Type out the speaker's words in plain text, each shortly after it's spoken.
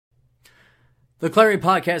The Clary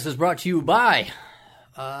Podcast is brought to you by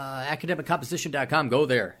academiccomposition.com. Go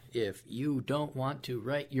there if you don't want to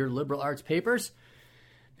write your liberal arts papers,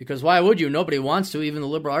 because why would you? Nobody wants to. Even the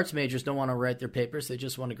liberal arts majors don't want to write their papers. They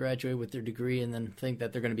just want to graduate with their degree and then think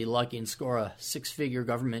that they're going to be lucky and score a six-figure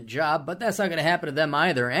government job, but that's not going to happen to them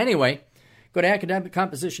either. Anyway, go to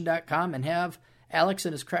academiccomposition.com and have Alex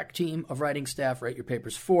and his crack team of writing staff write your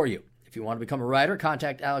papers for you. If you want to become a writer,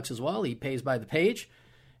 contact Alex as well. He pays by the page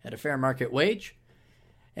at a fair market wage.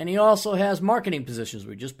 And he also has marketing positions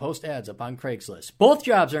where you just post ads up on Craigslist. Both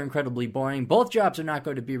jobs are incredibly boring. Both jobs are not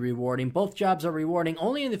going to be rewarding. Both jobs are rewarding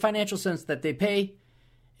only in the financial sense that they pay.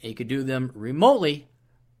 And you could do them remotely,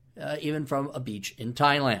 even from a beach in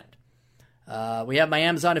Thailand. We have my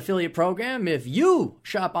Amazon affiliate program. If you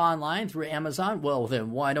shop online through Amazon, well, then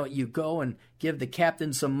why don't you go and give the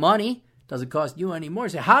captain some money? Doesn't cost you any more.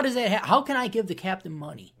 So how can I give the captain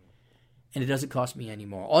money and it doesn't cost me any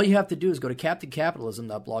more? All you have to do is go to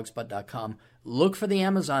captaincapitalism.blogspot.com, look for the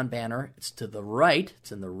Amazon banner. It's to the right.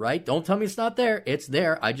 It's in the right. Don't tell me it's not there. It's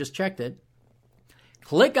there. I just checked it.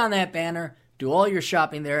 Click on that banner, do all your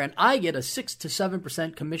shopping there, and I get a 6 to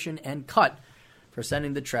 7% commission and cut for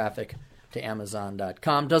sending the traffic to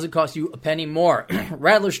Amazon.com. Doesn't cost you a penny more.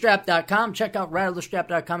 Rattlerstrap.com. Check out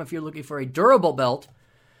Rattlerstrap.com if you're looking for a durable belt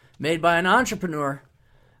made by an entrepreneur,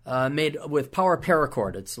 made with power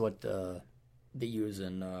paracord. It's what they use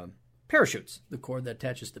in parachutes, the cord that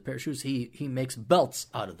attaches to parachutes. He makes belts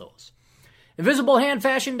out of those.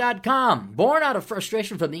 InvisibleHandFashion.com. Born out of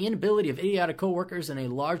frustration from the inability of idiotic coworkers and a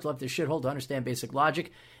large leftist shithole to understand basic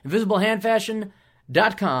logic,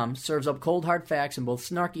 InvisibleHandFashion.com serves up cold hard facts in both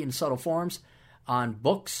snarky and subtle forms on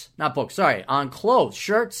on clothes,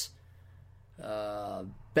 shirts,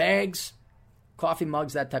 bags, coffee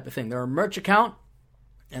mugs, that type of thing. They're a merch account,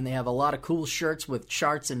 and they have a lot of cool shirts with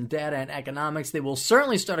charts and data and economics. They will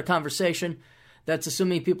certainly start a conversation. That's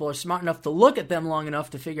assuming people are smart enough to look at them long enough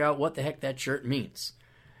to figure out what the heck that shirt means.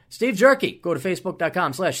 Steve's Jerky. Go to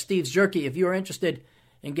Facebook.com/Steve's Jerky. If you are interested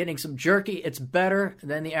in getting some jerky, it's better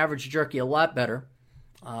than the average jerky, a lot better.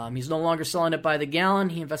 He's no longer selling it by the gallon.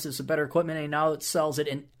 He invested in some better equipment, and now it sells it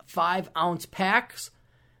in 5-ounce packs.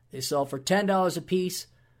 They sell for $10 a piece,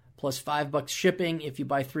 plus $5 shipping. If you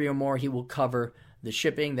buy 3 or more, he will cover the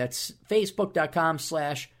shipping. That's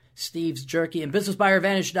Facebook.com/Steve's Jerky and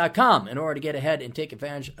BusinessBuyerAdvantage.com. In order to get ahead and take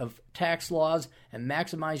advantage of tax laws and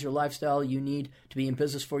maximize your lifestyle, you need to be in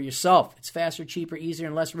business for yourself. It's faster, cheaper, easier,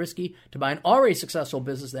 and less risky to buy an already successful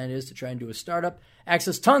business than it is to try and do a startup.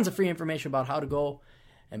 Access tons of free information about how to go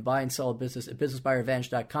and buy and sell a business at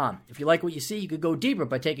BusinessBuyerAdvantage.com. If you like what you see, you could go deeper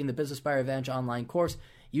by taking the Business Buyer Advantage online course.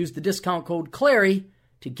 Use the discount code CLARY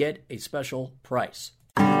to get a special price.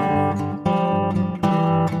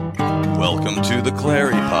 Welcome to the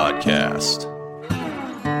Clary Podcast,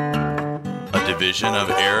 a division of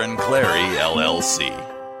Aaron Clary, LLC.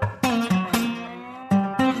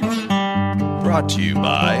 Brought to you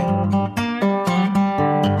by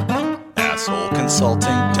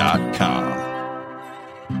AssholeConsulting.com.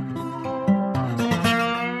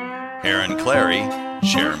 Aaron Clary,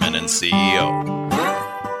 Chairman and CEO.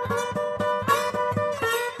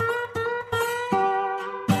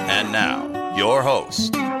 And now, your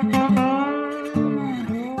host,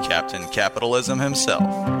 Captain Capitalism himself,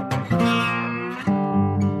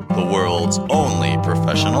 the world's only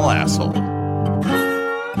professional asshole,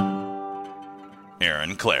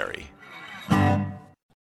 Aaron Clary.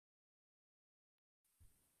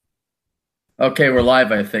 Okay, we're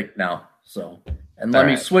live, I think, now. And let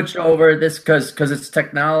me switch over this because it's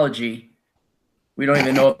technology. We don't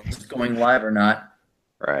even know if it's going live or not.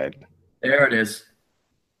 Right. There it is.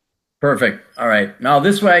 Perfect. All right. Now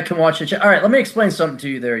this way I can watch it. All right. Let me explain something to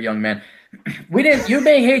you there, young man. You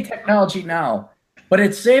may hate technology now, but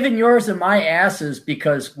it's saving yours and my asses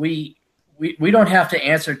because we don't have to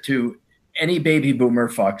answer to any baby boomer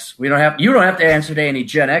fucks. You don't have to answer to any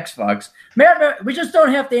Gen X fucks. Man, we just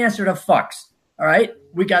don't have to answer to fucks. All right.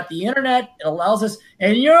 We got the internet. It allows us,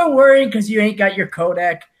 and you're worrying because you ain't got your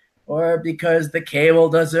codec or because the cable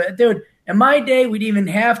does it. Dude, in my day, we didn't even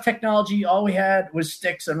have technology. All we had was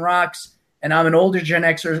sticks and rocks. And I'm an older Gen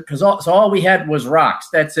Xer because all we had was rocks.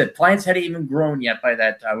 That's it. Plants hadn't even grown yet by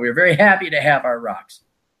that time. We were very happy to have our rocks.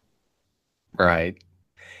 Right.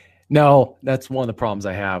 No, that's one of the problems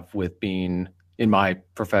I have with being in my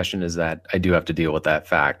profession is that I do have to deal with that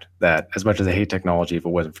fact that as much as I hate technology, if it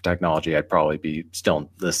wasn't for technology, I'd probably be still in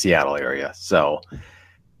the Seattle area. So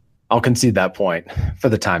I'll concede that point for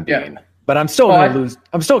the time being. Yeah. But I'm still going to lose.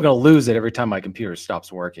 I'm still going to lose it every time my computer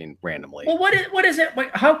stops working randomly. Well, what is it?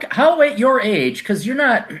 How at your age? Because you're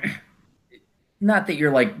not that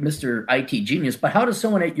you're like Mr. IT genius, but how does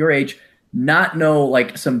someone at your age not know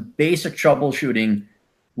like some basic troubleshooting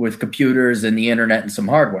with computers and the internet and some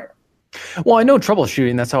hardware. Well, I know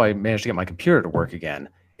troubleshooting. That's how I managed to get my computer to work again.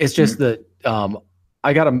 It's just that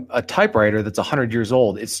I got a typewriter that's 100 years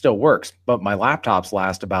old. It still works, but my laptops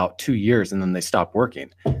last about 2 years and then they stop working.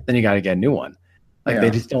 Then you got to get a new one. Like they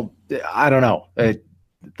just don't. I don't know.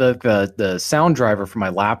 The sound driver for my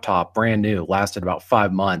laptop, brand new, lasted about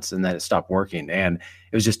 5 months and then it stopped working. And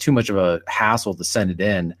it was just too much of a hassle to send it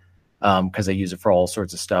in because I use it for all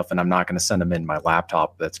sorts of stuff, and I'm not going to send them in my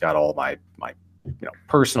laptop that's got all my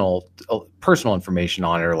personal information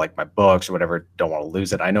on it, or like my books or whatever. Don't want to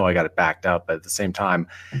lose it. I know I got it backed up, but at the same time,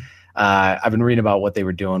 I've been reading about what they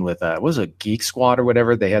were doing with what was it, Geek Squad or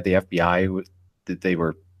whatever. They had the FBI that they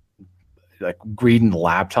were like reading the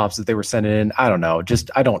laptops that they were sending in. I don't know. Just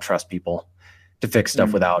I don't trust people to fix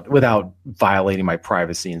stuff without violating my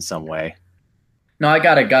privacy in some way. No, I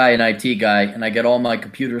got a guy, an IT guy, and I get all my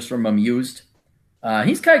computers from him used.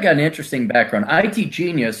 He's kind of got an interesting background. IT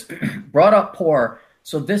genius, brought up poor.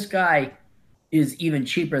 So this guy is even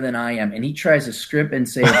cheaper than I am, and he tries to scrimp and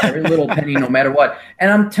save every little penny no matter what.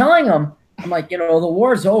 And I'm telling him, I'm like, the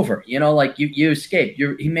war's over. Like you escaped.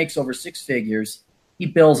 He makes over six figures. He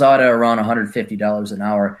bills out at around $150 an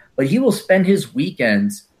hour, but he will spend his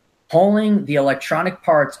weekends pulling the electronic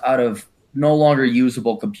parts out of no longer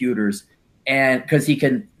usable computers. And because he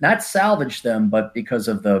can not salvage them, but because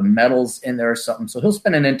of the metals in there or something. So he'll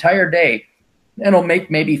spend an entire day and he'll make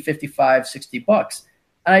maybe $55-$60.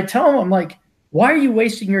 And I tell him, I'm like, why are you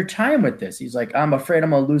wasting your time with this? He's like, I'm afraid I'm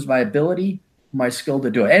going to lose my ability, my skill to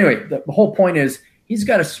do it. Anyway, the whole point is he's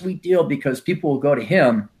got a sweet deal because people will go to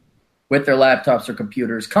him with their laptops or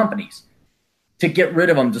computers, companies, to get rid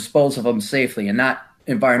of them, dispose of them safely, and not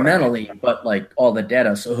environmentally, but like all the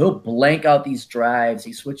data. So he'll blank out these drives.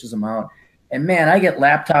 He switches them out. And man, I get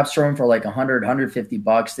laptops from him for like $100,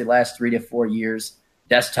 $150. They last 3 to 4 years.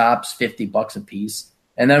 Desktops, $50 a piece.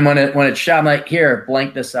 And then when it's shot, I'm like, here,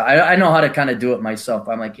 blank this out. I know how to kind of do it myself.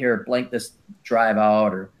 I'm like, here, blank this drive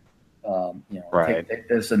out, or take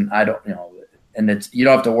this, and I don't, and it's you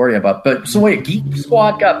don't have to worry about. But so wait, Geek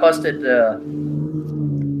Squad got busted.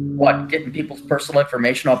 Getting people's personal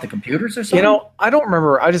information off the computers or something? I don't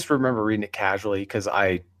remember. I just remember reading it casually because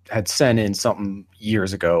I had sent in something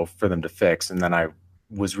years ago for them to fix, and then I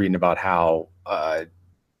was reading about how I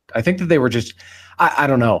think that they were just I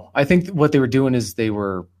don't know. I think what they were doing is they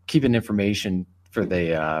were keeping information for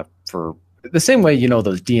for the same way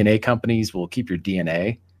those DNA companies will keep your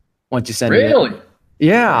DNA once you send it in. Really?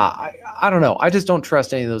 Yeah, I don't know. I just don't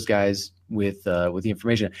trust any of those guys with the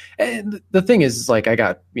information. And the thing is like I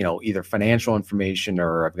got either financial information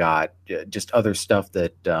or I've got just other stuff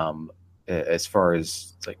that as far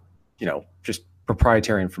as like just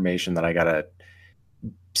proprietary information that I gotta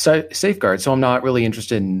safeguard. So I'm not really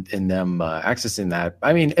interested in them accessing that.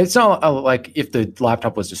 I mean, it's not like if the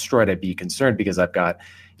laptop was destroyed, I'd be concerned because I've got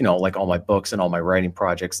like all my books and all my writing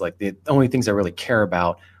projects. Like the only things I really care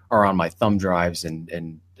about are on my thumb drives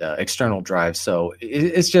and external drives. So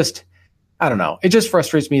it's just, I don't know. It just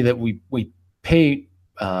frustrates me that we pay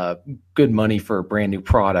good money for brand new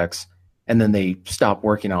products and then they stop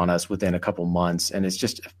working on us within a couple months. And it's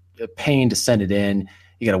just a pain to send it in.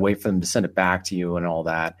 You got to wait for them to send it back to you and all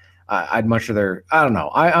that. I'd much rather, I don't know.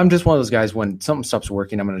 I'm just one of those guys, when something stops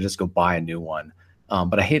working, I'm going to just go buy a new one.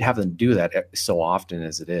 But I hate having to do that so often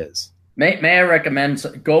as it is. May I recommend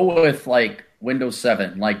go with like Windows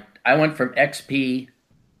 7? Like I went from XP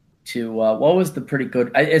to what was the pretty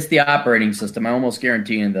good? It's the operating system. I almost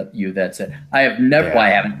guarantee that's it. I haven't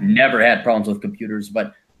never had problems with computers,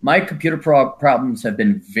 but my computer problems have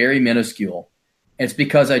been very minuscule. It's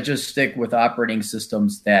because I just stick with operating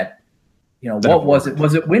systems that, what was it?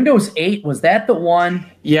 Was it Windows 8? Was that the one?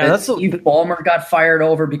 Yeah, that Steve Ballmer got fired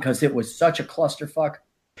over because it was such a clusterfuck?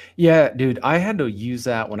 Yeah, dude, I had to use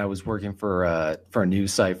that when I was working for a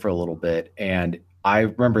news site for a little bit, and I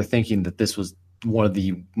remember thinking that this was one of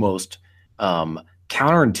the most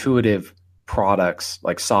counterintuitive products,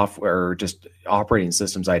 like software or just operating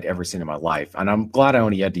systems I'd ever seen in my life. And I'm glad I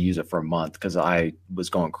only had to use it for a month because I was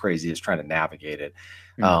going crazy just trying to navigate it.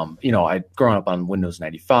 I'd grown up on Windows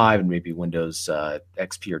 95 and maybe Windows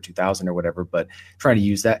XP or 2000 or whatever, but trying to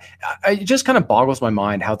use that, it just kind of boggles my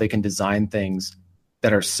mind how they can design things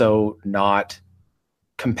that are so not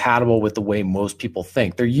compatible with the way most people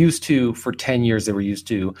think. They're used to, for 10 years, they were used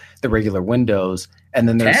to the regular Windows, and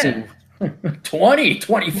then they're seeing 20,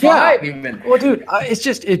 25 even. Well, dude, it's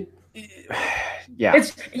just, yeah.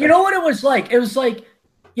 It's, what it was like? It was like,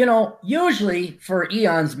 usually for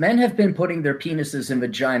eons, men have been putting their penises in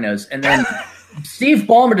vaginas, and then Steve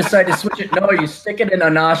Ballmer decided to switch it. No, you stick it in a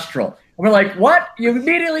nostril. We're like, what? You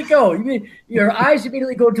immediately go. Your eyes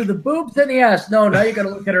immediately go to the boobs and the ass. No, now you got to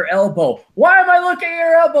look at her elbow. Why am I looking at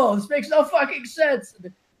her elbow? This makes no fucking sense.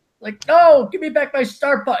 Like, no, give me back my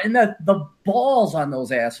start button. And the balls on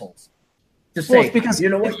those assholes to say, because you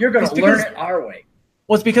know what, you're going to learn it our way.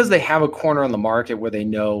 Well, it's because they have a corner on the market where they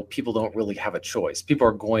know people don't really have a choice. People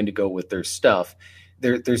are going to go with their stuff.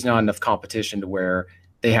 There's not enough competition to where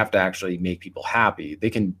they have to actually make people happy.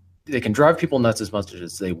 They can drive people nuts as much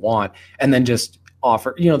as they want, and then just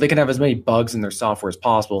offer, they can have as many bugs in their software as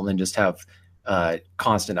possible, and then just have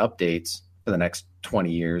constant updates for the next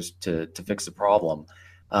 20 years to fix the problem.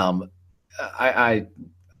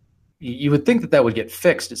 You would think that would get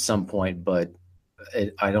fixed at some point, but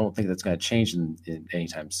I don't think that's going to change in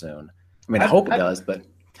anytime soon. I mean, I hope it does, but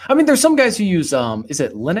I mean, there's some guys who use, is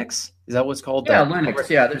it Linux? Is that what's called? Yeah, Linux.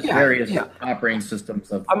 Yeah, there's various operating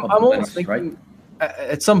systems of Linux, thinking, right?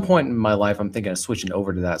 At some point in my life, I'm thinking of switching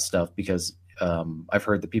over to that stuff because I've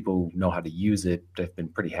heard the people who know how to use it have been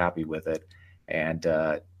pretty happy with it, and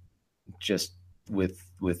just with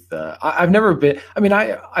I've never been. I mean,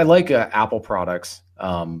 I like Apple products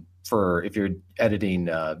for if you're editing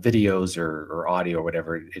videos or audio or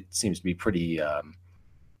whatever. It seems to be pretty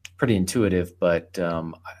intuitive, but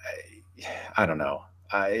I don't know.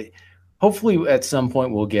 Hopefully at some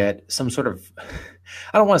point we'll get some sort of,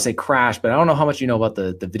 I don't want to say crash, but I don't know how much you know about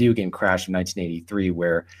the video game crash in 1983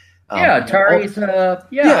 where Atari's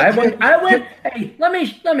I went hey, let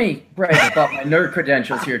me brag about my nerd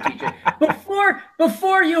credentials here, TJ.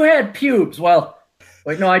 Before you had pubes, well,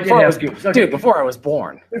 wait, no, I did have pubes. Okay. Dude, before I was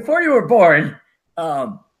born. Before you were born,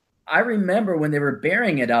 I remember when they were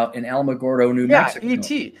bearing it out in Alamogordo, New Mexico. ET.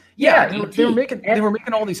 They were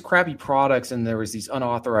making all these crappy products, and there was these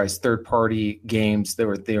unauthorized third-party games they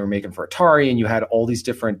were making for Atari, and you had all these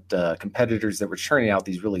different competitors that were churning out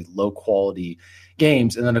these really low-quality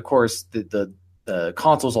games. And then, of course, the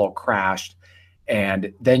consoles all crashed,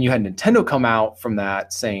 and then you had Nintendo come out from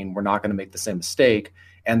that saying, we're not going to make the same mistake,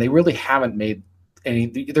 and they really haven't made any.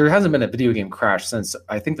 There hasn't been a video game crash since.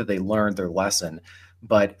 I think that they learned their lesson.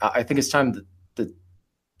 But I think it's time that the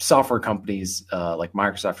software companies like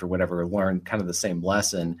Microsoft or whatever learn kind of the same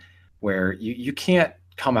lesson where you can't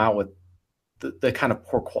come out with the kind of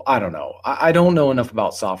poor I don't know. I don't know enough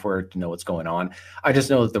about software to know what's going on. I just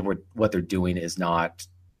know that what they're doing is not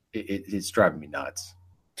 – it's driving me nuts.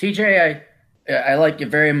 TJ, I like you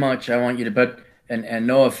very much. I want you to – but and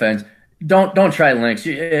no offense – Don't try Linux.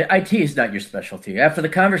 IT is not your specialty. After the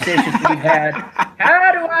conversations we've had,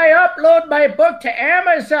 how do I upload my book to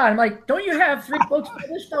Amazon? I'm like, don't you have 3 books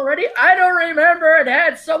published already? I don't remember it.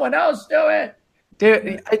 Had someone else do it.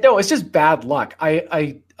 Dude, I know it's just bad luck.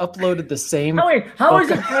 I uploaded the same. Oh, wait, how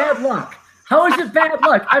is it bad luck? How is it bad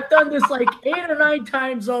luck? I've done this like 8 or 9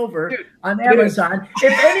 times over on Amazon.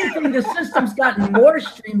 If anything, the system's gotten more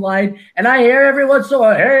streamlined, and I hear every once in a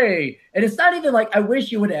while, hey, and it's not even like I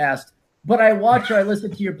wish you would have asked. But I watch or I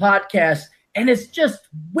listen to your podcast, and it's just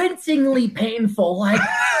wincingly painful. Like,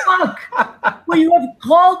 fuck. Well, you have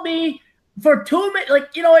called me for 2 minutes.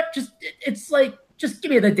 Like, you know what? It's like, just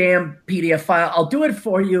give me the damn PDF file. I'll do it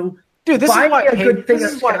for you. Dude, this is why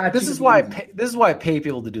I pay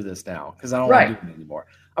people to do this now, because I don't want to do it anymore.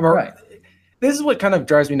 This is what kind of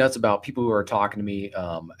drives me nuts about people who are talking to me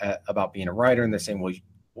about being a writer, and they're saying, well,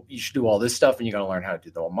 you should do all this stuff, and you got to learn how to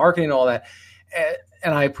do the whole marketing and all that.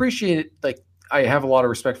 And I appreciate it. Like, I have a lot of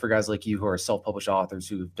respect for guys like you who are self-published authors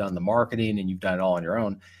who've done the marketing and you've done it all on your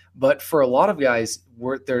own. But for a lot of guys,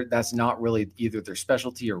 that's not really either their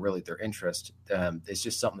specialty or really their interest. It's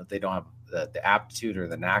just something that they don't have the aptitude or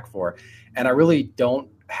the knack for. And I really don't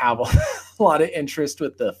have a lot of interest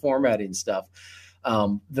with the formatting stuff,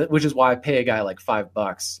 which is why I pay a guy like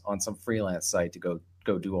 $5 on some freelance site to go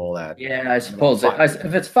do all that. Yeah, I suppose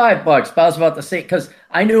if it's $5, but I was about to say, because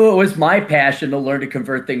I knew it was my passion to learn to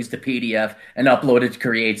convert things to PDF and upload it to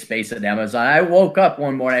CreateSpace at Amazon. I woke up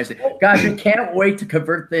one morning, I said, gosh, I can't wait to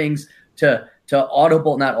convert things to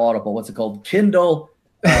Kindle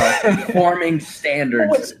forming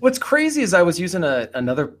standards. What's crazy is I was using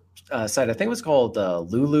another site, I think it was called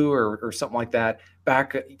Lulu or something like that.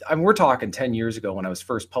 We're talking 10 years ago when I was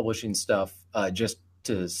first publishing stuff, just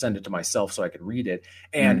to send it to myself so I could read it.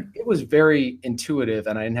 And it was very intuitive,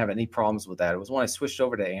 and I didn't have any problems with that. It was when I switched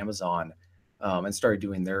over to Amazon and started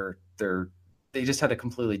doing they just had a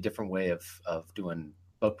completely different way of doing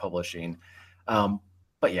book publishing.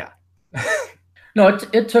 But yeah. No,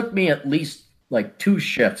 it took me at least like 2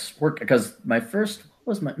 shifts work, because my first book,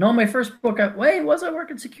 was I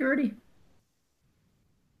working security?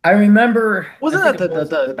 I remember. Wasn't that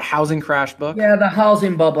the housing crash book? Yeah, the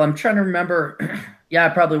housing bubble. I'm trying to remember. Yeah, I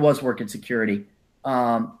probably was working security.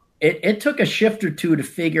 it took a shift or two to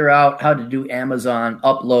figure out how to do Amazon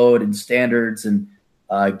upload and standards and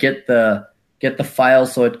get the file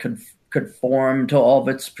so it could conform to all of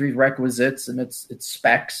its prerequisites and its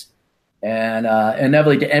specs. And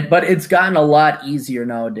inevitably, but it's gotten a lot easier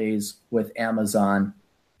nowadays with Amazon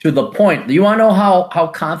to the point. Do you want to know how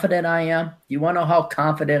confident I am? Do you want to know how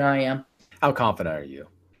confident I am? How confident are you?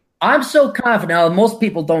 I'm so confident. Now, most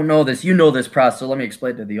people don't know this. You know this process, so let me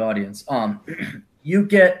explain to the audience. You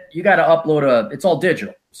got to upload it's all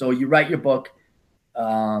digital. So you write your book,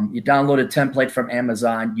 you download a template from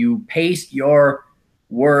Amazon, you paste your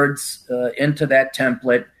words into that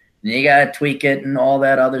template, and you got to tweak it and all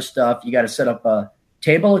that other stuff. You got to set up a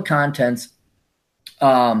table of contents.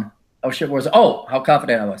 How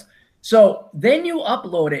confident I was. So then you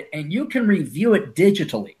upload it and you can review it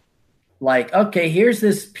digitally. Like, okay, here's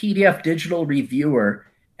this PDF digital reviewer,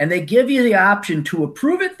 and they give you the option to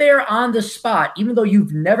approve it there on the spot, even though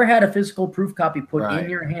you've never had a physical proof copy put in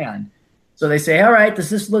your hand. So they say, all right,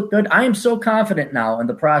 does this look good? I am so confident now in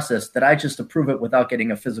the process that I just approve it without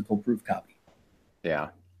getting a physical proof copy. Yeah.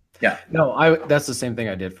 Yeah. No, that's the same thing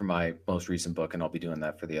I did for my most recent book, and I'll be doing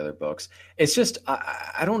that for the other books. It's just,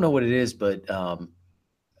 I don't know what it is, but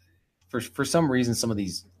for some reason, some of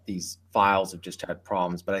these files have just had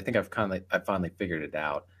problems, but I think I finally figured it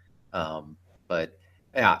out. But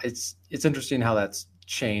yeah, it's interesting how that's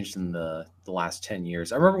changed in the last 10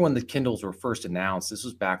 years. I remember when the Kindles were first announced. This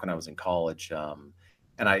was back when I was in college,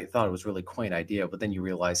 and I thought it was a really quaint idea, but then you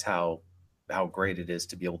realize how great it is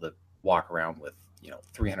to be able to walk around with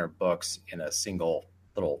 300 books in a single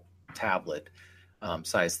little tablet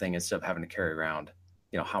size thing instead of having to carry around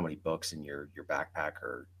how many books in your backpack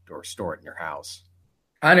or store it in your house.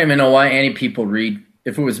 I don't even know why any people read.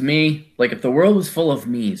 If it was me, like if the world was full of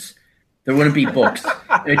me's, there wouldn't be books.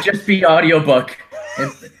 It'd just be audiobook.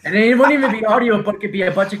 And it wouldn't even be audiobook. It'd be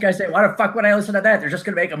a bunch of guys saying, why the fuck would I listen to that? They're just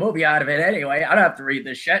going to make a movie out of it anyway. I don't have to read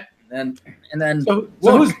this shit. And then so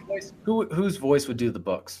whose voice would do the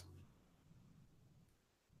books?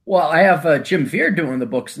 Well, I have Jim Veer doing the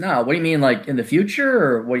books now. What do you mean, like in the future,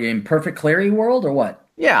 or what do you mean, perfect clarity world, or what?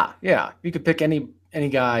 Yeah. You could pick any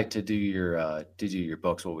guy to do your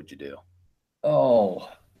books. What would you do? Oh,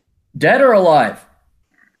 dead or alive?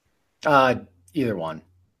 Either one.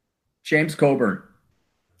 James Coburn.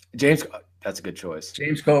 That's a good choice.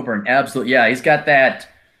 James Coburn, absolutely. Yeah, he's got that.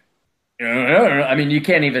 I mean, you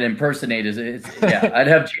can't even impersonate it. Yeah, I'd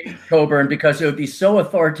have James Coburn because it would be so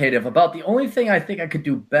authoritative. About the only thing I think I could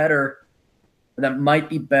do better, that might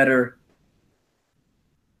be better,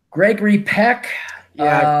 Gregory Peck.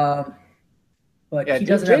 Yeah, but he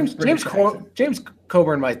doesn't James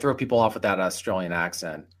Coburn might throw people off with that Australian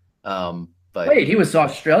accent. But wait, he was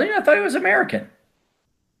Australian? I thought he was American.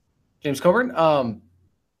 James Coburn?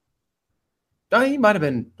 He might have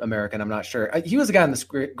been American. I'm not sure. He was the guy in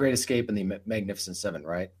the Great Escape and the Magnificent Seven,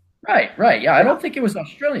 right? Right. Yeah, I don't think it was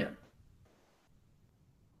Australian.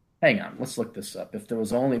 Hang on, let's look this up. If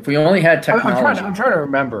we only had technology. I'm trying to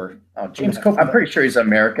remember. Oh, James Coburn. I'm pretty sure he's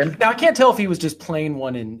American. Now I can't tell if he was just playing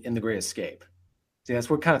one in the Great Escape. See, that's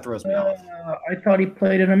what kind of throws me off. I thought he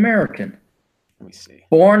played an American. Let me see.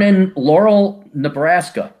 Born in Laurel,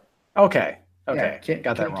 Nebraska. Okay. Yeah,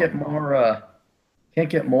 Got that wrong. Can't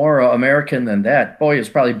get more American than that. Boy, he was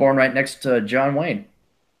probably born right next to John Wayne.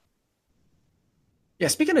 Yeah,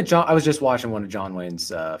 speaking of John, I was just watching one of John Wayne's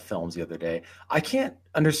films the other day. I can't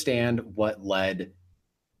understand what led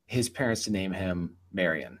his parents to name him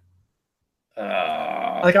Marion.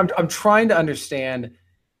 I'm trying to understand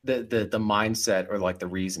the mindset or like the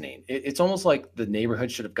reasoning. It's almost like the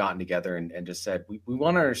neighborhood should have gotten together and just said, we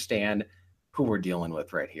want to understand who we're dealing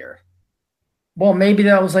with right here. Well, maybe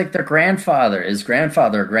that was like his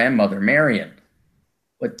grandfather or grandmother, Marion.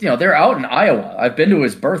 But, they're out in Iowa. I've been to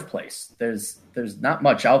his birthplace. There's not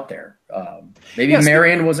much out there. Maybe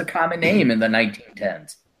Marion was a common name in the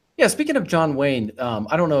 1910s. Yeah, speaking of John Wayne,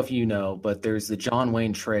 I don't know if you know, but there's the John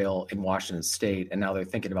Wayne Trail in Washington State, and now they're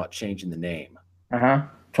thinking about changing the name. Uh-huh.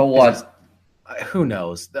 To what? Who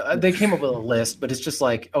knows? They came up with a list, but it's just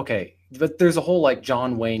like, okay, but there's a whole like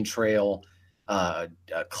John Wayne Trail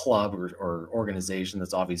club or organization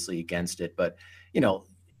that's obviously against it. But,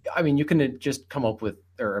 you can just come up with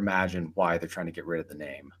or imagine why they're trying to get rid of the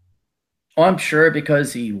name. Oh, I'm sure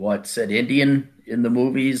because he said Indian in the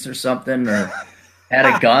movies or something, or had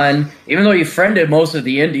a gun. Even though he friended most of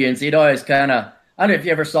the Indians, he'd always kind of, I don't know if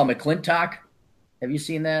you ever saw McClintock. Have you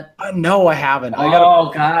seen that? No, I haven't.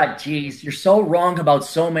 God, geez. You're so wrong about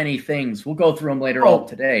so many things. We'll go through them later on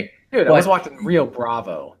today. Dude, I was watching Rio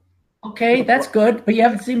Bravo. Okay, that's good, but you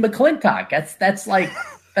haven't seen McClintock. That's like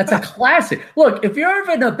That's a classic. Look, if you're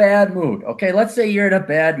ever in a bad mood, okay, let's say you're in a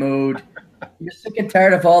bad mood, you're sick and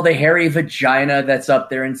tired of all the hairy vagina that's up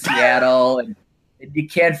there in Seattle, and you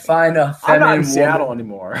can't find a I'm not in feminine Seattle woman.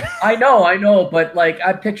 anymore. I know, but like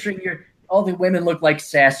I'm picturing all the women look like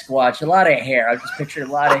Sasquatch, a lot of hair. I'm just picturing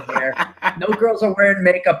a lot of hair. No girls are wearing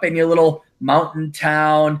makeup in your little mountain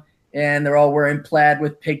town, and they're all wearing plaid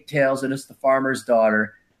with pigtails, and it's the farmer's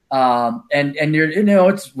daughter. And you're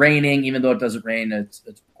it's raining, even though it doesn't rain. It's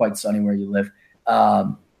quite sunny where you live.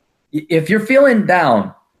 If you're feeling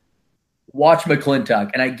down, watch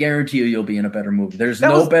McClintock, and I guarantee you'll be in a better mood. There's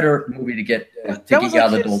no better movie to get you out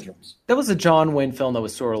of the doldrums. That was a John Wayne film that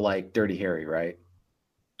was sort of like Dirty Harry, right?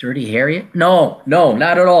 Dirty Harry? No,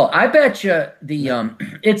 not at all. I bet you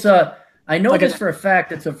it's I know this for a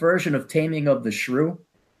fact. It's a version of Taming of the Shrew.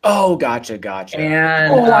 Oh, gotcha.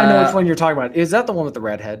 And I know which one you're talking about. Is that the one with the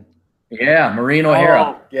redhead? Yeah, Maureen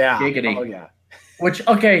O'Hara. Oh, yeah. Giggity. Oh, yeah. Which,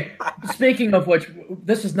 okay, speaking of which,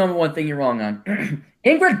 this is number one thing you're wrong on.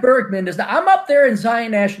 Ingrid Bergman is I'm up there in Zion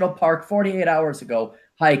National Park 48 hours ago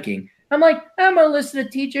hiking. I'm like, I'm going to listen to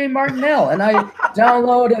TJ Martinell. And I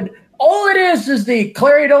downloaded, all it is the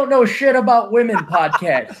Clary Don't Know Shit About Women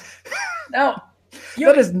podcast. Now,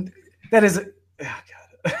 that is, oh God.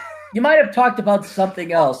 You might have talked about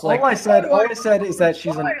something else. Like all I said is that she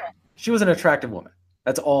was an attractive woman.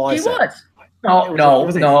 That's all I said. She was.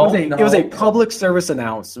 It was a public service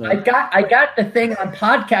announcement. I got the thing on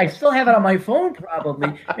podcast. I still have it on my phone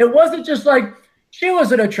probably. It wasn't just like she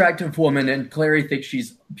was an attractive woman and Clary thinks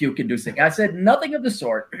she's puke-inducing. I said nothing of the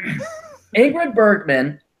sort. Ingrid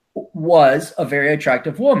Bergman was a very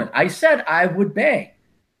attractive woman. I said I would bang.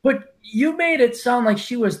 But you made it sound like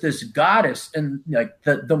she was this goddess and like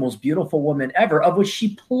the most beautiful woman ever, of which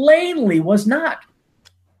she plainly was not.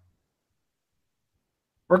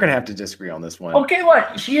 We're going to have to disagree on this one. Okay,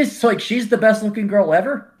 what? She's the best looking girl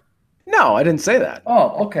ever? No, I didn't say that.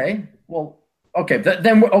 Oh, okay. Well, okay.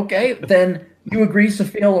 Then you agree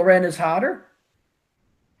Sophia Loren is hotter?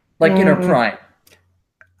 Like in her prime?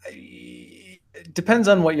 It depends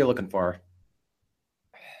on what you're looking for.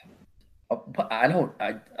 I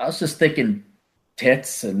was just thinking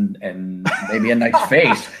tits and maybe a nice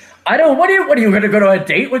face. What are you going to go to a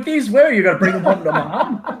date with these? Where are you going to bring them home to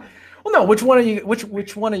mom? Well, no. Which one are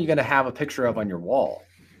you going to have a picture of on your wall?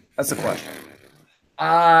 That's the question.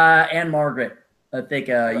 Anne Margaret. I think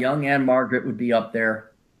young Anne Margaret would be up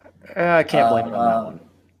there. I can't blame you on that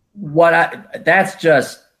one.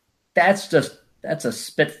 That's a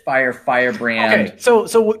Spitfire firebrand. Okay,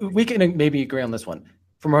 so we can maybe agree on this one.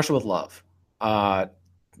 From Russia with Love. What's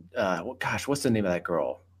the name of that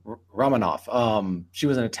girl? Romanoff. She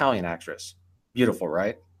was an Italian actress. Beautiful,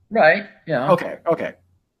 right? Right. Yeah. Okay.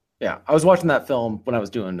 Yeah. I was watching that film when I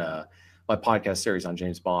was doing my podcast series on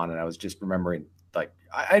James Bond, and I was just remembering, like,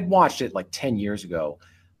 I'd watched it like 10 years ago,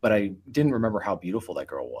 but I didn't remember how beautiful that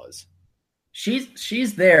girl was.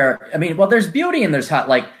 She's there. I mean, well, there's beauty and there's hot.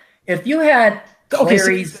 Like, if you had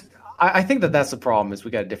Clary's... Okay, I think that's the problem, is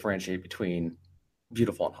we got to differentiate between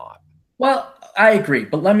beautiful and hot. Well, I agree,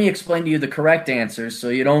 but let me explain to you the correct answers so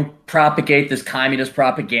you don't propagate this communist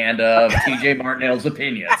propaganda of TJ Martinell's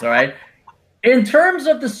opinions, all right? In terms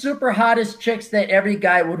of the super hottest chicks that every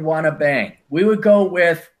guy would want to bang, we would go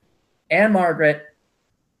with Anne Margaret,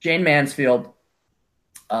 Jane Mansfield,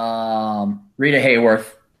 Rita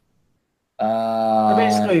Hayworth.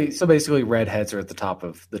 So basically redheads are at the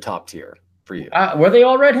top tier for you. Were they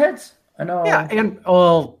all redheads? I know. Yeah, and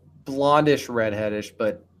blondish, redheadish,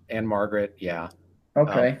 but Anne Margaret, yeah.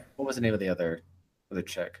 Okay. What was the name of the other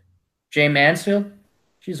chick? Jane Mansfield?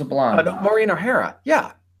 She's a blonde. Maureen O'Hara,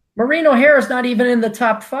 yeah. Maureen O'Hara's not even in the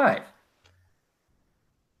top 5.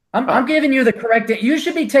 I'm giving you the correct. You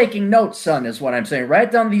should be taking notes, son, is what I'm saying.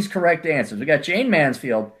 Write down these correct answers. We got Jane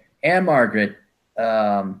Mansfield, Anne Margaret,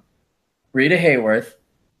 Rita Hayworth,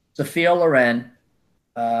 Sophia Loren,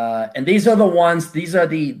 and these are the ones. These are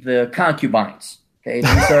the concubines. Okay,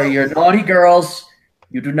 these are your naughty girls.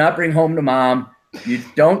 You do not bring home to mom. You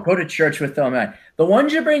don't go to church with them. The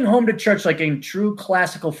ones you bring home to church, like in true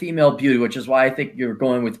classical female beauty, which is why I think you're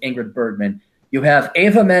going with Ingrid Bergman. You have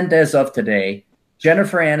Eva Mendes of today,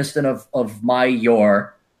 Jennifer Aniston of my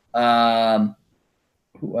yore.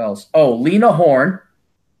 Who else? Oh, Lena Horne.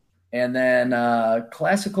 And then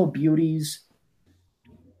classical beauties,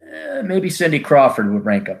 maybe Cindy Crawford would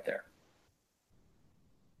rank up there.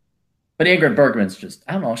 But Ingrid Bergman's just,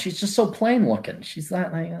 I don't know, she's just so plain looking. She's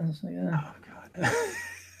not like, oh, God.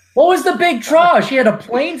 What was the big draw? She had a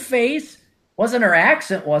plain face. Wasn't her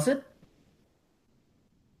accent, was it?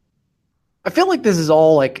 I feel like this is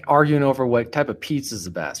all like arguing over what type of pizza is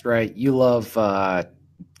the best, right? You love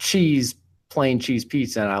cheese plain cheese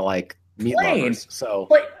pizza and I like meat lovers. So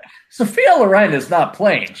Sophia Loren is not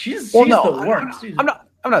plain. She's the worst.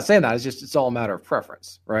 I'm not saying that. It's all a matter of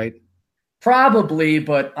preference, right? Probably,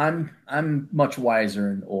 but I'm much wiser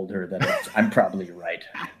and older than I'm probably right.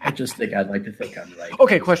 I just think I'd like to think I'm right.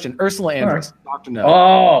 Okay, question. Ursula Andress, Dr. No.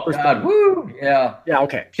 Oh, God. Woo. Yeah. Yeah,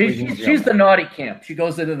 okay. She's the naughty camp. She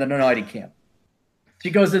goes into the naughty camp. She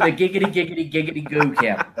goes to the giggity goo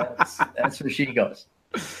camp. That's where she goes.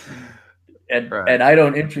 And I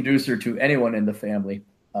don't introduce her to anyone in the family.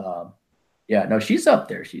 She's up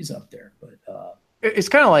there. But it's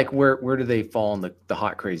kind of like where do they fall in the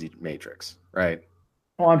hot crazy matrix, right?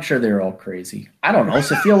 Oh, I'm sure they're all crazy. I don't know.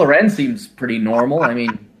 Sophia Loren seems pretty normal. I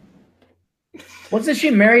mean, wasn't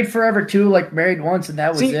she married forever too? Like married once and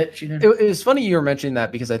that was it. She didn't. It was funny you were mentioning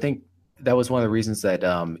that because I think that was one of the reasons that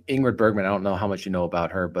Ingrid Bergman, I don't know how much you know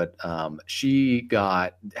about her, but she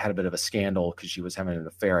had a bit of a scandal because she was having an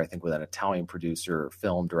affair, I think, with an Italian producer,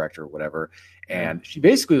 film director, or whatever. And she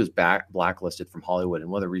basically was blacklisted from Hollywood.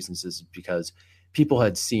 And one of the reasons is because people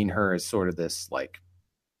had seen her as sort of this, like,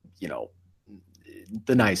 you know,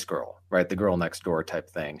 the nice girl, right? The girl next door type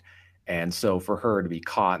thing. And so for her to be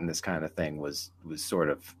caught in this kind of thing was sort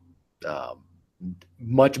of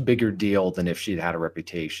much bigger deal than if she'd had a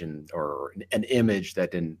reputation or an image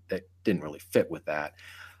that didn't really fit with that.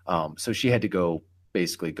 So she had to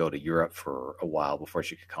basically go to Europe for a while before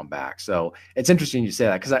she could come back. So it's interesting you say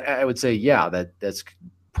that because I would say, that's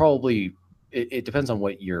probably, it depends on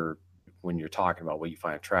when you're talking about what you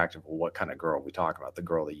find attractive or what kind of girl we talk about. The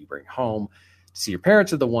girl that you bring home to see your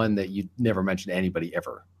parents or the one that you never mention to anybody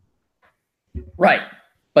ever. Right.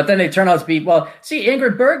 But then they turn out to be,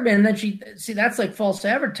 Ingrid Bergman, and then that's like false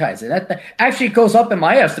advertising. That actually goes up in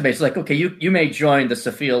my estimation. Like, okay, you may join the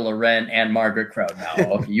Sophia Loren and Margaret crowd now.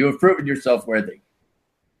 Okay, you have proven yourself worthy.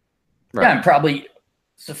 Right. Yeah, and probably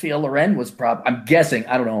Sophia Loren was I'm guessing,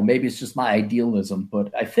 I don't know, maybe it's just my idealism,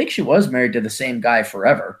 but I think she was married to the same guy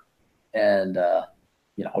forever. And,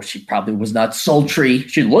 she probably was not sultry.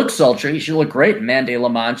 She looked sultry. She looked great in Man de la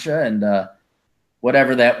Mancha and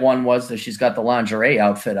whatever that one was that she's got the lingerie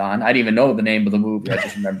outfit on. I didn't even know the name of the movie. I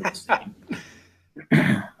just remember the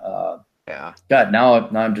name. Yeah. God, now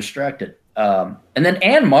I'm distracted. And then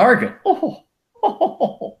Anne Margaret.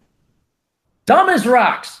 Dumb as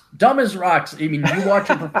rocks. I mean, you watch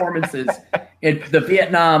her performances in the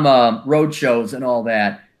Vietnam road shows and all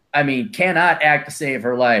that. I mean, cannot act to save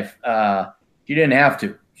her life. She didn't have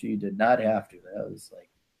to. She did not have to. That was like,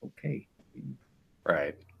 okay.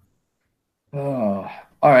 Right. Oh,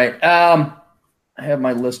 all right. I have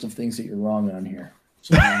my list of things that you're wrong on here.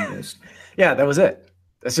 Yeah, that was it.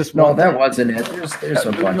 That's just that wasn't it. There's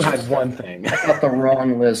a bunch. You had one thing. I got the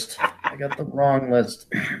wrong list.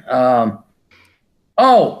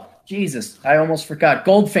 Oh, Jesus. I almost forgot.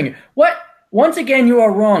 Goldfinger. What? Once again, you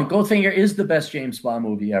are wrong. Goldfinger is the best James Bond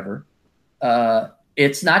movie ever.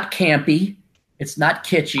 It's not campy. It's not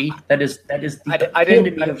kitschy. That is the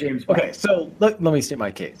epitome of James Bond. Okay, so let me state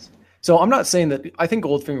my case. So I'm not saying that I think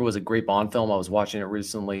Goldfinger was a great Bond film. I was watching it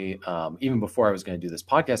recently, even before I was going to do this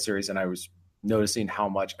podcast series, and I was noticing how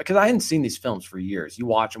much, because I hadn't seen these films for years. You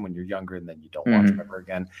watch them when you're younger, and then you don't watch them ever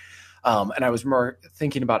again. And I was more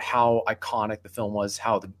thinking about how iconic the film was,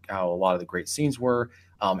 how a lot of the great scenes were,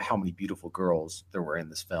 how many beautiful girls there were in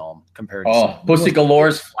this film compared to Pussy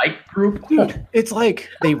Galore's flight group. Dude, it's like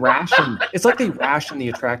they ration the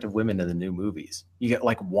attractive women in the new movies. You get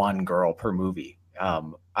like one girl per movie.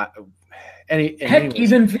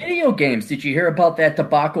 Even video games. Did you hear about that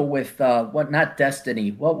debacle with not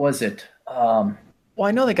Destiny? What was it? Well,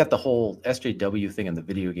 I know they got the whole SJW thing in the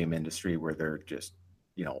video game industry where they're just,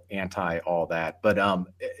 anti all that. But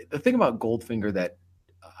the thing about Goldfinger that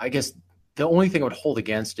I guess the only thing I would hold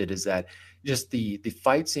against it is that just the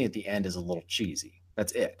fight scene at the end is a little cheesy.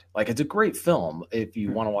 That's it. Like, it's a great film if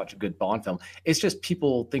you want to watch a good Bond film. It's just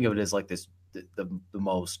people think of it as like this, the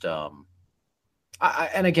most,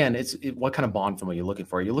 and again, what kind of Bond film are you looking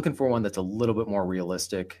for? Are you looking for one that's a little bit more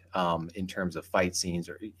realistic in terms of fight scenes,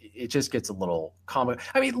 or it just gets a little comic?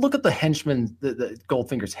 I mean, look at the henchmen, the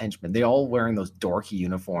Goldfinger's henchmen. They all wearing those dorky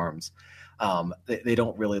uniforms. They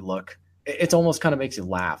don't really look. It's almost kind of makes you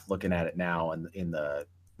laugh looking at it now in the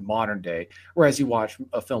modern day. Whereas you watch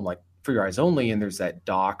a film like For Your Eyes Only, and there's that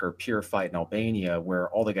doc or Pure Fight in Albania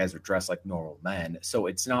where all the guys are dressed like normal men. So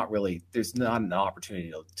it's not really, there's not an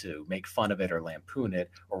opportunity to make fun of it or lampoon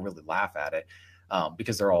it or really laugh at it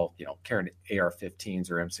because they're all, carrying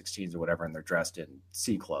AR-15s or M16s or whatever, and they're dressed in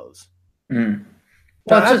sea clothes. Mm.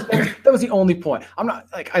 Well, that was the only point. I'm not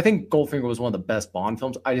I think Goldfinger was one of the best Bond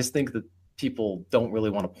films. I just think that people don't really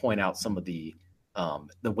want to point out some of the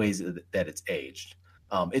ways that it's aged.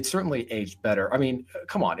 It's certainly aged better. I mean,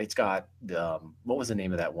 come on, it's got what was the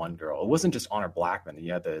name of that one girl? It wasn't just Honor Blackman.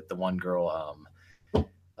 You had the one girl,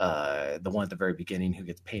 the one at the very beginning who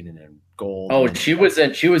gets painted in gold. Oh, she was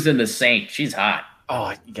in The Saint. She's hot.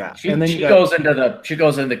 Oh yeah, and then she goes into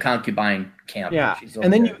the concubine camp. Yeah,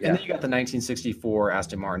 and then you got the 1964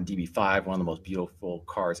 Aston Martin DB5, one of the most beautiful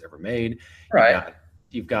cars ever made. Right.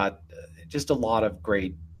 You've got just a lot of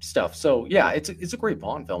great stuff. So yeah, it's a great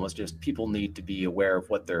Bond film. It's just people need to be aware of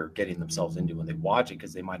what they're getting themselves into when they watch it,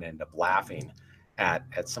 because they might end up laughing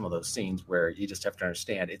at some of those scenes where you just have to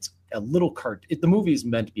understand it's a little the movie is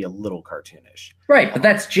meant to be a little cartoonish. Right, but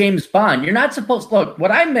that's James Bond. You're not supposed to look.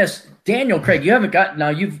 What I miss, Daniel Craig, you haven't gotten, now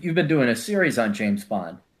you've been doing a series on James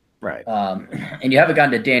Bond. Right. And you haven't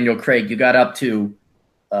gotten to Daniel Craig. You got up to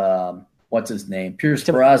what's his name? Pierce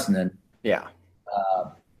Brosnan. Yeah.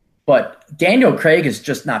 But Daniel Craig is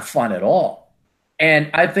just not fun at all.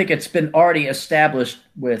 And I think it's been already established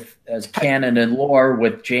as canon and lore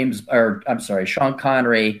with Sean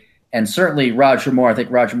Connery, and certainly Roger Moore. I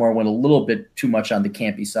think Roger Moore went a little bit too much on the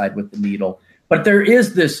campy side with The Needle. But there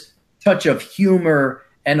is this touch of humor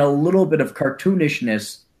and a little bit of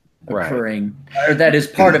cartoonishness occurring, or that is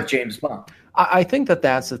part of James Bond. I think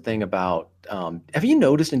that's the thing about. Have you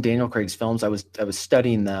noticed in Daniel Craig's films? I was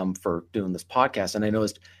studying them for doing this podcast, and I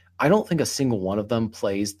noticed I don't think a single one of them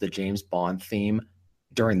plays the James Bond theme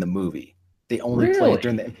during the movie. They only play it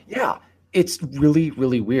during yeah. It's really,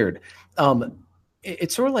 really weird.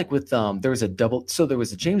 It's sort of like with there was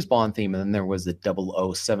a James Bond theme, and then there was the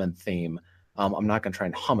 007 theme. I'm not going to try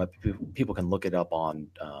and hum it. People can look it up on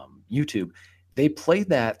YouTube. They played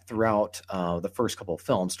that throughout the first couple of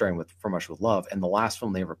films, starting with From Russia with Love, and the last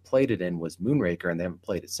film they ever played it in was Moonraker, and they haven't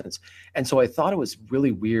played it since. And so I thought it was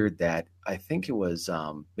really weird that I think it was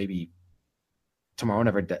maybe Die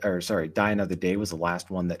Another Day was the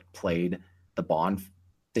last one that played the Bond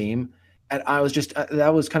theme. And I was just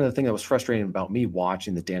that was kind of the thing that was frustrating about me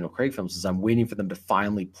watching the Daniel Craig films, is I'm waiting for them to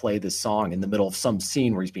finally play this song in the middle of some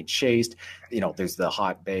scene where he's being chased. You know, there's the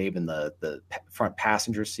hot babe in the front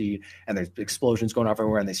passenger seat, and there's explosions going off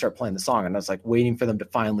everywhere, and they start playing the song. And I was like waiting for them to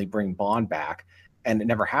finally bring Bond back, and it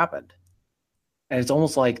never happened. And it's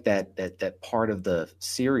almost like that part of the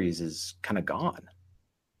series is kind of gone.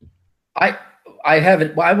 I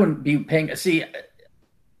haven't. Well, I wouldn't be paying. See,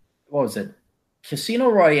 what was it? Casino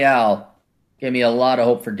Royale gave me a lot of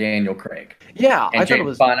hope for Daniel Craig. Yeah, and I thought it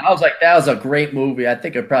was. Bond. I was like, that was a great movie. I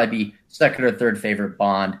think it'd probably be second or third favorite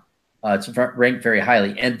Bond. It's ranked very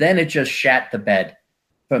highly, and then it just shat the bed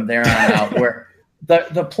from there on out. Where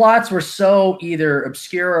the plots were so either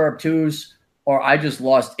obscure or obtuse, or I just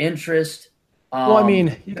lost interest. Well, I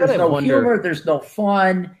mean, there's no humor, there's no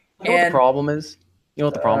fun. You know what the problem is? You know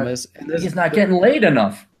what the problem is? He's not getting laid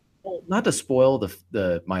enough. Well, not to spoil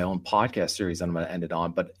my own podcast series I'm going to end it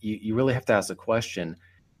on, but you really have to ask the question,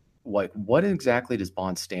 like, what exactly does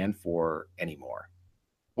Bond stand for anymore?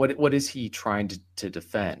 What is he trying to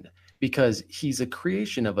defend? Because he's a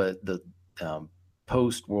creation of the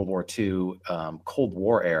post World War II Cold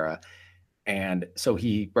War era, and so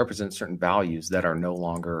he represents certain values that are no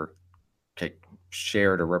longer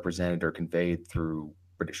shared or represented or conveyed through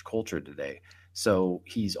British culture today. So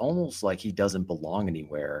he's almost like he doesn't belong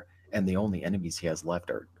anywhere, and the only enemies he has left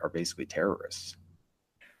are basically terrorists.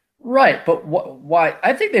 Right, but why?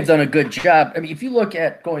 I think they've done a good job. I mean, if you look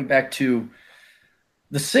at going back to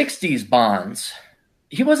the 60s Bonds,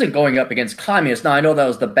 he wasn't going up against communists. Now, I know that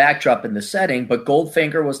was the backdrop in the setting, but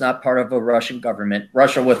Goldfinger was not part of a Russian government.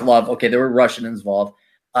 Russia with Love, okay, there were Russians involved.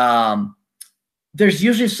 There's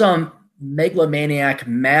usually some megalomaniac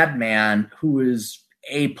madman who is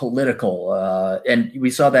apolitical, and we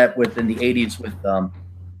saw that in the 80s with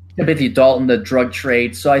Timothy Dalton, the drug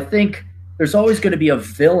trade. So I think there's always going to be a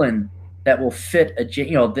villain that will fit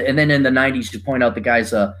and then in the 90s you point out the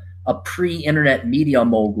guy's a pre-internet media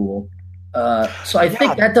mogul. So I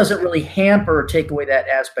think that doesn't really hamper or take away that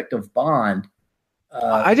aspect of Bond.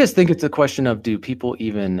 I just think it's a question of, do people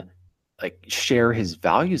even share his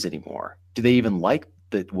values anymore? Do they even like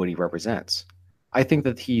what he represents? I think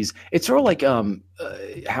that it's sort of like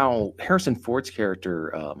how Harrison Ford's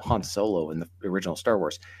character, Han Solo in the original Star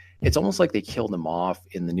Wars, it's almost like they killed him off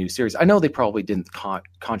in the new series. I know they probably didn't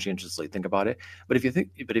conscientiously think about it, but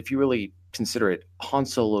if you really consider it, Han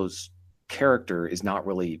Solo's character is not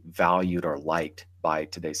really valued or liked by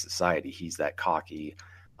today's society. He's that cocky,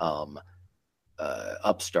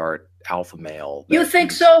 upstart alpha male. You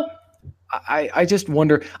think so? I just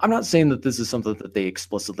wonder. I'm not saying that this is something that they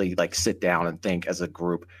explicitly sit down and think as a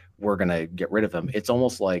group, we're going to get rid of him. It's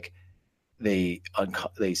almost like they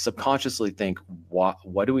subconsciously think,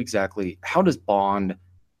 how does Bond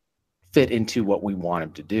fit into what we want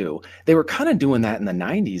him to do. They were kind of doing that in the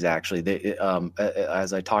 90s, actually. They,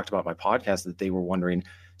 as I talked about my podcast, that they were wondering,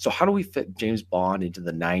 so how do we fit James Bond into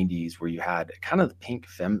the 90s, where you had kind of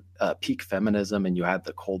the peak feminism, and you had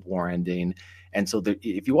the Cold War ending. And so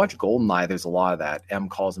if you watch Goldeneye, there's a lot of that. M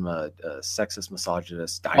calls him a sexist,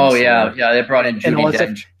 misogynist dinosaur. Oh, yeah. They brought in Judi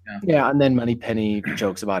Dench. Yeah, and then Moneypenny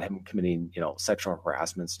jokes about him committing, sexual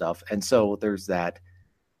harassment stuff. And so there's that,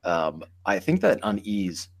 I think that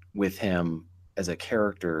unease with him as a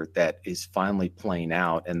character that is finally playing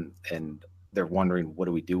out, and they're wondering, what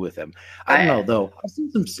do we do with him? I don't know, though. I've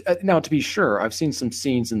seen some, now to be sure, I've seen some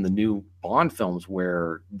scenes in the new Bond films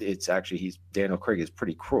where it's actually, Daniel Craig is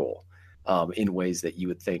pretty cruel in ways that you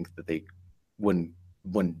would think that they wouldn't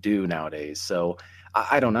do nowadays. So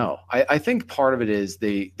I don't know. I think part of it is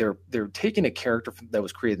they're taking a character that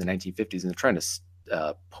was created in the 1950s, and they're trying to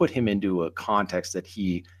put him into a context that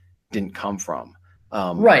he didn't come from.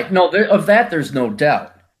 Right. No, of that there's no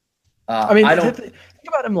doubt. I don't think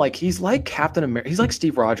about him like he's like Captain America. He's like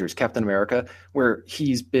Steve Rogers, Captain America, where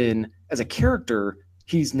he's been, as a character,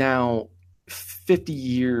 he's now 50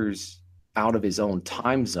 years out of his own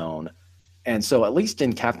time zone. And so at least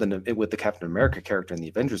with the Captain America character in the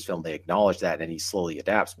Avengers film, they acknowledge that, and he slowly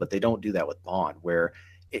adapts, but they don't do that with Bond, where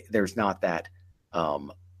there's not that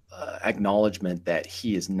acknowledgement that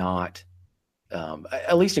he is not,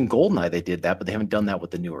 at least in Goldeneye they did that, but they haven't done that with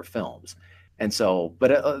the newer films. And so,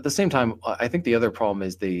 but at the same time, I think the other problem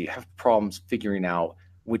is they have problems figuring out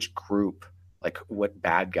which group, like what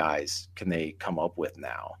bad guys can they come up with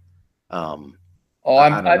now.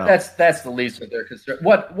 That's the least of their concern.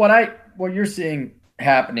 What you're seeing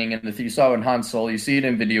happening, and if you saw it in Han Solo, you see it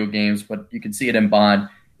in video games, but you can see it in Bond,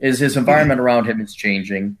 is his environment around him is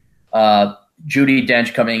changing. Judi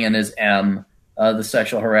Dench coming in as M, the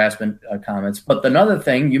sexual harassment comments. But another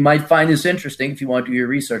thing you might find is interesting if you want to do your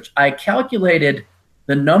research. I calculated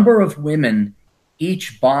the number of women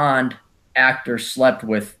each Bond actor slept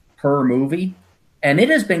with per movie, and it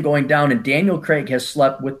has been going down, and Daniel Craig has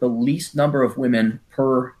slept with the least number of women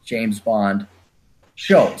per James Bond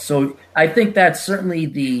show. So I think that's certainly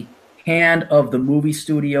the hand of the movie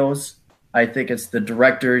studios. I think it's the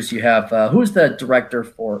directors. You have who's the director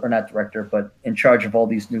or not director, but in charge of all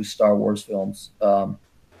these new Star Wars films.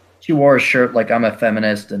 She wore a shirt like I'm a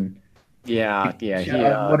feminist, and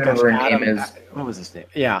whatever her name is. What was his name?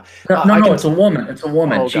 Yeah, no, it's a woman. It's a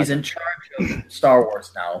woman. She's in charge of Star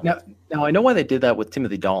Wars now. Now I know why they did that with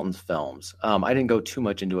Timothy Dalton's films. I didn't go too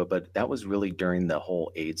much into it, but that was really during the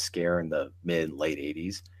whole AIDS scare in the late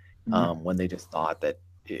 80s, when they just thought that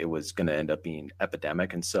it was going to end up being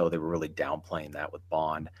epidemic, and so they were really downplaying that with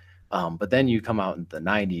Bond. But then you come out in the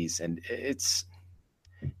 90s, and it's,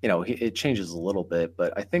 it changes a little bit.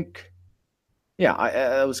 But I think,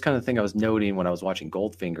 I was kind of the thing I was noting when I was watching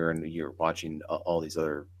Goldfinger, and you're watching all these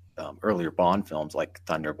other earlier Bond films like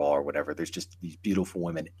Thunderball or whatever. There's just these beautiful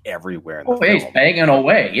women everywhere in the film. He's banging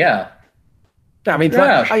away, yeah. I mean, a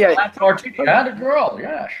girl, yeah. Like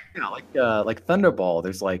Thunderball,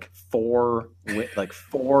 there's like four, and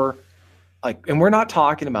we're not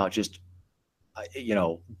talking about just,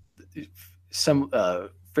 some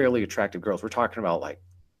fairly attractive girls. We're talking about like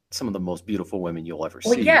some of the most beautiful women you'll ever see.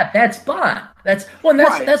 Well, yeah, that's Bond. That's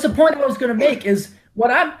the point I was going to make is what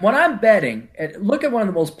I'm betting. Look at one of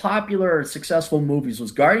the most popular, successful movies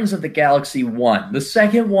was Guardians of the Galaxy 1. The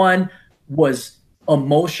second one was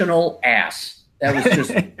emotional ass. That was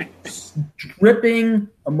just dripping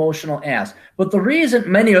emotional ass. But the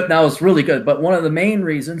reason now is really good, but one of the main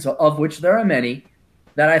reasons, of which there are many,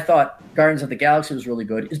 that I thought Guardians of the Galaxy was really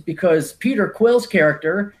good is because Peter Quill's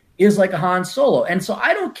character is like a Han Solo. And so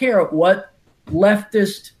I don't care what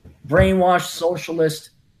leftist, brainwashed, socialist,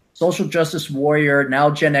 social justice warrior, now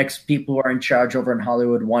Gen X people who are in charge over in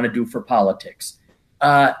Hollywood want to do for politics.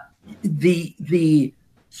 The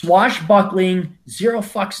swashbuckling, zero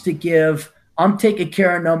fucks to give, I'm taking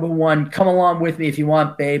care of number one. Come along with me if you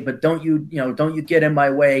want, babe, but don't you get in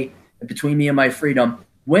my way between me and my freedom.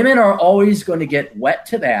 Women are always going to get wet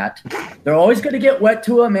to that. They're always going to get wet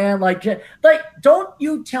to a man like don't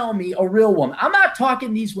you tell me a real woman. I'm not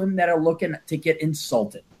talking these women that are looking to get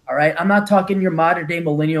insulted. All right. I'm not talking your modern day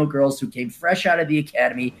millennial girls who came fresh out of the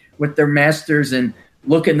academy with their masters in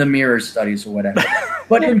look in the mirror studies or whatever.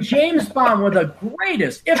 But in James Bond, one of the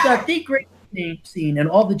greatest, if not the greatest scene in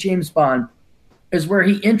all the James Bond is where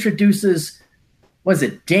he introduces, was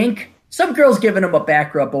it Dink? Some girl's giving him a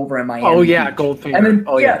back rub over in Miami. Oh, yeah, Goldfinger. And then,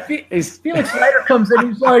 Felix Leiter comes in.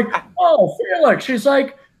 He's like, oh, Felix. She's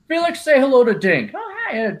like, Felix, say hello to Dink. Oh,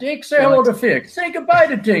 hi, Dink, say hello to Felix. Say goodbye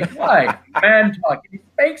to Dink. Why? Man talk. He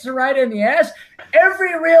spanks her right in the ass.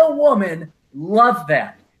 Every real woman loved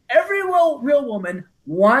that. every real woman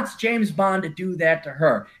wants James Bond to do that to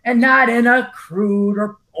her, and not in a crude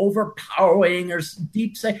or overpowering or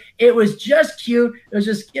deep say. It was just cute. It was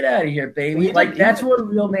just, get out of here, baby. That's what a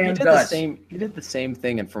real man does. He did the same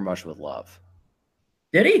thing in For Much with Love.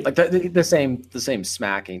 Did he? Like the same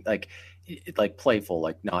smacking, like playful,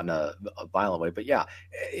 like not in a violent way, but yeah,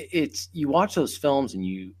 it's, you watch those films and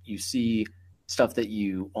you see stuff that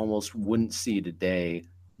you almost wouldn't see today,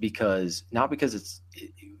 because it's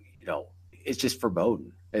it's just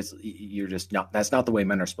verboten. You're just not, that's not the way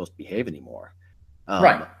men are supposed to behave anymore.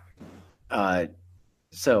 Right.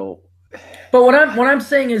 So, but what I'm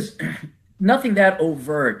saying is nothing that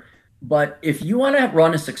overt. But if you want to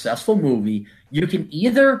run a successful movie, you can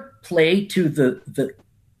either play to the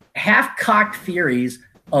half-cocked theories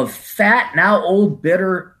of fat, now old,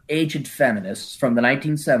 bitter, aged feminists from the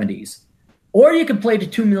 1970s, or you can play to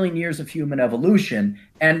 2 million years of human evolution.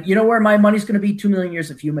 And you know where my money's going to be? 2 million years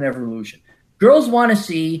of human evolution. Girls want to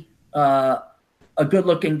see a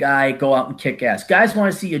good-looking guy go out and kick ass. Guys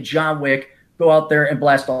want to see a John Wick go out there and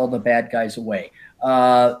blast all the bad guys away.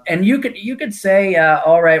 And you could say,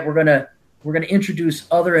 all right, we're gonna introduce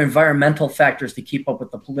other environmental factors to keep up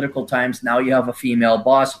with the political times. Now you have a female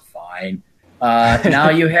boss, fine. Now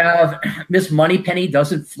you have Miss Moneypenny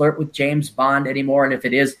doesn't flirt with James Bond anymore, and if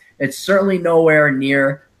it is, it's certainly nowhere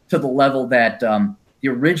near to the level that the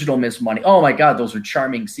original Miss Money. Oh my God, those are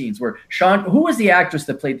charming scenes where who was the actress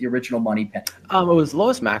that played the original Moneypenny? It was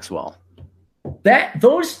Lois Maxwell.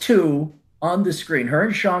 Those two on the screen, her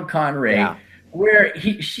and Sean Connery. Yeah. Where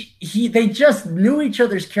they just knew each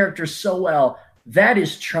other's characters so well. That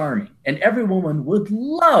is charming, and every woman would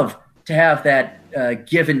love to have that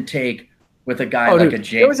give and take with a guy like a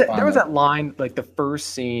James Bond. There was that line, like the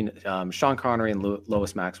first scene, Sean Connery and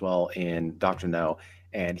Lois Maxwell in Dr. No,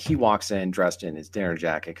 and he walks in dressed in his dinner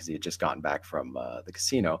jacket because he had just gotten back from the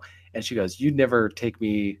casino. And she goes, "You'd never take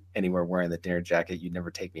me anywhere wearing the dinner jacket. You'd never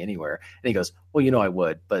take me anywhere." And he goes, "Well, I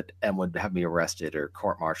would, but and would have me arrested or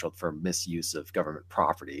court-martialed for misuse of government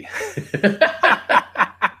property."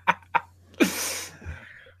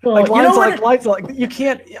 Well, lines like you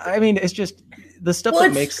can't. I mean, it's just the stuff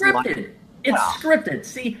that makes scripted. It's scripted.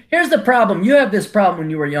 See, here's the problem. You have this problem when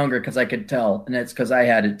you were younger, because I could tell, and it's because I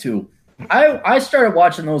had it too. I started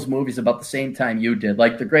watching those movies about the same time you did,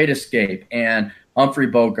 like The Great Escape and Humphrey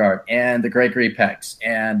Bogart and The Gregory Pecks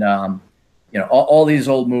and all these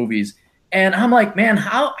old movies. And I'm like, man,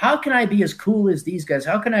 how can I be as cool as these guys?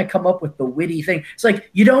 How can I come up with the witty thing? It's like,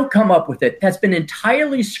 you don't come up with it. That's been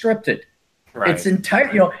entirely scripted. Right. It's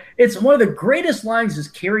it's one of the greatest lines is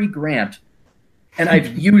Cary Grant. And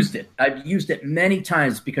I've used it. I've used it many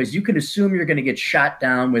times because you can assume you're going to get shot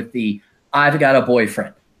down with the "I've got a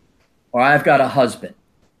boyfriend" or "I've got a husband."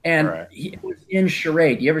 And it was in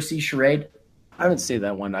Charade. You ever see Charade? I haven't seen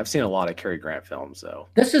that one. I've seen a lot of Cary Grant films, though.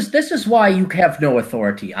 This is why you have no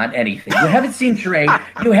authority on anything. You haven't seen Charade.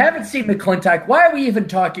 You haven't seen McClintock. Why are we even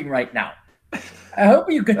talking right now? I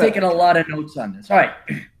hope you could take in a lot of notes on this. All right,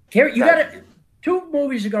 Cary, you got two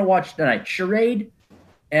movies you're going to watch tonight: Charade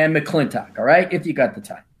and McClintock. All right, if you got the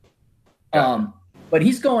time. But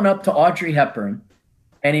he's going up to Audrey Hepburn,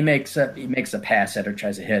 and he makes a pass at her,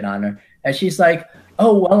 tries to hit on her, and she's like,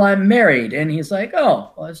 "Oh, well, I'm married," and he's like,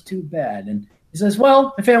 "Oh, well, that's too bad," and he says,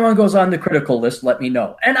 "Well, if anyone goes on the critical list, let me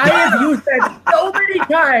know." And I have used that so many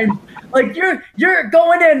times. Like, you're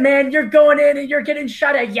going in, man. You're going in, and you're getting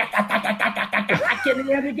shot at. Yeah,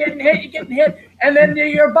 you're getting hit. And then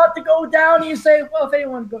you're about to go down, and you say, "Well, if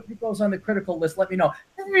anyone goes on the critical list, let me know."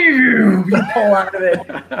 You pull out of it,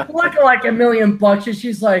 looking like $1 million. And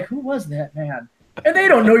she's like, "Who was that man?" And they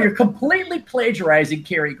don't know you're completely plagiarizing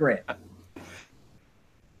Cary Grant.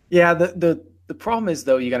 Yeah, the problem is,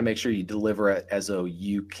 though, you got to make sure you deliver it as though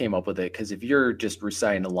you came up with it, because if you're just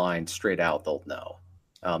reciting a line straight out, they'll know.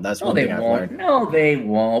 That's one thing I've learned. No, they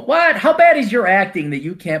won't. What? How bad is your acting that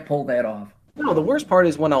you can't pull that off? No, the worst part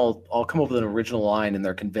is when I'll come up with an original line and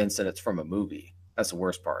they're convinced that it's from a movie. That's the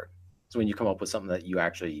worst part. So when you come up with something that you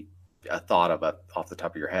actually thought of off the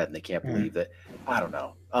top of your head and they can't believe that. I don't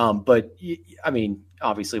know. But I mean,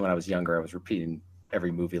 obviously, when I was younger, I was repeating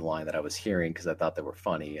every movie line that I was hearing because I thought they were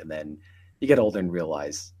funny, and then you get older and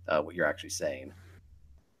realize what you're actually saying.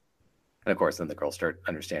 And of course, then the girls start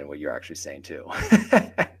understanding what you're actually saying too.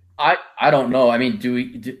 I don't know. I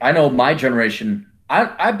mean, I know my generation,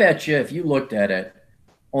 I bet you if you looked at it,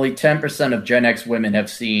 only 10% of Gen X women have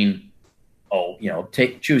seen,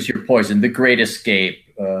 Choose Your Poison, The Great Escape,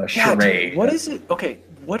 Charade. Dude, what is it? Okay.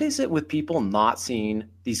 What is it with people not seeing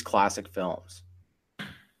these classic films?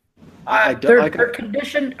 They're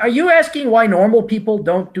conditioned. Are you asking why normal people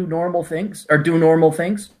don't do normal things or do normal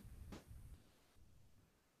things?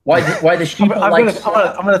 Why the sheep I'm like?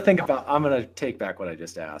 gonna take back what I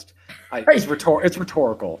just asked. It's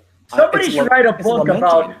rhetorical. Somebody should write a book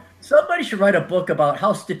about. Somebody should write a book about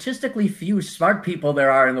how statistically few smart people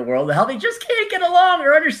there are in the world, how they just can't get along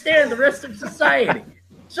or understand the rest of society.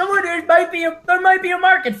 There might be a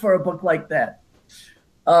market for a book like that.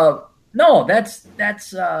 No, that's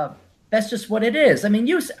just what it is. I mean,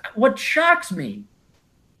 what shocks me,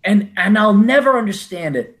 and I'll never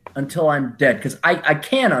understand it until I'm dead, because I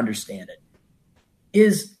can't understand it,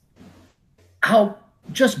 is how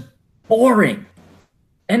just boring.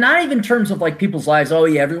 And not even in terms of like people's lives. Oh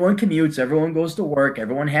yeah, everyone commutes, everyone goes to work,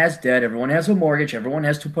 everyone has debt, everyone has a mortgage, everyone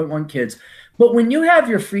has 2.1 kids. But when you have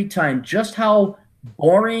your free time, just how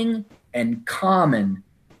boring and common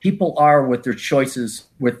people are with their choices,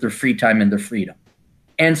 with their free time and their freedom.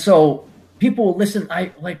 And so people will listen.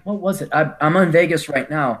 What was it? I'm in Vegas right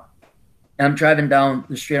now, and I'm driving down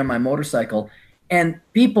the street on my motorcycle, and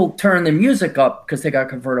people turn their music up because they got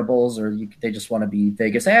convertibles or they just want to be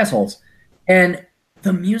Vegas assholes. And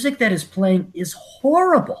the music that is playing is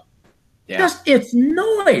horrible. Yeah. It's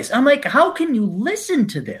noise. I'm like, how can you listen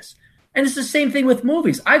to this? And it's the same thing with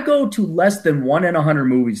movies. I go to less than 1 in 100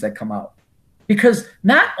 movies that come out, because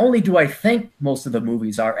not only do I think most of the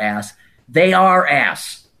movies are ass, they are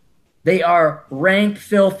ass. They are rank,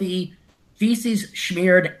 filthy, feces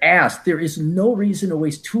smeared ass. There is no reason to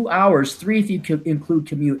waste 2 hours, 3 if you could include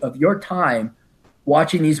commute, of your time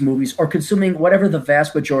watching these movies or consuming whatever the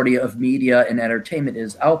vast majority of media and entertainment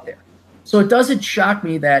is out there. So it doesn't shock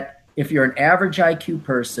me that if you're an average IQ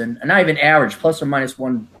person, and not even average, plus or minus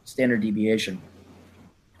 1 standard deviation,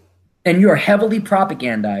 and you're heavily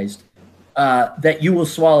propagandized, that you will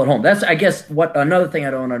swallow it home. That's, I guess, what another thing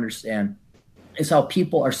I don't understand is how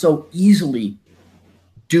people are so easily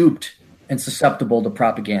duped and susceptible to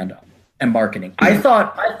propaganda and marketing. I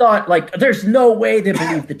thought like, there's no way they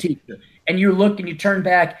believe the teacher. And you look and you turn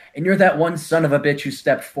back and you're that one son of a bitch who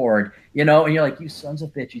stepped forward, and you're like, you sons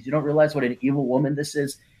of bitches, you don't realize what an evil woman this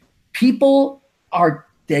is. People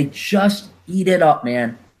they just eat it up,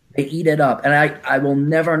 man. They eat it up. And I will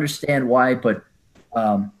never understand why, but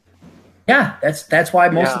that's why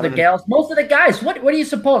most of the guys, what do you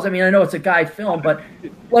suppose? I mean, I know it's a guy film, but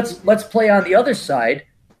let's play on the other side.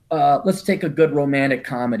 Let's take a good romantic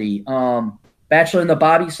comedy. Bachelor and the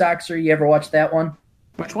Bobby Soxer. You ever watch that one?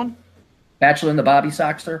 Which one? Bachelor and the Bobby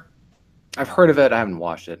Soxer. I've heard of it. I haven't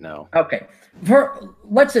watched it, no. Okay.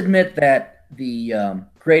 Let's admit that the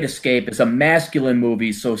Great Escape is a masculine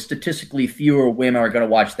movie, so statistically fewer women are going to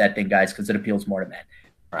watch that thing, guys, because it appeals more to men.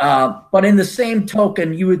 Right. But in the same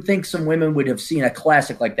token, you would think some women would have seen a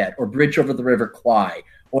classic like that, or Bridge Over the River Kwai,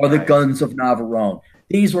 or The Guns of Navarone.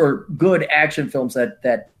 These were good action films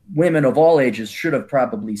that women of all ages should have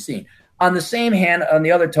probably seen. On the same hand, on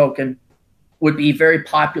the other token, would be very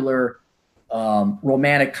popular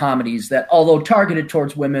romantic comedies that, although targeted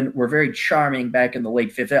towards women, were very charming back in the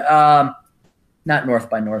late 50s. Not North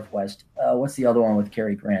by Northwest. What's the other one with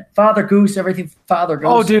Cary Grant? Father Goose, everything Father Goose.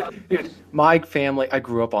 Oh, dude, my family, I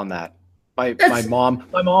grew up on that. My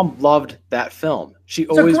mom loved that film. It's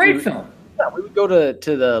a great film. Yeah, we would go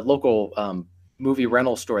to the local movie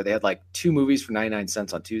rental store. They had like 2 movies for 99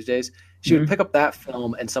 cents on Tuesdays. She would pick up that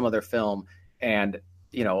film and some other film, and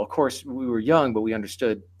of course, we were young, but we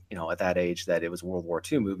understood, at that age, that it was a World War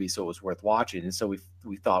II movie, so it was worth watching. And so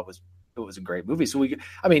we thought it was a great movie. So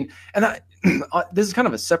this is kind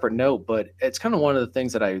of a separate note, but it's kind of one of the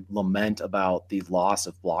things that I lament about the loss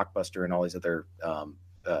of Blockbuster and all these other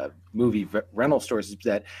movie rental stores, is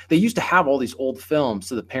that they used to have all these old films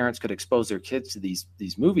so the parents could expose their kids to these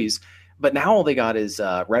movies. But now all they got is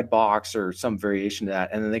Redbox or some variation of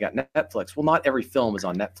that, and then they got Netflix. Well, not every film is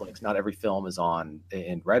on Netflix. Not every film is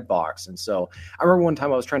in Redbox. And so I remember one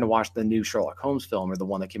time I was trying to watch the new Sherlock Holmes film, or the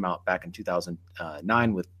one that came out back in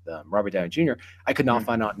 2009 with Robert Downey Jr. I could not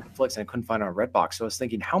find it on Netflix, and I couldn't find it on Redbox. So I was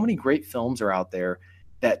thinking, how many great films are out there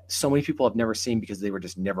that so many people have never seen because they were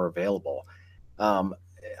just never available?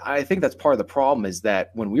 I think that's part of the problem, is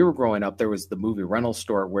that when we were growing up, there was the movie rental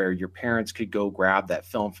store where your parents could go grab that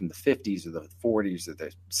film from the 50s or the 40s or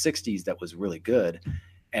the 60s that was really good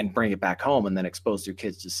and bring it back home and then expose their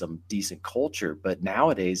kids to some decent culture. But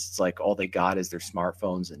nowadays, it's like all they got is their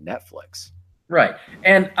smartphones and Netflix. Right.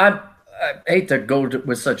 And I hate to go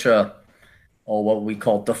with such what we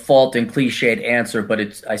call default and cliched answer, but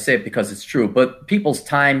I say it because it's true. But people's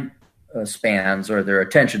time spans, or their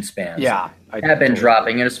attention spans, have been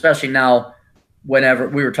dropping. And especially now, whenever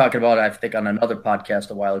we were talking about, I think on another podcast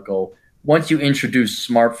a while ago, once you introduce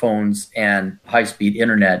smartphones and high-speed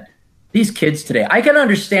internet, these kids today, I can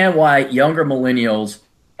understand why younger millennials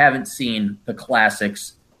haven't seen the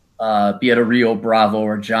classics be it a Rio Bravo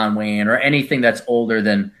or John Wayne or anything that's older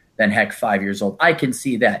than heck 5 years old. I can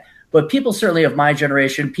see that. But people certainly of my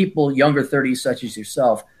generation, people younger 30s such as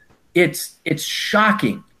yourself, it's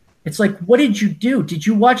shocking. It's like, what did you do? Did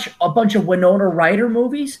you watch a bunch of Winona Ryder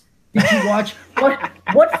movies? Did you watch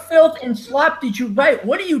what filth and slop did you write?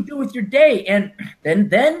 What do you do with your day? And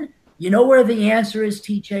then you know where the answer is,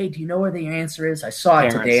 TJ? Do you know where the answer is? I saw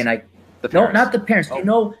it today, and no, not the parents. Do you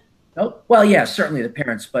know? No. Well, yeah, certainly the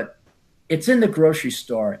parents, but it's in the grocery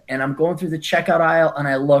store, and I'm going through the checkout aisle, and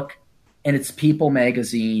I look, and it's People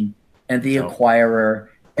magazine and the Enquirer,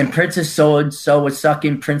 and Princess so-and-so was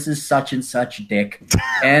sucking Princess such and such dick.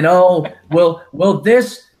 And will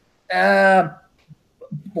this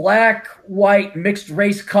black, white, mixed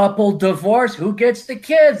race couple divorce? Who gets the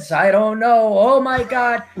kids? I don't know. Oh my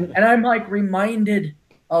God. And I'm like reminded,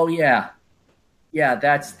 oh yeah,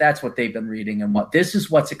 that's what they've been reading, and that's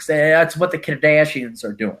what the Kardashians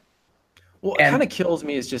are doing. Well, it kind of kills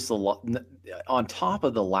me is just on top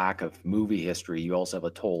of the lack of movie history, you also have a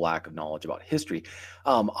total lack of knowledge about history.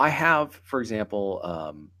 I have, for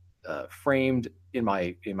example, framed in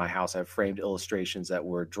my house, I have framed illustrations that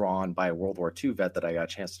were drawn by a World War II vet that I got a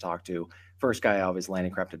chance to talk to. First guy out of his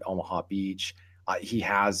landing craft at Omaha Beach. He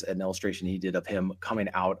has an illustration he did of him coming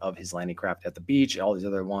out of his landing craft at the beach, all these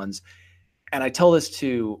other ones. And I tell this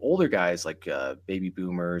to older guys like baby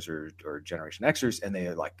boomers or Generation Xers, and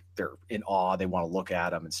they're in awe. They want to look at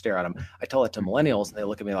them and stare at them. I tell it to millennials, and they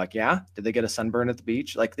look at me like, "Yeah, did they get a sunburn at the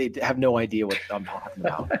beach?" Like they have no idea what I'm talking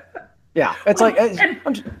about. Yeah, it's like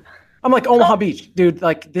I'm like Omaha Beach, dude.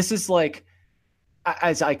 Like this is like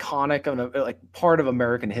as iconic of like part of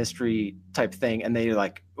American history type thing, and they're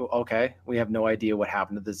like, "Okay, we have no idea what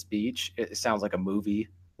happened to this beach." It sounds like a movie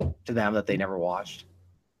to them that they never watched.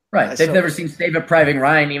 Right. They've never seen Saving Private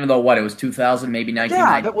Ryan, even though it was 2000, maybe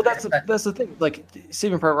 1990. Yeah, that's the thing. Like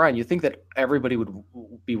Saving Private Ryan, you think that everybody would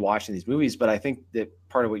be watching these movies, but I think that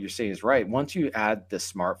part of what you're saying is right. Once you add the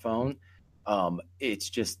smartphone, it's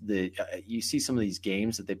just you see some of these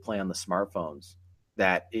games that they play on the smartphones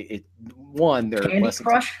that they're Candy less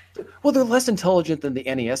Crush? They're less intelligent than the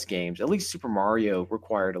NES games. At least Super Mario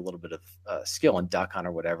required a little bit of skill in Duck Hunt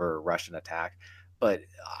or whatever, or Rush and Attack. But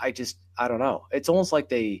I don't know. It's almost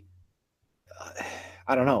like I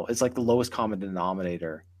don't know. It's like the lowest common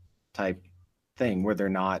denominator type thing where they're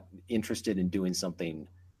not interested in doing something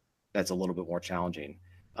that's a little bit more challenging.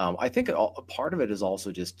 I think a part of it is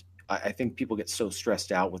also just, I think people get so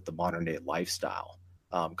stressed out with the modern day lifestyle,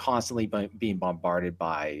 constantly being bombarded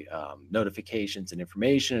by notifications and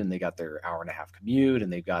information, and they got their hour-and-a-half commute,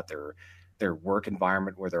 and they've got their work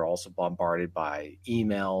environment where they're also bombarded by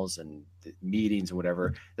emails and meetings and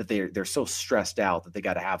whatever, that they're so stressed out that they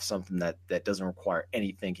got to have something that doesn't require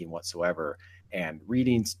any thinking whatsoever. And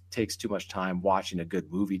reading takes too much time. Watching a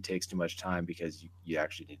good movie takes too much time because you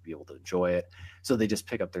actually need to be able to enjoy it. So they just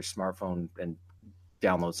pick up their smartphone and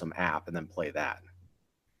download some app and then play that.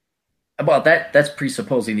 Well, that's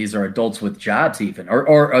presupposing these are adults with jobs, even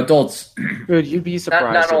or adults. Dude, you'd be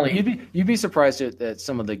surprised. Not only you'd be surprised at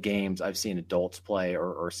some of the games I've seen adults play,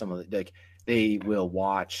 or some of the, like they will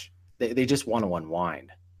watch. They just want to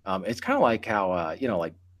unwind. It's kind of like how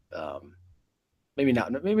maybe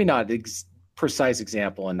not precise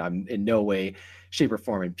example, and I'm in no way, shape, or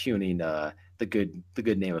form impugning the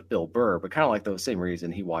good name of Bill Burr, but kind of like the same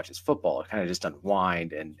reason he watches football, kind of just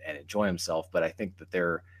unwind and enjoy himself. But I think that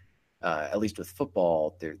they're at least with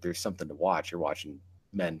football, there's something to watch. You're watching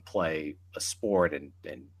men play a sport, and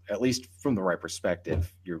at least from the right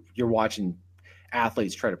perspective, you're watching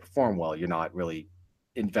athletes try to perform well. You're not really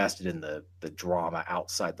invested in the drama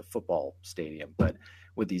outside the football stadium. But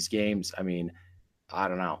with these games, I mean, I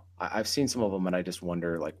don't know. I've seen some of them, and I just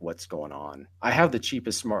wonder like what's going on. I have the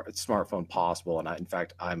cheapest smartphone possible, and in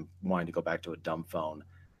fact, I'm wanting to go back to a dumb phone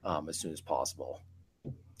as soon as possible.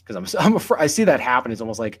 Because I'm afraid, I see that happen. It's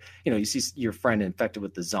almost like, you see your friend infected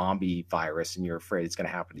with the zombie virus, and you're afraid it's going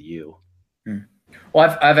to happen to you.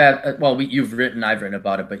 Well, I've had. Well, I've written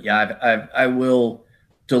about it, but yeah, I will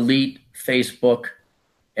delete Facebook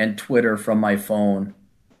and Twitter from my phone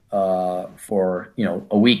for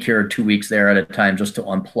a week here or 2 weeks there at a time, just to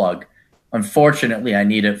unplug. Unfortunately, I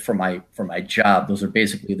need it for my job. Those are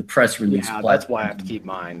basically the press release. Yeah, that's why I have to keep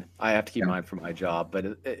mine. I have to keep mine for my job,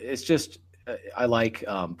 but it's just. I like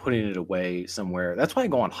putting it away somewhere. That's why I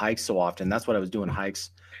go on hikes so often. That's what I was doing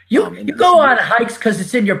hikes. You go on hikes because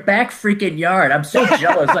it's in your back freaking yard. I'm so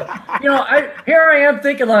jealous. Here I am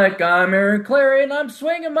thinking like, I'm Aaron Clary and I'm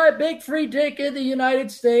swinging my big free dick in the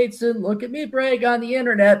United States and look at me brag on the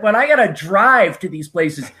internet, but I got to drive to these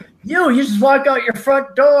places. You just walk out your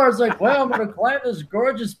front door. It's like, well, I'm going to climb this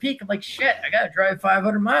gorgeous peak. I'm like, shit, I got to drive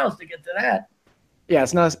 500 miles to get to that. Yeah,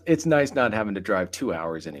 it's nice not having to drive 2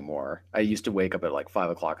 hours anymore. I used to wake up at like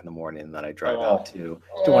 5 o'clock in the morning and then I drive out to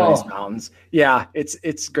one of these mountains. Yeah,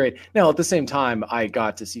 it's great. Now at the same time, I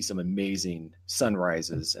got to see some amazing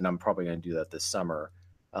sunrises, and I'm probably going to do that this summer.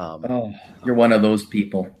 You're one of those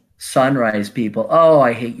people, sunrise people. Oh,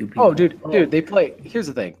 I hate you people. Oh, dude, they play. Here's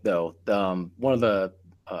the thing, though. One of the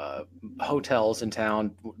hotels in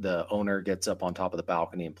town, the owner gets up on top of the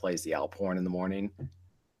balcony and plays the Alphorn in the morning.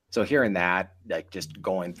 So hearing that, like just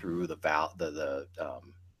going through the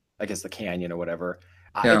I guess the canyon or whatever,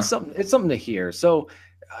 it's something to hear. So,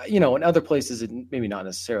 in other places, maybe not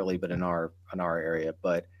necessarily, but in our area,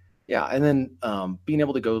 but yeah. And then being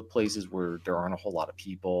able to go places where there aren't a whole lot of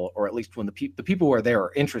people, or at least when the people who are there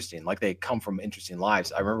are interesting, like they come from interesting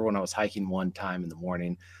lives. I remember when I was hiking one time in the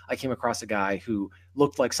morning, I came across a guy who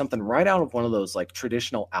looked like something right out of one of those like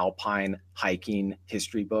traditional alpine hiking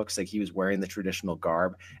history books. Like he was wearing the traditional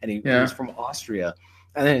garb, and he was from Austria.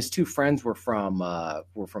 And then his two friends were from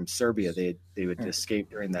Serbia. They would escape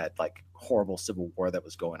during that like horrible civil war that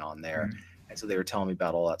was going on there. Mm-hmm. And so they were telling me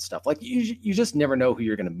about all that stuff. Like you just never know who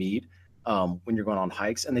you're going to meet when you're going on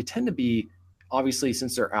hikes. And they tend to be, obviously,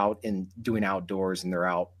 since they're out and doing outdoors and they're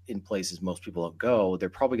out in places most people don't go, they're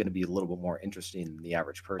probably going to be a little bit more interesting than the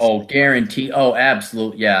average person. Oh, guarantee. Oh,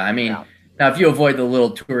 absolutely. Yeah. I mean, now if you avoid the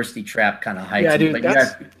little touristy trap kind of hikes,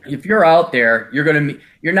 if you're out there,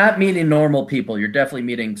 you're not meeting normal people. You're definitely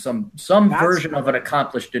meeting some version of an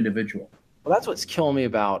accomplished individual. Well, that's what's killing me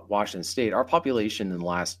about Washington State. Our population in the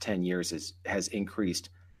last 10 years has increased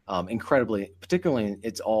incredibly. Particularly,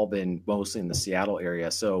 it's all been mostly in the Seattle area.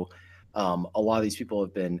 So a lot of these people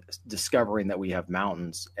have been discovering that we have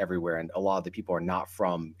mountains everywhere, and a lot of the people are not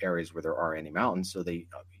from areas where there are any mountains. So they,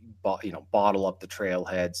 bottle up the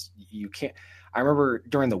trailheads. You can't. I remember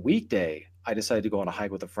during the weekday, I decided to go on a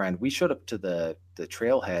hike with a friend. We showed up to the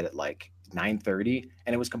trailhead at like 9:30,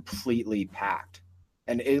 and it was completely packed.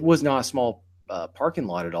 And it was not a small parking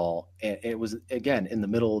lot at all. And it was, again, in the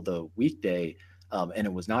middle of the weekday, and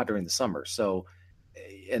it was not during the summer. So,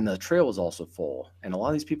 and the trail was also full. And a lot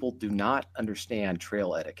of these people do not understand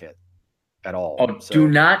trail etiquette at all. Oh, so, do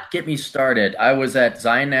not get me started. I was at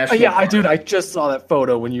Zion National Park. I just saw that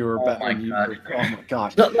photo when you were. Oh, my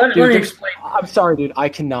gosh. Let me explain. I'm sorry, dude. I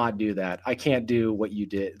cannot do that. I can't do what you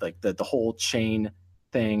did, like the whole chain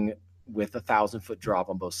thing with 1,000-foot drop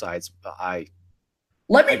on both sides.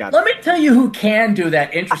 Let me tell you who can do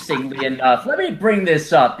that. Interestingly enough, let me bring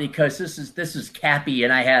this up because this is Cappy,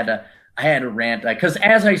 and I had a rant because,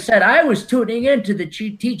 as I said, I was tuning into the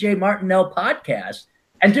TJ Martinell podcast,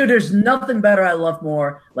 and dude, there's nothing better I love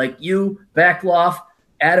more like you, Backloff,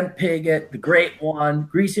 Adam Piggott, the Great One,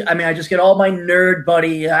 Greasy. I mean, I just get all my nerd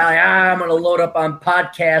buddy. I'm gonna load up on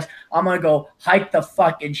podcast. I'm gonna go hike the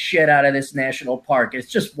fucking shit out of this national park.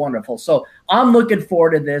 It's just wonderful. So I'm looking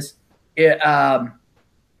forward to this.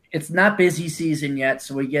 It's not busy season yet,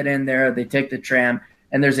 so we get in there, they take the tram,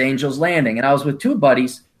 and there's Angel's Landing. And I was with two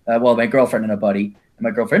buddies, my girlfriend and a buddy, and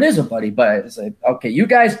my girlfriend is a buddy, but I said, okay, you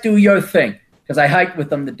guys do your thing, because I hiked with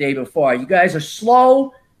them the day before. You guys are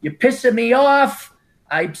slow, you're pissing me off,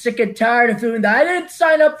 I'm sick and tired of doing that. I didn't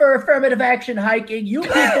sign up for affirmative action hiking. You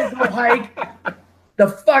people go hike the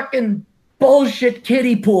fucking bullshit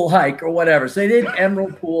kiddie pool hike or whatever. So they did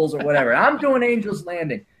Emerald Pools or whatever. I'm doing Angel's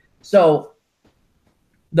Landing. So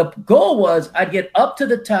the goal was I'd get up to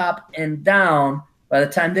the top and down by the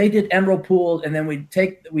time they did Emerald Pool, and then we'd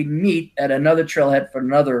meet at another trailhead for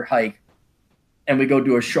another hike, and we go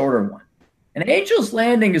do a shorter one. And Angel's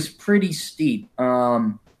Landing is pretty steep.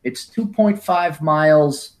 It's 2.5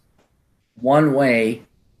 miles one way,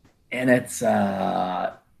 and it's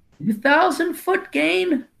 1,000-foot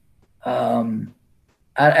gain. I'd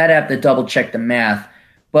have to double check the math.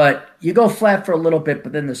 But you go flat for a little bit,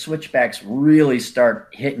 but then the switchbacks really start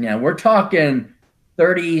hitting you. We're talking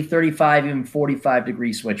 30, 35, even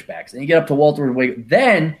 45-degree switchbacks. And you get up to Walter Wade.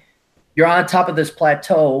 Then you're on top of this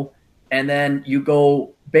plateau, and then you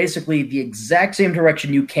go basically the exact same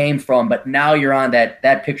direction you came from, but now you're on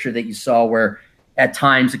that picture that you saw where at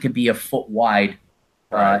times it could be a foot wide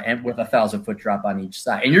and with 1,000-foot drop on each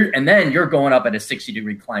side. And then you're going up at a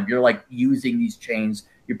 60-degree climb. You're like using these chains.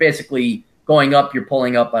 You're basically going up, you're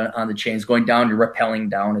pulling up on the chains. Going down, you're rappelling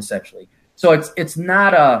down essentially. So it's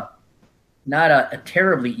not not a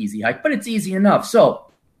terribly easy hike, but it's easy enough.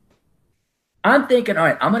 So I'm thinking, all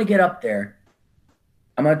right, I'm going to get up there.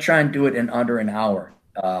 I'm going to try and do it in under an hour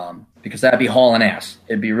because that'd be hauling ass.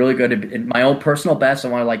 It'd be really good. In my own personal best, I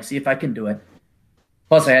want to like see if I can do it.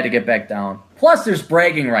 Plus, I had to get back down. Plus, there's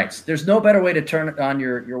bragging rights. There's no better way to turn it on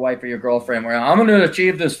your wife or your girlfriend where I'm going to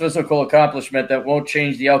achieve this physical accomplishment that won't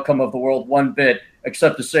change the outcome of the world one bit,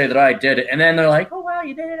 except to say that I did it. And then they're like, oh, wow,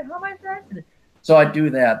 you did it. How am I that? So I do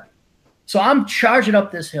that. So I'm charging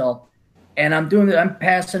up this hill, and I'm doing it. I'm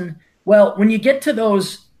passing. Well, when you get to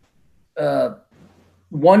those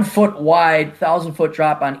 1 foot wide, 1,000-foot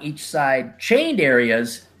drop on each side chained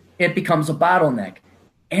areas, it becomes a bottleneck.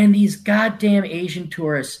 And these goddamn Asian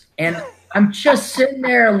tourists, and I'm just sitting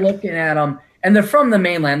there looking at them, and they're from the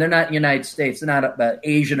mainland. They're not in the United States. They're not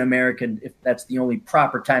Asian American, if that's the only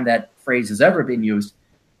proper time that phrase has ever been used.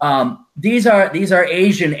 These are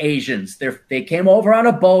Asian Asians. They came over on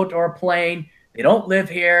a boat or a plane. They don't live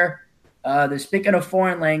here. They're speaking a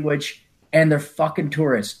foreign language, and they're fucking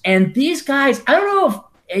tourists. And these guys, I don't know if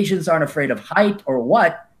Asians aren't afraid of height or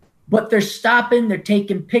what, but they're stopping. They're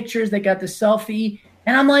taking pictures. They got the selfie.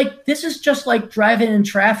 And I'm like, this is just like driving in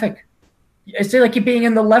traffic. It's like you're being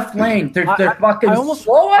in the left lane. They're fucking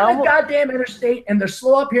slow on the goddamn interstate, and they're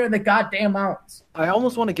slow up here in the goddamn mountains. I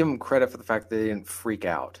almost want to give them credit for the fact that they didn't freak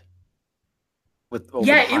out. I'm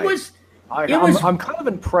kind of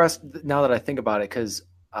impressed now that I think about it because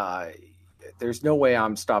there's no way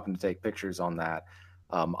I'm stopping to take pictures on that.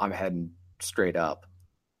 I'm heading straight up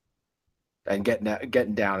and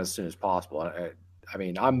getting down as soon as possible.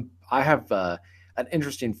 I have an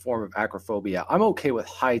interesting form of acrophobia. I'm okay with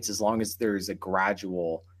heights as long as there's a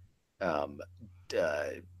gradual, what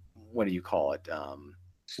do you call it?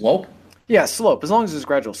 Slope? Yeah, slope. As long as there's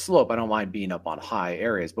gradual slope, I don't mind being up on high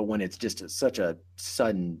areas. But when it's just such a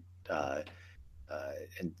sudden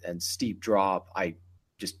and steep drop, I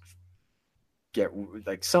just get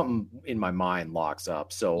like something in my mind locks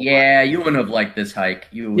up. So yeah, you wouldn't have liked this hike.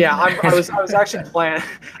 I was actually planning.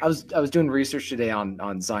 I was doing research today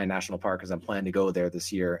on Zion National Park because I'm planning to go there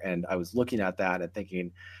this year, and I was looking at that and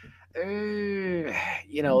thinking,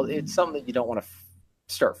 it's something that you don't want to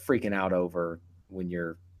start freaking out over when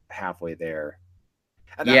you're halfway there.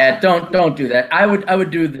 And don't do that. I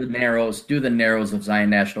would do the narrows of Zion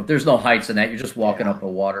National. There's no heights in that. You're just walking up a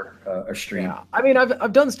water or stream. Yeah. I mean,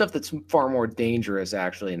 I've done stuff that's far more dangerous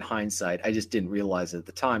actually in hindsight. I just didn't realize it at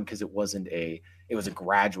the time because it was a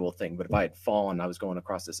gradual thing. But if I had fallen, I was going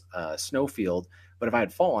across this snowfield. But if I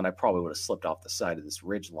had fallen, I probably would have slipped off the side of this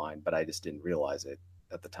ridge line. But I just didn't realize it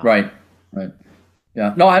at the time. Right.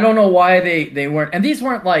 Yeah. No, I don't know why they weren't. And these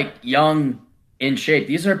weren't like young, in shape.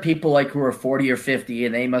 These are people like who are 40 or 50,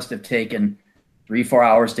 and they must have taken 3-4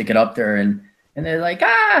 hours to get up there, and they're like,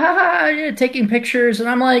 you're taking pictures, and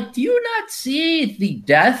I'm like, do you not see the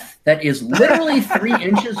death that is literally 3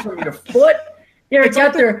 inches from your foot? They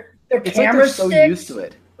got their camera sticks. So used to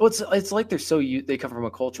it. Well, it's like they come from a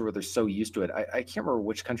culture where they're so used to it. I can't remember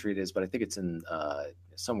which country it is, but I think it's in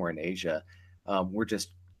somewhere in Asia. We're just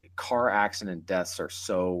car accident deaths or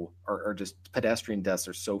just pedestrian deaths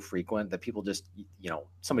are so frequent that people just,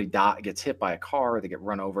 somebody gets hit by a car, or they get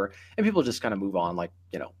run over, and people just kind of move on like,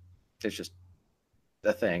 it's just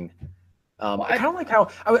a thing. I kind of like how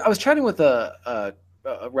I was chatting with a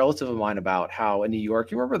relative of mine about how in New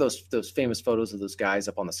York, you remember those famous photos of those guys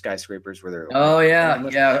up on the skyscrapers where they're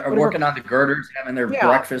or working on the girders, having their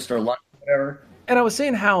breakfast or lunch, whatever. And I was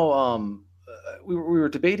saying how we were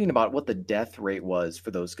debating about what the death rate was for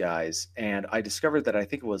those guys, and I discovered that I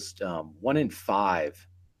think it was 1 in 5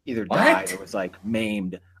 either died or was like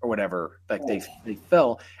maimed or whatever, like they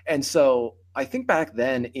fell. And so I think back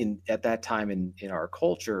then at that time in our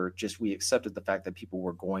culture, just we accepted the fact that people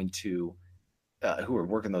were going to who were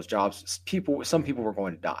working those jobs, some people were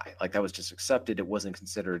going to die. Like that was just accepted. It wasn't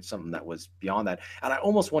considered something that was beyond that. And I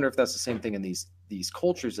almost wonder if that's the same thing in these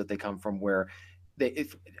cultures that they come from, where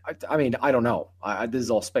I don't know. This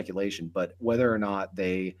is all speculation, but whether or not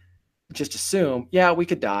they just assume, we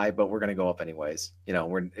could die, but we're going to go up anyways. The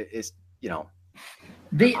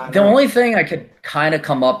only thing I could kind of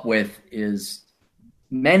come up with is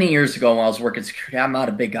many years ago when I was working security. I'm not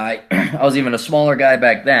a big guy. I was even a smaller guy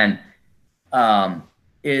back then.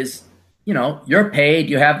 You're paid,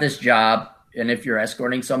 you have this job, and if you're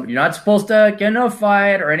escorting somebody, you're not supposed to get in a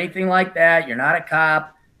fight or anything like that. You're not a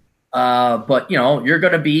cop. But you're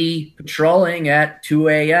going to be patrolling at 2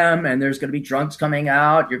 a.m. and there's going to be drunks coming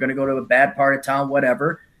out. You're going to go to a bad part of town,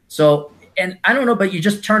 whatever. So, and I don't know, but you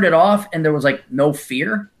just turned it off and there was like no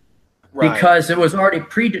fear because it was already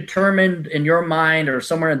predetermined in your mind, or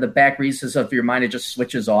somewhere in the back recesses of your mind, it just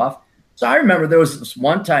switches off. So I remember there was this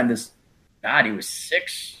one time, this God, he was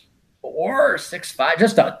 6'4", 6'5",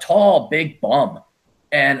 just a tall, big bum.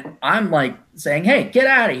 And I'm like saying, "Hey, get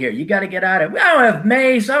out of here! You got to get out of here. I don't have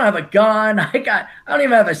mace. I don't have a gun. I don't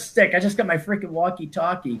even have a stick. I just got my freaking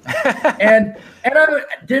walkie-talkie." and I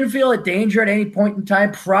didn't feel a danger at any point in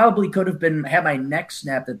time. Probably could have had my neck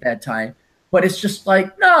snapped at that time. But it's just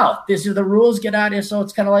like, no, these are the rules. Get out of here. So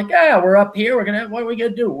it's kind of like, yeah, we're up here. What are we gonna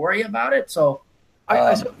do? Worry about it? So,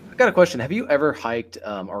 I got a question. Have you ever hiked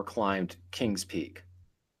or climbed Kings Peak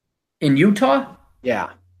in Utah? Yeah.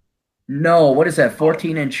 No. What is that?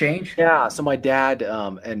 14 and change? Yeah. So my dad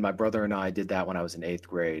and my brother and I did that when I was in 8th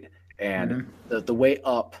grade, and the way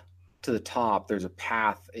up to the top, there's a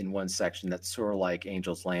path in one section that's sort of like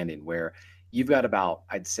Angel's Landing, where you've got about,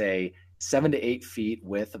 I'd say, 7 to 8 feet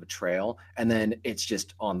width of a trail, and then it's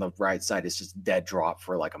just on the right side, it's just dead drop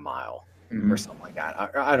for like a mile or something like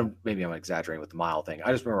that. I don't, maybe I'm exaggerating with the mile thing.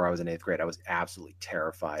 I just remember I was in 8th grade. I was absolutely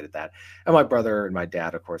terrified at that. And my brother and my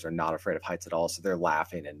dad, of course, are not afraid of heights at all. So they're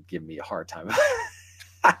laughing and giving me a hard time.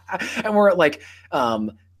 And we're at like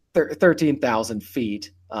 13,000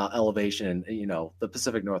 feet elevation. And, you know, the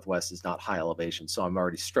Pacific Northwest is not high elevation. So I'm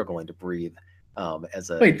already struggling to breathe. This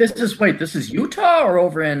is Utah or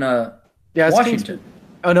over in Washington?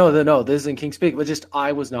 Oh no, this is in Kings Peak. But just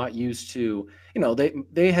I was not used to, you know,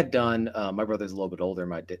 they had done. My brother's a little bit older.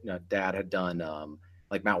 My dad had done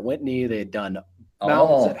like Mount Whitney. They had done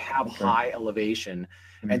mountains that have high elevation,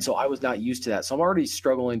 and so I was not used to that. So I'm already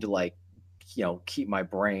struggling to, like, you know, keep my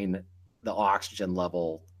brain, the oxygen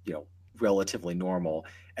level, you know, relatively normal.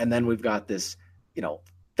 And then we've got this, you know,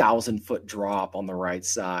 1,000-foot drop on the right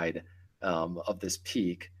side of this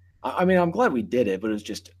peak. I mean, I'm glad we did it, but it was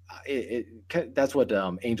just that's what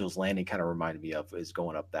Angel's Landing kind of reminded me of, is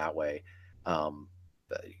going up that way.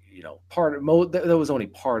 You know, that was only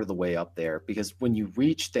part of the way up there, because when you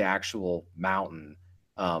reach the actual mountain,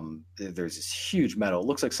 there's this huge meadow. It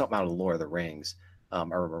looks like something out of the Lord of the Rings. I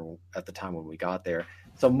remember at the time when we got there.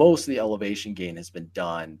 So most of the elevation gain has been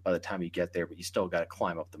done by the time you get there, but you still got to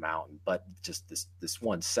climb up the mountain. But just this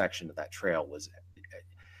one section of that trail was,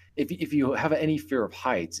 if you have any fear of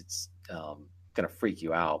heights, it's going to freak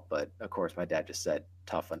you out. But of course, my dad just said,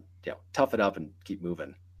 tough it up and keep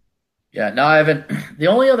moving. Yeah, no, I haven't. The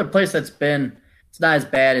only other place that's been, it's not as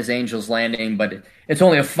bad as Angel's Landing, but it's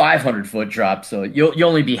only a 500-foot drop, so you'll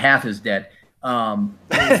only be half as dead.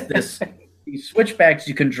 These switchbacks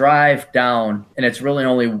you can drive down, and it's really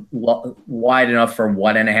only wide enough for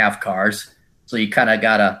 1.5 cars. So you kind of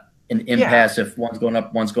got an impasse if one's going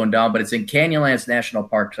up, one's going down. But it's in Canyonlands National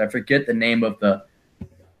Park. So I forget the name of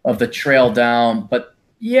the trail down, but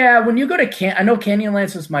yeah, when you go to I know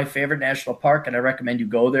Canyonlands is my favorite national park, and I recommend you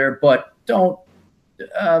go there. But I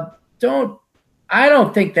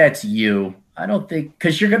don't think that's you. I don't think,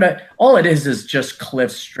 because all it is just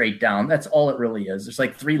cliffs straight down. That's all it really is. There's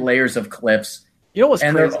like 3 layers of cliffs. You know what's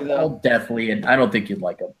crazy, they're all deathly, and I don't think you'd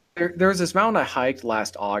like them. There's this mountain I hiked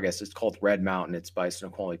last August. It's called Red Mountain. It's by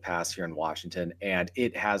Snoqualmie Pass here in Washington, and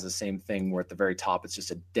it has the same thing where at the very top it's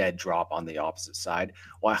just a dead drop on the opposite side.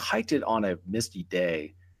 Well, I hiked it on a misty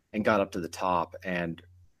day and got up to the top, and,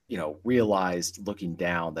 you know, realized looking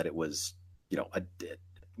down that it was, you know,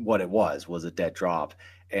 what it was a dead drop.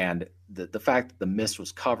 And the fact that the mist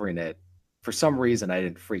was covering it, for some reason I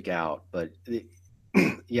didn't freak out. But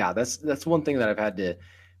yeah, that's one thing that I've had to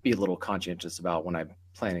be a little conscientious about when I'm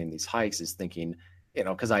planning these hikes, is thinking, you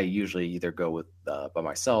know, because I usually either go with by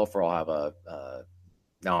myself, or I'll have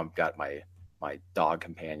now I've got my dog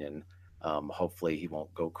companion. Hopefully he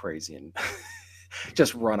won't go crazy and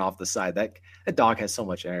just run off the side. That dog has so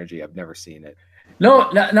much energy. I've never seen it.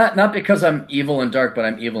 No, not because I'm evil and dark, but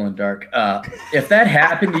I'm evil and dark. If that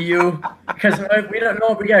happened to you, because we don't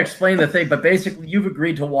know, we got to explain the thing, but basically you've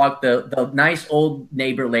agreed to walk the nice old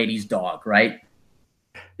neighbor lady's dog, right?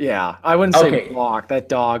 Yeah, I wouldn't say walk. That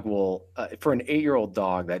dog will, for an 8-year-old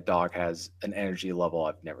dog, that dog has an energy level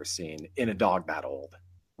I've never seen in a dog that old.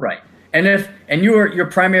 Right. And your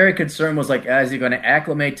primary concern was like, is he going to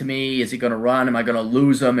acclimate to me? Is he going to run? Am I going to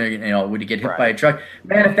lose him? And, you know, would he get hit by a truck?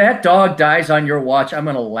 Man, if that dog dies on your watch, I'm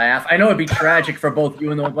going to laugh. I know it'd be tragic for both you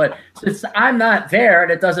and the one, but since I'm not there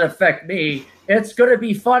and it doesn't affect me, it's going to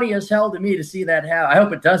be funny as hell to me to see that happen. I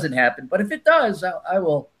hope it doesn't happen, but if it does, I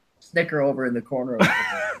will snicker over in the corner of the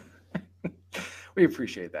We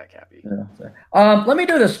appreciate that, Cappy. Yeah. Let me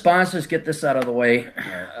do the sponsors, get this out of the way.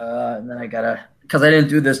 And then I gotta, because I didn't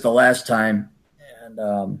do this the last time.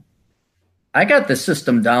 And I got the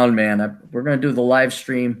system down, man. We're going to do the live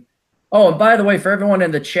stream. Oh, and by the way, for everyone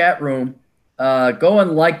in the chat room, go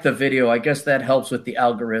and like the video. I guess that helps with the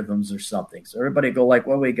algorithms or something. So everybody go like,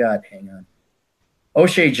 what we got? Hang on.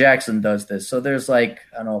 O'Shea Jackson does this. So there's like,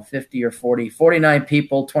 I don't know, 50 or 40, 49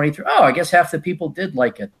 people, 23. Oh, I guess half the people did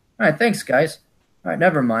like it. All right, thanks, guys. All right,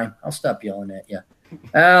 never mind. I'll stop yelling at you.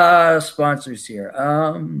 Sponsors here.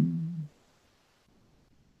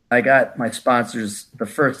 I got my sponsors, the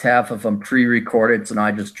first half of them pre-recorded, so now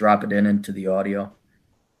I just drop it into the audio.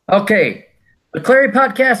 Okay. The Clary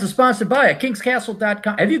Podcast is sponsored by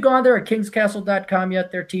kingscastle.com. Have you gone there at kingscastle.com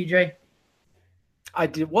yet there, TJ? I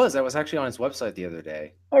was actually on his website the other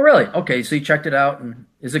day. Oh, really? Okay, so you checked it out, and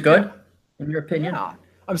is it good, in your opinion? Yeah.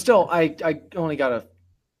 I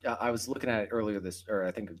was looking at it earlier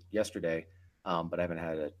I think yesterday, but I haven't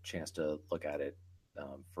had a chance to look at it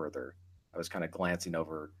further. I was kind of glancing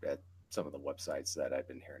over at some of the websites that I've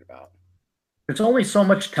been hearing about. There's only so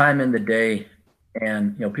much time in the day,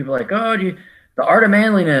 and people are like, the Art of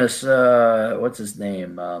Manliness. What's his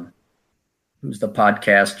name? Who's the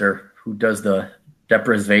podcaster who does the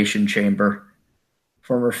Deprivation Chamber?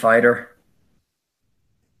 Former fighter.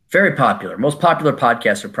 Very popular. Most popular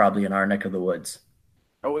podcasts are probably in our neck of the woods.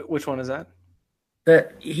 Oh, which one is that?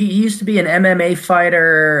 He used to be an MMA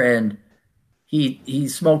fighter, and he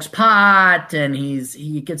smokes pot, and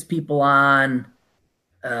he gets people on.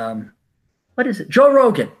 What is it? Joe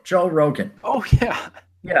Rogan. Oh, yeah.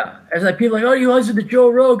 Yeah. It's like people are like, oh, you listen to Joe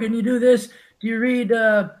Rogan, you do this. Do you read,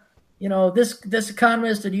 this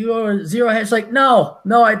economist, and you are Zero Hedge? It's like, no,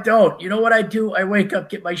 I don't. You know what I do? I wake up,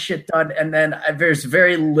 get my shit done, and then there's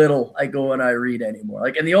very little I go and I read anymore.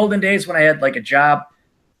 Like in the olden days when I had like a job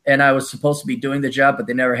and I was supposed to be doing the job, but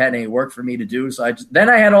they never had any work for me to do. So then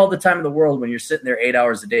I had all the time in the world when you're sitting there 8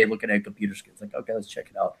 hours a day looking at a computer screen. It's like, okay, let's check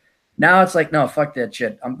it out. Now it's like, no, fuck that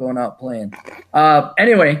shit. I'm going out playing.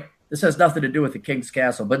 Anyway, this has nothing to do with the King's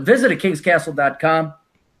Castle, but visit kingscastle.com.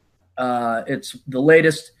 It's the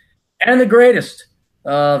latest and the greatest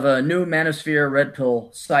of new Manosphere Red Pill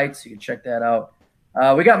sites. You can check that out.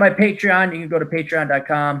 We got my Patreon. You can go to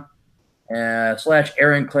patreon.com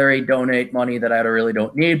 /Aaron Clary. Donate money that I really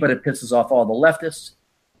don't need, but it pisses off all the leftists.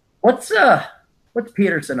 What's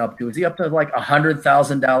Peterson up to? Is he up to like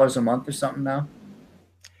 $100,000 a month or something now?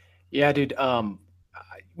 Yeah, dude.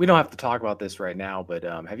 We don't have to talk about this right now, but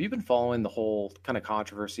have you been following the whole kind of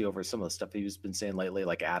controversy over some of the stuff he's been saying lately,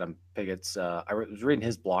 like Adam Pigot's? I was reading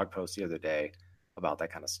his blog post the other day about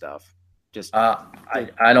that kind of stuff. Just I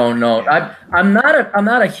don't know. I'm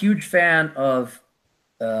not a huge fan of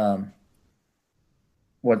Jordan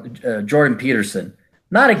Peterson.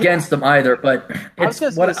 Not against him either, but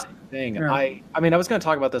it's what thing. Yeah. I was going to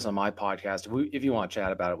talk about this on my podcast. If you want to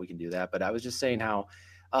chat about it, we can do that. But I was just saying how.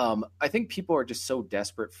 I think people are just so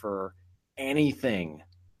desperate for any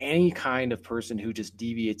kind of person who just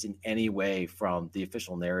deviates in any way from the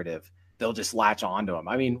official narrative. They'll just latch onto them.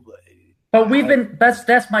 I mean, but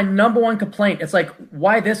that's my number one complaint. It's like,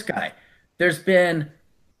 why this guy? There's been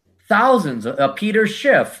thousands of Peter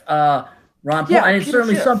Schiff, Ron Paul, and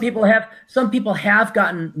certainly Schiff. Some people have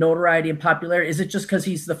gotten notoriety and popularity. Is it just because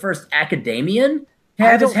he's the first academian?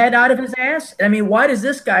 Have his head out of his ass? I mean, why does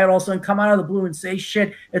this guy all of a sudden come out of the blue and say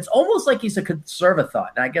shit? It's almost like he's a conservathought.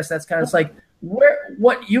 And I guess that's kind of like,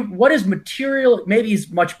 what is material? Maybe he's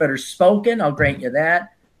much better spoken. I'll grant you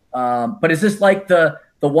that. But is this like the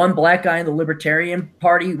one black guy in the Libertarian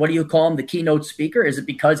Party? What do you call him? The keynote speaker? Is it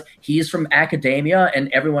because he's from academia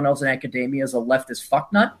and everyone else in academia is a leftist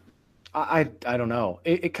fucknut? I don't know.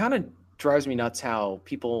 It kind of drives me nuts how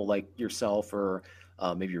people like yourself or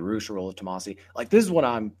maybe Roosh or Rolla Tomasi, like this is what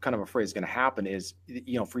I'm kind of afraid is going to happen is,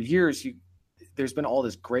 for years, there's been all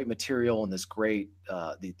this great material and this great,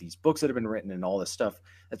 these books that have been written and all this stuff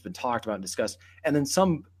that's been talked about and discussed. And then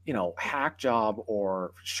some, hack job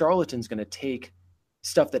or charlatan's going to take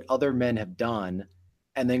stuff that other men have done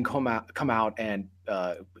and then come out and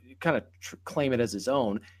kind of claim it as his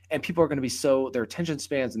own. And people are going to be their attention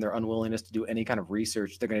spans and their unwillingness to do any kind of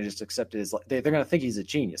research, they're going to just accept it as they're going to think he's a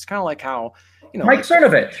genius. Kind of like how, Mike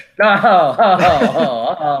Cernovich.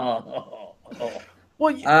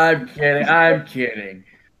 Well, I'm kidding.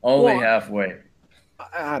 Only halfway.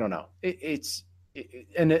 I don't know.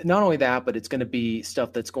 And not only that, but it's going to be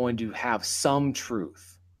stuff that's going to have some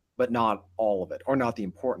truth, but not all of it, or not the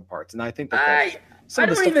important parts. And I think that I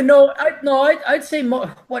don't even know. I'd say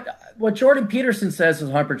what Jordan Peterson says is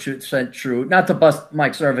 100% true. Not to bust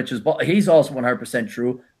Mike Cernovich's ball. He's also 100%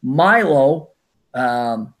 true. Milo,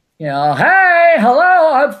 hey,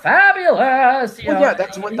 hello, I'm fabulous.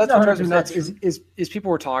 That's what drives me nuts is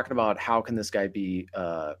people were talking about how can this guy be,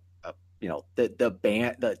 the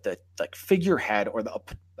band, the like figurehead or the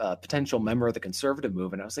potential member of the conservative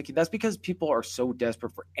movement. I was thinking that's because people are so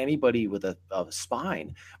desperate for anybody with a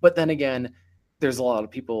spine. But then again, there's a lot of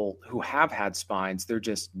people who have had spines. They're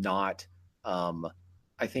just not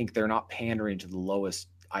I think they're not pandering to the lowest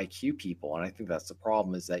IQ people, and I think that's the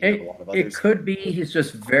problem. Is that you have a lot of It others. could be he's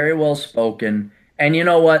just very well spoken, and you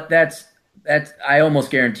know what? That's I almost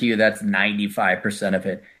guarantee you that's 95% of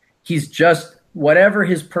it. He's just whatever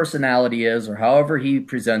his personality is, or however he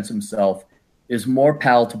presents himself, is more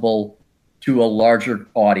palatable to a larger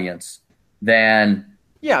audience than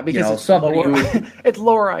because it's somebody lower, who it's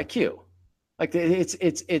lower IQ. Like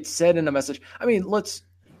it's said in a message. I mean,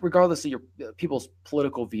 regardless of your people's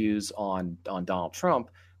political views on Donald Trump,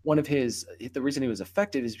 the reason he was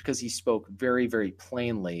effective is because he spoke very, very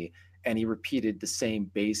plainly, and he repeated the same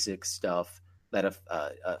basic stuff that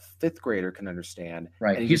a fifth grader can understand.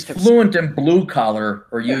 right. And He's fluent in blue collar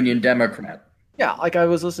or union Yeah. Democrat. Yeah, like I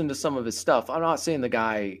was listening to some of his stuff. I'm not saying the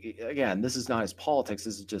guy, again, this is not his politics.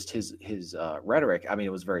 This is just his rhetoric. I mean,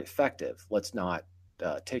 it was very effective. Let's not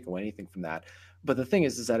take away anything from that. But the thing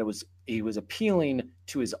is that he was appealing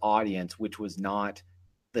to his audience, which was not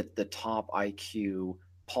the top IQ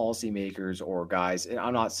policymakers or guys. And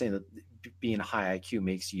I'm not saying that being high IQ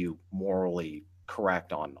makes you morally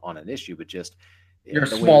correct on an issue, but just You're a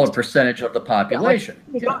smaller percentage of the population.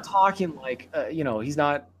 Yeah, he's not talking like he's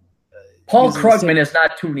not. Paul Krugman is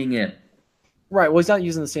not tuning in. Right. Well, he's not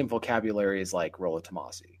using the same vocabulary as like Rollo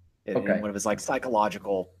Tomasi in Okay. one of his like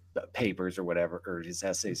psychological papers or whatever, or his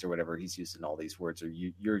essays or whatever. He's using all these words, or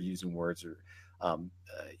you're using words, or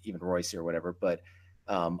even Royce or whatever. But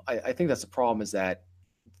I think that's the problem, is that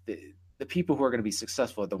the people who are going to be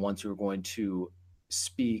successful are the ones who are going to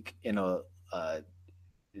speak in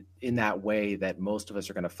that way that most of us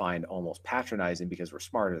are going to find almost patronizing, because we're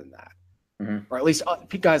smarter than that. Mm-hmm. Or at least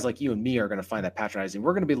guys like you and me are going to find that patronizing.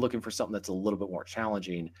 We're going to be looking for something that's a little bit more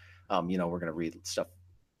challenging. We're going to read stuff,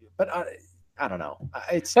 but I don't know.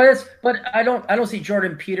 But I don't see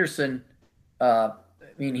Jordan Peterson. I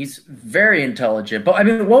mean, he's very intelligent. But I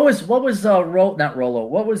mean, what was not Rollo?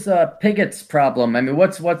 What was Pigot's problem? I mean,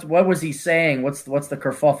 what was he saying? What's the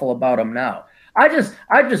kerfuffle about him now? I'm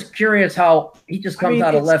just curious how he just comes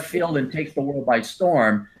out of left field and takes the world by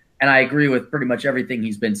storm. And I agree with pretty much everything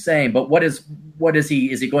he's been saying. But what is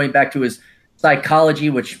he? Is he going back to his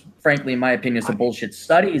psychology, which, frankly, in my opinion, is a bullshit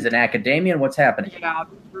study? He's an academician. What's happening? Yeah,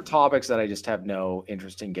 they're topics that I just have no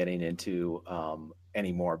interest in getting into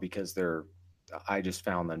anymore, because I just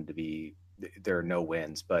found them to be, there are no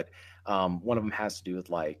wins. But one of them has to do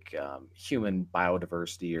with like human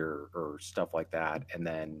biodiversity or stuff like that. And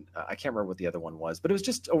then I can't remember what the other one was, but it was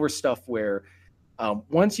just over stuff where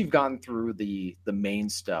once you've gotten through the main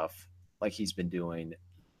stuff, like he's been doing,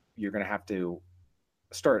 you're going to have to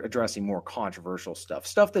start addressing more controversial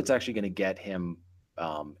stuff that's actually going to get him.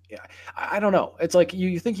 I don't know. It's like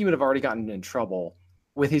you think he would have already gotten in trouble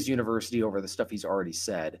with his university over the stuff he's already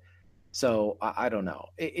said. So I don't know.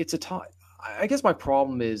 It's I guess my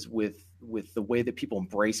problem is with the way that people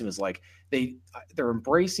embrace him is like they're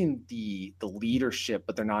embracing the leadership,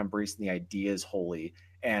 but they're not embracing the ideas wholly.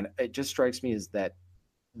 And it just strikes me as that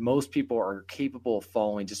most people are capable of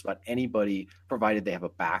following just about anybody, provided they have a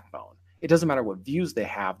backbone. It doesn't matter what views they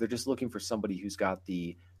have. They're just looking for somebody who's got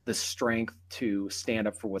the strength to stand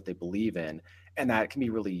up for what they believe in. And that can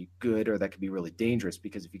be really good, or that can be really dangerous,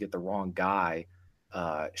 because if you get the wrong guy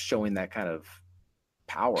showing that kind of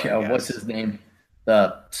power. Yeah, what's his name?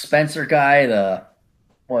 The Spencer guy, the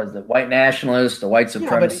white nationalist, the white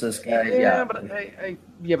supremacist guy. Yeah.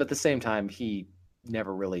 But at the same time, he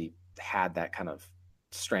never really had that kind of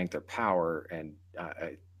strength or power, and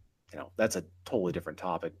that's a totally different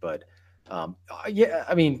topic. But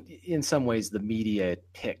I mean, in some ways, the media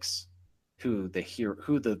picks who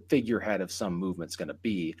the figurehead of some movement's going to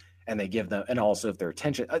be, and they give them, and also if their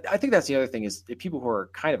attention. I think that's the other thing, is that people who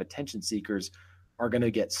are kind of attention seekers are going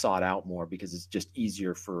to get sought out more, because it's just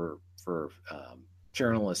easier for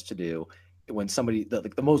journalists to do when somebody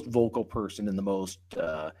the most vocal person and the most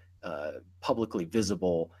publicly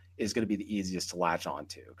visible is going to be the easiest to latch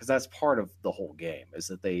onto, because that's part of the whole game, is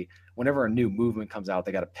that whenever a new movement comes out,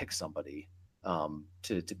 they got to pick somebody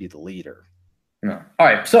to be the leader. No. All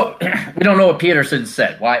right, so we don't know what Peterson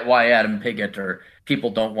said. Why Adam Piggott, or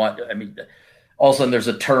people don't want? I mean, all of a sudden there's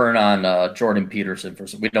a turn on Jordan Peterson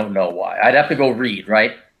we don't know why. I'd have to go read,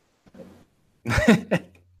 right?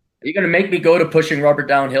 Are you going to make me go to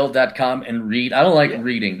pushingrubberdownhill.com and read? I don't like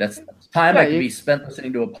reading. That's time I could be spent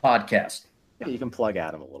listening to a podcast. Yeah, you can plug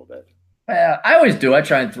Adam a little bit. I always do. I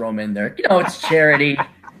try and throw him in there. It's charity.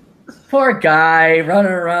 Poor guy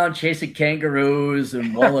running around chasing kangaroos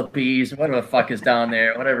and wallabies, whatever the fuck is down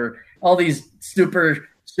there, whatever. All these super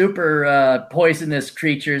poisonous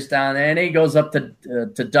creatures down there. And he goes up to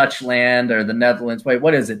Dutchland or the Netherlands. Wait,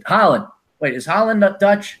 what is it? Holland. Wait, is Holland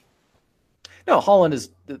Dutch? No, Holland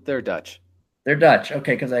they're Dutch. They're Dutch.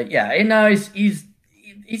 Okay, because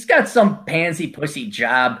he's got some pansy pussy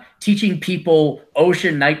job teaching people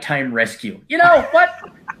ocean nighttime rescue. You know what?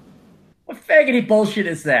 What faggoty bullshit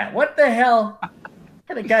is that? What the hell?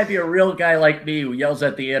 Can a guy be a real guy like me who yells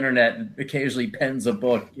at the internet and occasionally pens a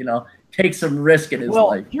book? Take some risk in his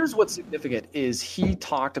life. Here's what's significant is he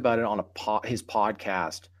talked about it on his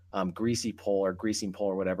podcast, Greasy Pole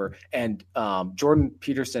or whatever, and Jordan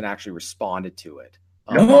Peterson actually responded to it.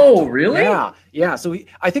 No, really? Yeah. So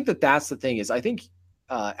I think that's the thing is I think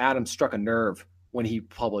Adam struck a nerve when he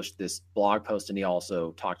published this blog post, and he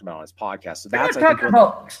also talked about it on his podcast. So that's talking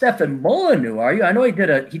about Stefan Molyneux, are you? I know he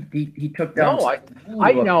did he took down.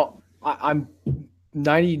 No, I'm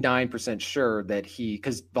 99% sure that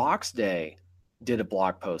because Vox Day did a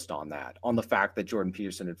blog post on the fact that Jordan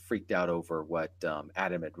Peterson had freaked out over what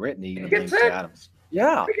Adam had written. He linked to Adam's.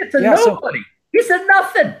 Yeah. It's nobody. He said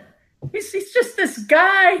nothing. He's just this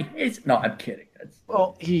guy. No, I'm kidding.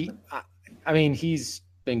 He's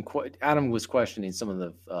been Adam was questioning some of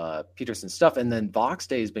the Peterson stuff, and then Vox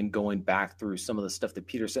Day has been going back through some of the stuff that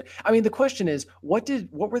Peterson. I mean, the question is, what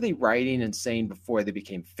were they writing and saying before they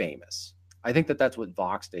became famous? I think that's what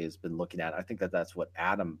Vox Day has been looking at. I think that's what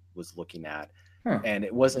Adam was looking at, and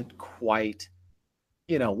it wasn't quite.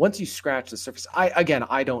 Once you scratch the surface, I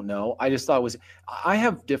don't know. I just thought I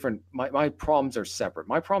have different. My problems are separate.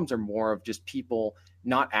 My problems are more of just people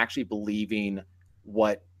not actually believing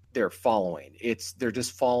what they're following. They're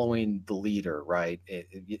just following the leader, right?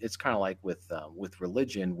 It's kind of like with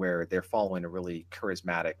religion, where they're following a really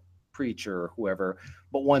charismatic preacher or whoever,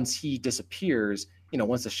 but once he disappears,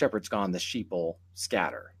 once the shepherd's gone, the sheep will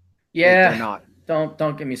scatter. Yeah,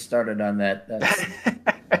 don't get me started on that.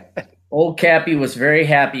 Old Cappy was very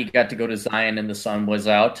happy he got to go to Zion and the sun was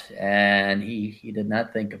out, and he did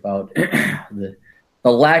not think about the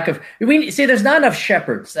lack of. There's not enough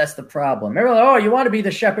shepherds. That's the problem. Remember, you want to be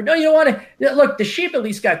the shepherd? No, you don't want to. Look, the sheep at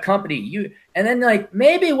least got company. And then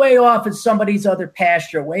maybe way off in somebody's other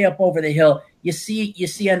pasture, way up over the hill, you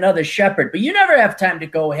see another shepherd, but you never have time to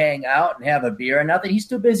go hang out and have a beer or nothing. He's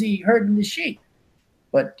too busy herding the sheep.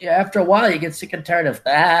 But after a while, you get sick and tired of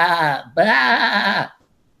where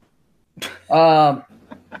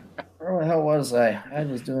the hell was I? I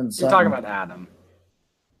was doing something. You're talking about Adam.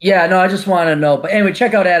 Yeah, no, I just want to know. But anyway,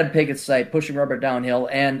 check out Adam Piggott's site, Pushing Rubber Downhill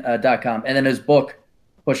and .com, and then his book,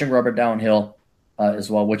 Pushing Rubber Downhill,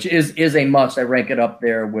 as well, which is a must. I rank it up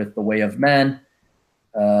there with The Way of Men,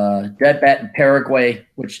 Dead Bat in Paraguay,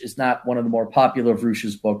 which is not one of the more popular of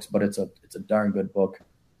Rush's books, but it's a darn good book.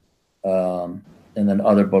 And then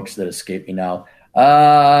other books that escape me now.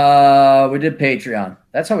 We did Patreon.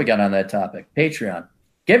 That's how we got on that topic. Patreon.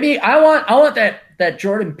 I want that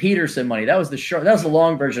Jordan Peterson money. That was the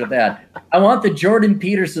long version of that. I want the Jordan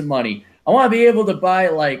Peterson money. I want to be able to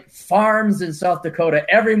buy farms in South Dakota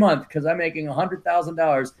every month because I'm making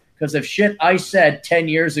 $100,000 because of shit I said 10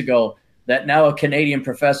 years ago that now a Canadian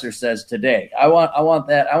professor says today. I want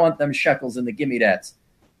that. I want them shekels in the gimme dats.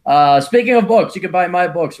 Speaking of books, you can buy my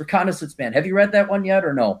books, Reconnaissance Man. Have you read that one yet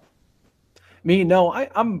or no? Me, no.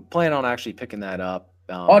 I'm planning on actually picking that up.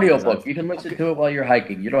 Audiobook. You can listen to it while you're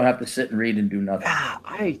hiking. You don't have to sit and read and do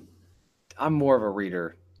nothing. I'm more of a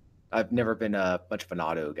reader. I've never been much of an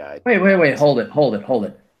audio guy. Wait. Hold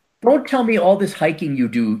it. Don't tell me all this hiking you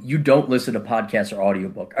do, you don't listen to podcasts or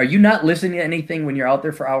audiobook. Are you not listening to anything when you're out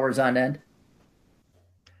there for hours on end?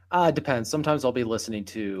 It depends. Sometimes I'll be listening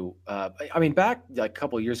to, back a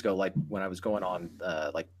couple of years ago, when I was going on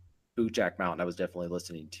Bootjack Mountain, I was definitely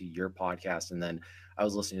listening to your podcast, and then I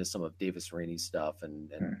was listening to some of Davis Rainey's stuff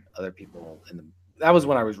and other people. And that was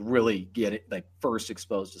when I was really first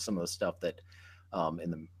exposed to some of the stuff that,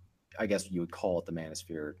 I guess you would call it the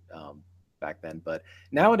manosphere back then. But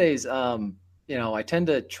nowadays, I tend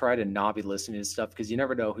to try to not be listening to stuff because you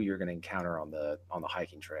never know who you're going to encounter on the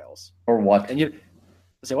hiking trails or what. And you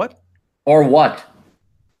say what? Or what?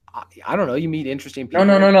 I don't know. You meet interesting people.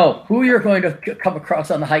 No. Who you're going to come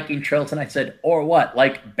across on the hiking trails? And I said, or what?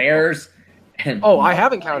 Like bears? I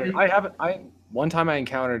have encountered. One time I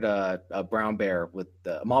encountered a brown bear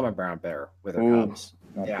a mama brown bear with her cubs.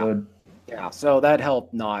 Not good. Yeah. So that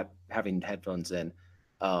helped not having headphones in.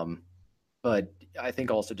 But I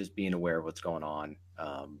think also just being aware of what's going on.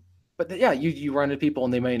 You run into people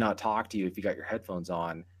and they may not talk to you if you got your headphones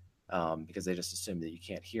on because they just assume that you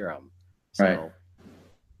can't hear them. So. Right. All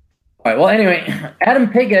right. Well, anyway, Adam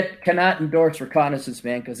Piggott cannot endorse Reconnaissance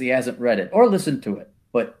Man because he hasn't read it or listened to it.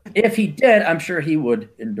 But if he did, I'm sure he would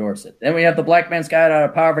endorse it. Then we have The Black Man's Guide Out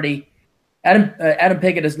of Poverty. Adam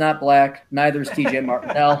Piggott is not black. Neither is TJ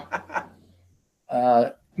Martinell.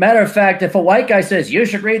 Matter of fact, if a white guy says you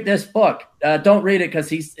should read this book, don't read it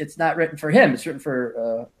because it's not written for him. It's written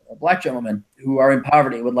for black gentlemen who are in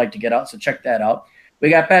poverty and would like to get out. So check that out. We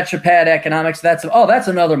got Bachelor Pad Economics. That's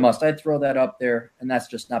another must. I'd throw that up there, and that's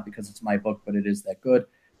just not because it's my book, but it is that good.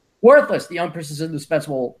 Worthless, the young person's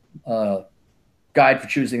indispensable guide for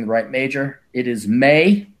choosing the right major. It is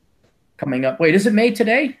May coming up. Wait, is it May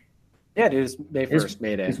today? Yeah, it is May 1st,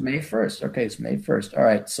 May Day. It's May 1st. Okay, it's May 1st. All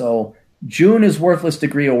right, so June is Worthless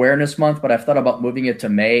Degree Awareness Month, but I've thought about moving it to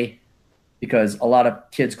May because a lot of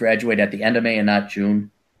kids graduate at the end of May and not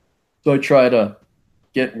June. So I try to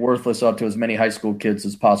get Worthless out to as many high school kids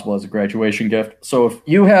as possible as a graduation gift. So if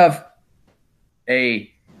you have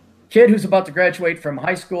a kid who's about to graduate from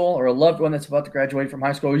high school or a loved one that's about to graduate from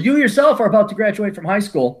high school, or you yourself are about to graduate from high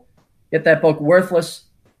school, get that book, Worthless.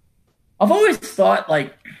 I've always thought,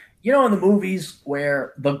 like, you know, in the movies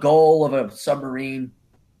where the goal of a submarine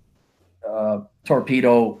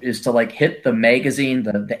torpedo is to, like, hit the magazine,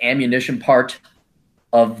 the ammunition part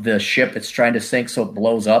of the ship it's trying to sink so it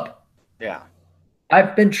blows up. Yeah.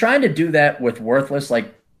 I've been trying to do that with Worthless,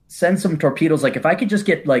 like send some torpedoes. Like if I could just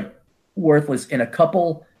get like Worthless in a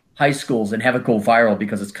couple high schools and have it go viral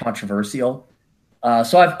because it's controversial.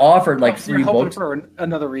 So I've offered like 3 books. For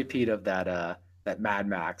another repeat of that Mad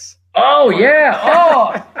Max. Oh yeah.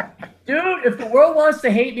 Oh, dude, if the world wants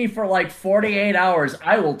to hate me for like 48 hours,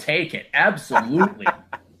 I will take it. Absolutely.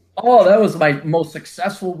 Oh, that was my most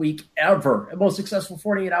successful week ever. Most successful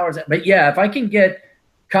 48 hours. But yeah, if I can get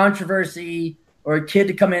controversy or a kid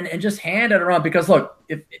to come in and just hand it around, because look,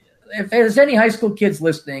 if there's any high school kids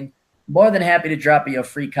listening, more than happy to drop you a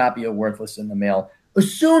free copy of Worthless in the mail,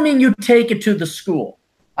 assuming you take it to the school.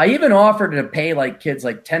 I even offered to pay like kids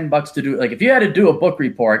like $10 to do, like if you had to do a book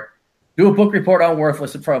report on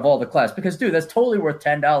Worthless in front of all the class, because dude, that's totally worth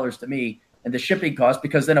 $10 to me and the shipping cost,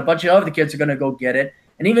 because then a bunch of other kids are going to go get it.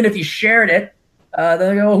 And even if you shared it,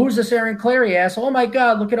 they go, who's this Aaron Clary ass? Oh my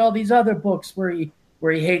God, look at all these other books where he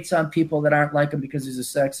hates on people that aren't like him because he's a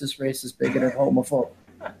sexist, racist, bigoted, homophobe.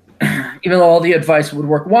 Even though all the advice would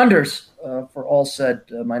work wonders for all said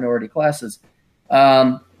minority classes.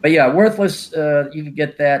 But yeah, Worthless, you can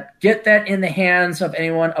get that. Get that in the hands of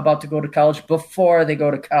anyone about to go to college before they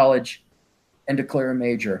go to college and declare a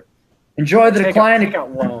major. Enjoy the decline. Take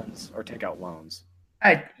out loans.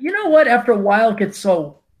 You know what? After a while, it gets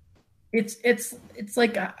so... It's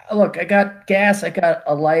like, look, I got gas, I got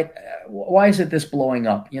a light. Why is it this blowing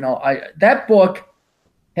up? You know, that book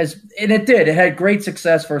has, and it had great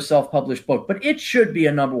success for a self-published book, but it should be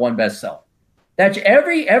a #1 bestseller. That's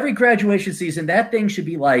every graduation season, that thing should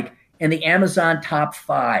be like in the Amazon top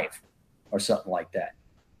 5 or something like that.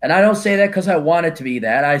 And I don't say that because I want it to be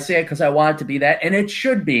that. I say it because I want it to be that, and it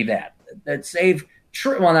should be that. That saved,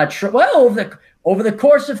 over the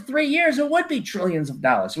course of 3 years, it would be trillions of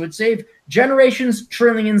dollars. It would save generations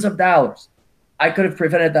trillions of dollars. I could have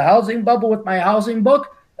prevented the housing bubble with my housing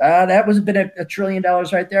book. That would have been $1 trillion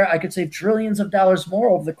right there. I could save trillions of dollars more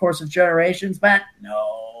over the course of generations, but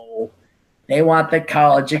no. They want the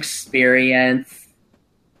college experience.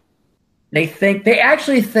 They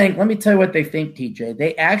actually think, let me tell you what they think, TJ.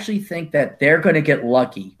 They actually think that they're going to get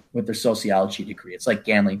lucky with their sociology degree. It's like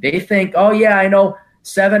gambling. They think, oh yeah, I know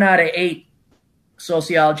 7 out of 8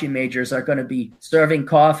 sociology majors are going to be serving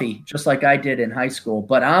coffee just like I did in high school,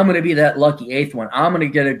 but I'm going to be that lucky 8th one. I'm going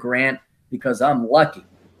to get a grant because I'm lucky.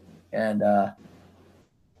 And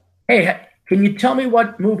hey, can you tell me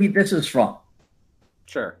what movie this is from?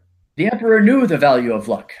 Sure. The Emperor knew the value of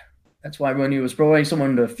luck. That's why when he was promoting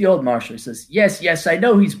someone to field marshal, he says, yes, I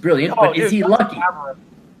know he's brilliant, but is he lucky? All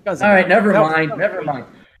right, never mind.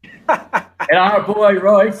 And our boy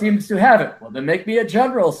Roy seems to have it. Well, then make me a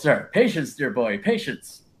general, sir. Patience, dear boy,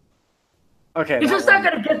 patience. Okay. He's just not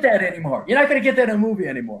going to get that anymore. You're not going to get that in a movie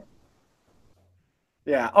anymore.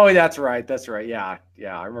 Yeah. Oh, that's right. Yeah.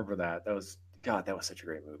 I remember that. That was such a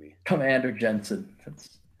great movie. Commander Jensen.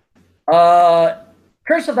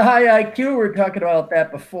 Curse of the High IQ. We were talking about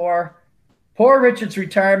that before. Poor Richard's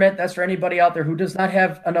Retirement. That's for anybody out there who does not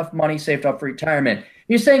have enough money saved up for retirement.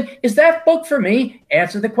 You're saying, is that book for me?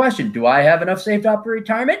 Answer the question. Do I have enough saved up for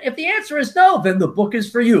retirement? If the answer is no, then the book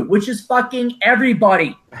is for you, which is fucking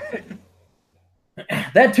everybody.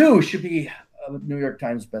 That too should be a New York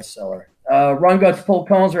Times bestseller. Run Guts Pull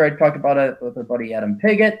Cones, where I talked about it with our buddy Adam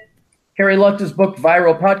Piggott. Kerry Luchter's book,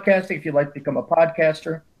 Viral Podcasting, if you'd like to become a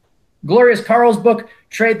podcaster. Glorious Carl's book,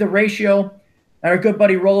 Trade the Ratio. And our good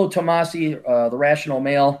buddy Rollo Tomasi,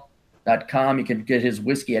 therationalmail.com. You can get his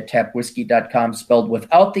whiskey at tapwhiskey.com, spelled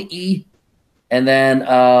without the E. And then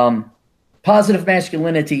Positive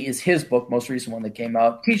Masculinity is his book, most recent one that came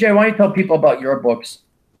out. TJ, why don't you tell people about your books?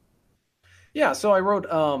 Yeah, so I wrote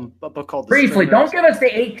a book called The Briefly, String don't Master. give us the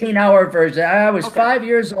 18-hour version. I was Okay. 5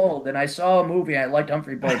 years old and I saw a movie. I liked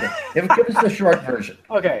Humphrey Bogart. Give us the short version.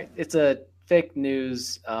 Okay, it's a fake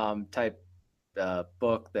news type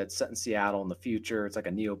book that's set in Seattle in the future. It's like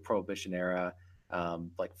a neo-prohibition era,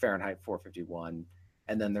 like Fahrenheit 451.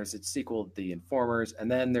 And then there's its sequel, The Informers.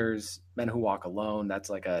 And then there's Men Who Walk Alone. That's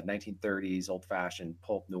like a 1930s old-fashioned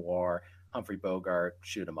pulp noir, Humphrey Bogart,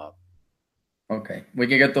 shoot 'em up. Okay. We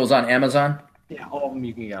can get those on Amazon? Yeah, all of them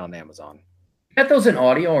you can get on Amazon. Get those in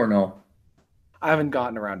audio or no? I haven't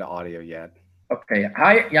gotten around to audio yet. Okay.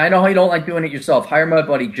 I know how you don't like doing it yourself. Hire my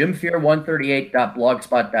buddy,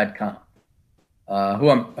 jimfear138.blogspot.com, who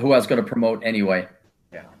I was going to promote anyway.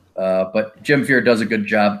 Yeah. But Jim Fear does a good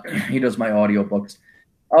job. He does my audiobooks.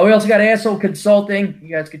 We also got Asshole Consulting.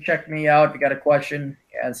 You guys can check me out. If you got a question,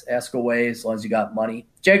 ask away as long as you got money.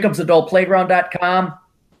 JacobsAdultPlayground.com.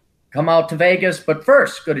 Come out to Vegas. But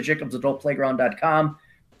first, go to JacobsAdultPlayground.com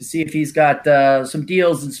to see if he's got some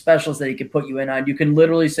deals and specials that he can put you in on. You can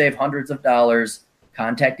literally save hundreds of dollars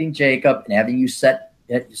contacting Jacob and having you set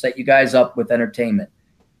you guys up with entertainment.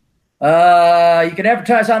 You can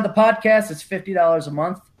advertise on the podcast. It's $50 a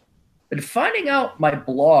month. But finding out my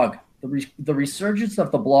blog, the resurgence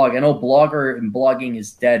of the blog. I know blogger and blogging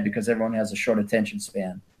is dead because everyone has a short attention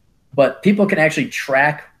span. But people can actually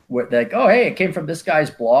track what, like, oh, hey, it came from this guy's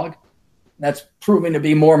blog. That's proving to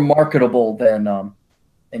be more marketable than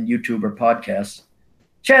YouTube or podcasts.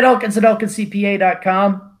 Chad Elkins at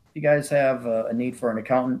ElkinsCPA.com. If you guys have a need for an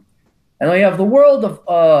accountant. And then we have the world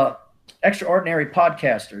of extraordinary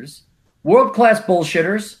podcasters, world-class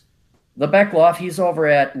bullshitters. The Beckloff, he's over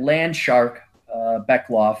at Landshark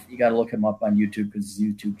Beckloff. You got to look him up on YouTube because his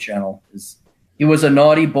YouTube channel he was a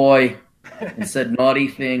naughty boy and said naughty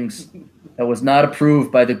things that was not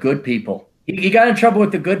approved by the good people. He got in trouble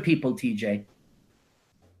with the good people, TJ.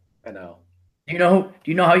 I know. Do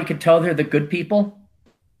you know how you can tell they're the good people?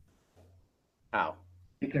 How?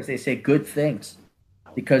 Because they say good things.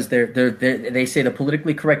 Because they say the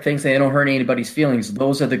politically correct things. They don't hurt anybody's feelings.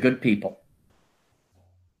 Those are the good people.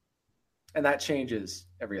 And that changes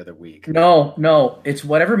every other week. No. It's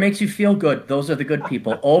whatever makes you feel good. Those are the good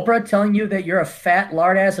people. Oprah telling you that you're a fat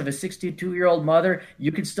lard ass of a 62-year-old mother.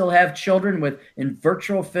 You can still have children in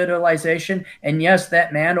virtual fertilization. And yes,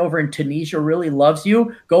 that man over in Tunisia really loves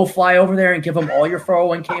you. Go fly over there and give him all your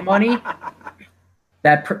 401k money.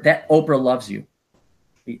 That Oprah loves you.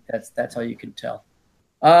 That's how you can tell.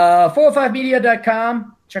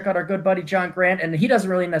 405media.com. Check out our good buddy John Grant. And he doesn't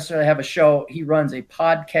really necessarily have a show. He runs a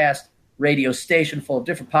podcast radio station full of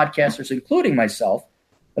different podcasters, including myself.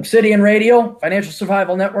 Obsidian Radio,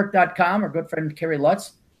 FinancialSurvivalNetwork.com, our good friend Kerry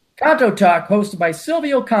Lutz. Canto Talk, hosted by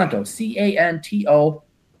Silvio Canto, Canto. You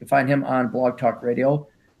can find him on Blog Talk Radio.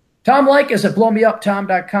 Tom Likas at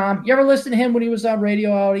BlowMeUpTom.com. You ever listen to him when he was on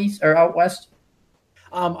radio out east or out west?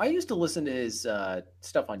 I used to listen to his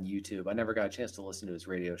stuff on YouTube. I never got a chance to listen to his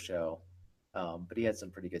radio show, but he had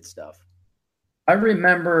some pretty good stuff. I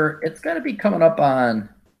remember it's got to be coming up on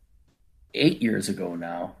 8 years ago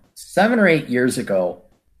now, 7 or 8 years ago,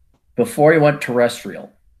 before he went terrestrial.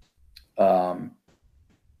 I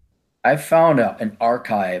found an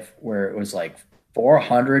archive where it was like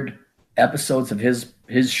 400 episodes of his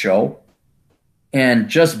show and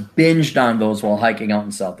just binged on those while hiking out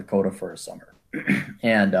in South Dakota for a summer.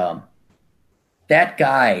 And that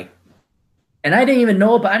guy, and I didn't even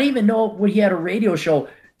know when he had a radio show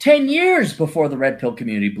 10 years before the Red Pill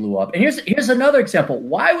community blew up. And here's another example.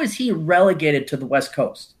 Why was he relegated to the West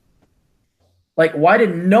Coast? Like, why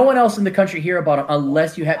did no one else in the country hear about him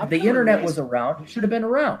unless the internet was around? He should have been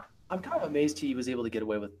around. I'm kind of amazed he was able to get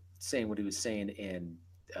away with saying what he was saying in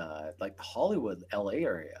like the Hollywood, LA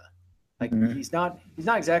area. Like he's not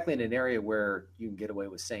exactly in an area where you can get away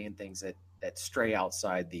with saying things that stray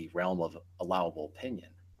outside the realm of allowable opinion.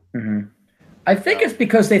 Mm-hmm. I think it's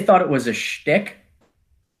because they thought it was a shtick.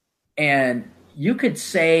 And you could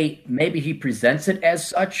say maybe he presents it as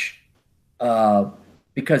such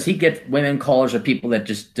because he gets women callers or people that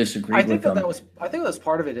just disagree with him. I think that was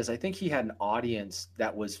part of it. I think he had an audience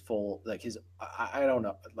that was full, like I don't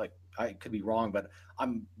know, like I could be wrong, but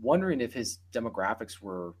I'm wondering if his demographics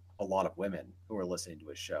were a lot of women who were listening to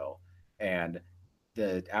his show, and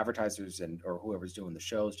the advertisers or whoever's doing the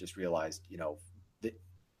shows just realized, that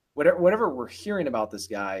whatever we're hearing about this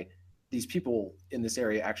guy, these people in this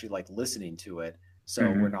area actually like listening to it. So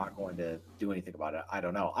we're not going to do anything about it. I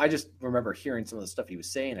don't know. I just remember hearing some of the stuff he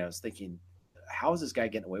was saying. And I was thinking, how is this guy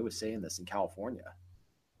getting away with saying this in California?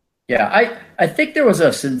 Yeah, I think there was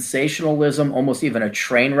a sensationalism, almost even a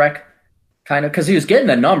train wreck kind of, because he was getting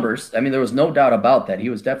the numbers. I mean, there was no doubt about that. He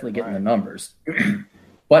was definitely getting the numbers.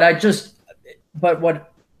 But but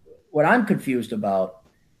what I'm confused about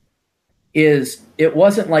is it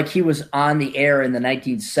wasn't like he was on the air in the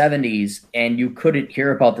 1970s and you couldn't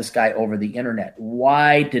hear about this guy over the internet.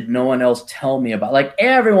 Why did no one else tell me about, like,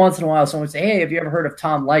 every once in a while someone would say, hey, have you ever heard of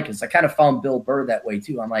Tom Likas? I kind of found Bill Burr that way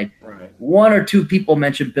too. I'm like, one or two people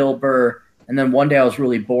mentioned Bill Burr, and then one day I was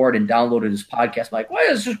really bored and downloaded his podcast. I'm like, well,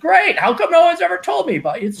 this is great. How come no one's ever told me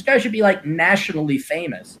about it? This guy should be like nationally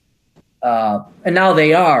famous. And now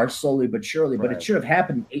they are, slowly but surely, but it should have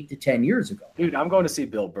happened 8 to 10 years ago. Dude, I'm going to see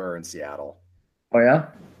Bill Burr in Seattle. Oh, yeah?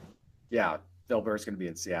 Yeah, Bill Burr's going to be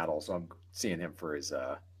in Seattle, so I'm seeing him for his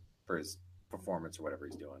performance or whatever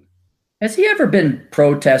he's doing. Has he ever been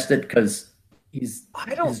protested because his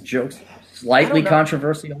jokes slightly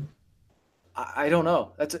controversial? I don't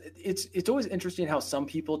know. It's always interesting how some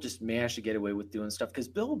people just manage to get away with doing stuff, because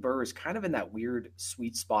Bill Burr is kind of in that weird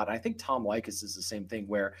sweet spot. I think Tom Likas is the same thing,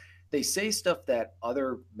 where they say stuff that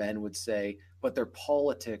other men would say, but their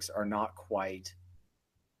politics are not quite.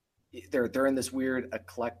 They're in this weird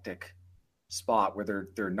eclectic spot where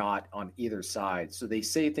they're not on either side. So they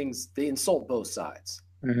say things, they insult both sides.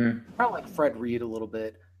 Mm-hmm. Kind of like Fred Reed a little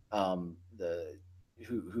bit, who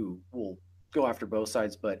will go after both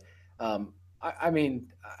sides. But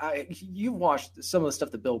you watched some of the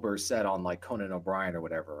stuff that Bill Burr said on like Conan O'Brien or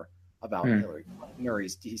whatever about Hillary.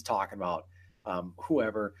 He's talking about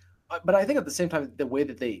whoever. But I think at the same time, the way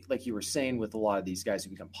that they, like you were saying with a lot of these guys who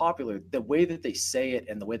become popular, the way that they say it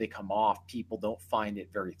and the way they come off, people don't find it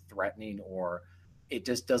very threatening, or it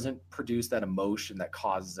just doesn't produce that emotion that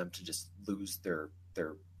causes them to just lose their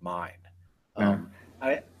mind.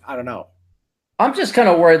 I don't know. I'm just kind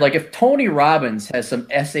of worried, like if Tony Robbins has some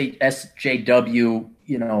SJW,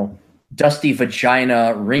 dusty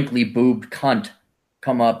vagina, wrinkly boobed cunt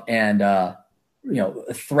come up and,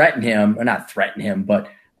 threaten him, or not threaten him, but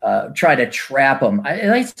try to trap him.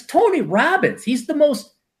 It's Tony Robbins. He's the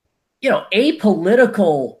most,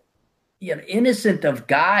 apolitical, innocent of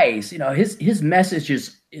guys. His message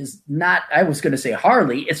is not, I was going to say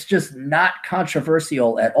hardly, it's just not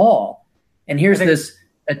controversial at all. And here's this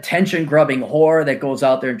attention-grubbing whore that goes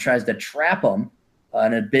out there and tries to trap him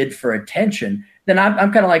in a bid for attention. Then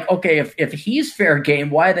I'm kind of like, okay, if he's fair game,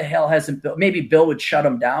 why the hell hasn't Bill? Maybe Bill would shut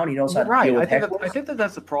him down. He knows how to deal with hecklers. I think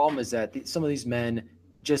that's the problem, is that some of these men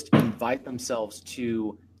just invite themselves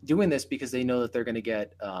to doing this because they know that they're going to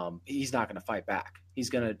get he's not going to fight back.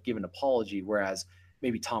 He's going to give an apology, whereas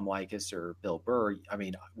maybe Tom Likas or Bill Burr, I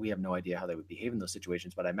mean, we have no idea how they would behave in those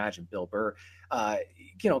situations, but I imagine Bill Burr,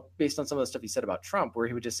 based on some of the stuff he said about Trump, where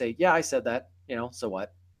he would just say, yeah, I said that, so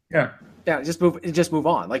what? Yeah, just move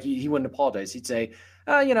on. Like he wouldn't apologize. He'd say,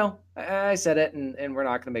 I said it, and we're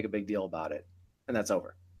not going to make a big deal about it, and that's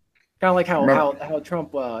over. Kind of like how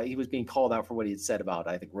Trump, he was being called out for what he had said about,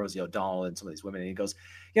 I think, Rosie O'Donnell and some of these women. And he goes,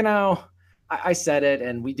 I said it,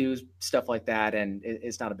 and we do stuff like that, and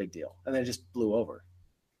it's not a big deal. And then it just blew over.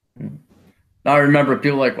 I remember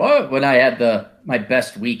people like, oh, when I had my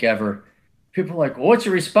best week ever, people were like, well, what's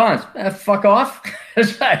your response? Fuck off.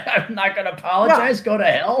 I'm not going to apologize. Yeah. Go to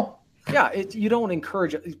hell. Yeah, you don't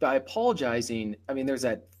encourage by apologizing. I mean, there's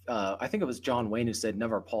that, I think it was John Wayne who said,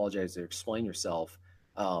 never apologize or explain yourself.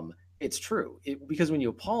 It's true, because when you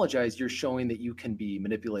apologize, you're showing that you can be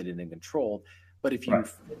manipulated and controlled. But if you,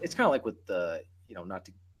 it's kind of like with the, not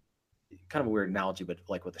to, kind of a weird analogy, but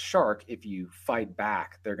like with a shark, if you fight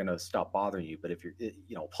back, they're going to stop bothering you. But if you're,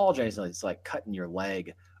 apologizing, it's like cutting your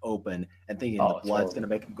leg open and thinking the blood's going to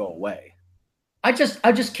make them go away. I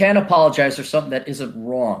just can't apologize for something that isn't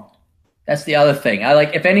wrong. That's the other thing.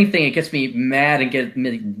 If anything, it gets me mad and gets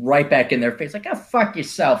me right back in their face. Like, fuck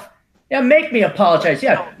yourself. Yeah, make me apologize.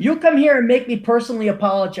 Yeah, you come here and make me personally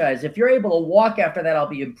apologize. If you're able to walk after that, I'll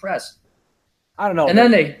be impressed. I don't know. And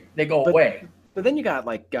then they go away. But then you got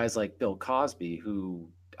like guys like Bill Cosby, who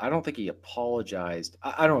I don't think he apologized.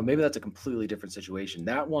 I don't know. Maybe that's a completely different situation.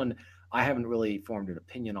 That one, I haven't really formed an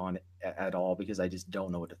opinion on at all, because I just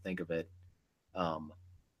don't know what to think of it. And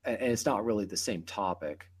it's not really the same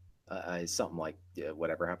topic as something like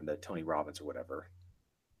whatever happened to Tony Robbins or whatever.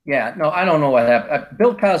 Yeah, no, I don't know what happened.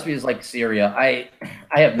 Bill Cosby is like Syria. I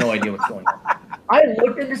have no idea what's going on. I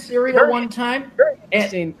looked into Syria one time. Very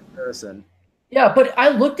interesting comparison. Yeah, but I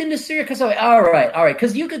looked into Syria because I was like, all right,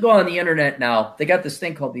 because you could go on the internet now. They got this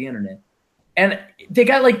thing called the internet, and they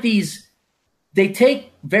got like these. They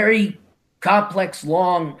take very complex,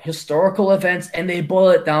 long historical events, and they boil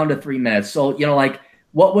it down to 3 minutes. So like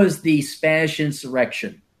what was the Spanish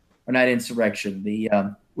insurrection, or not insurrection? The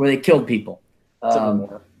where they killed people. Civil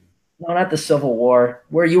War. No, not the Civil War,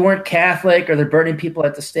 where you weren't Catholic or they're burning people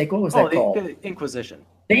at the stake. What was that called? The Inquisition.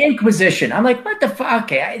 The Inquisition. I'm like, what the fuck?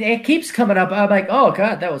 Okay, it keeps coming up. I'm like, oh,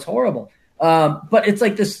 God, that was horrible. But it's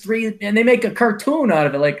like this and they make a cartoon out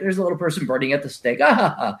of it. Like there's a little person burning at the stake.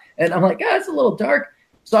 And I'm like, it's a little dark.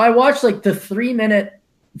 So I watched like the 3-minute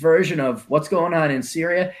version of what's going on in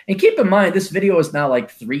Syria. And keep in mind, this video is now like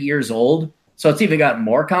 3 years old. So it's even gotten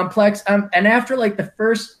more complex. And after like the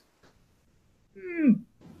first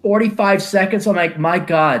 45 seconds, I'm like, my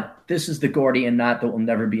God, this is the Gordian knot that will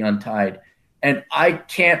never be untied. And I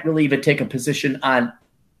can't really even take a position on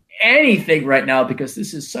anything right now because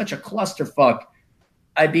this is such a clusterfuck.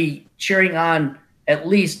 I'd be cheering on at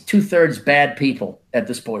least 2/3 bad people at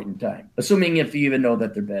this point in time, assuming if you even know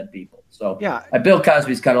that they're bad people. So yeah, Bill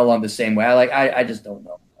Cosby's kind of along the same way. I just don't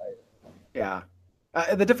know. Yeah.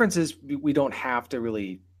 The difference is we don't have to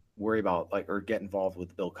really worry about or get involved with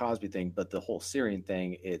the Bill Cosby thing, but the whole Syrian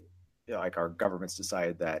thing, like our government's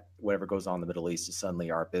decided that whatever goes on in the Middle East is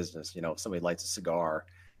suddenly our business. If somebody lights a cigar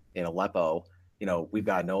in Aleppo, we've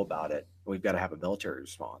got to know about it. We've got to have a military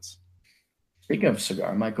response. Speaking of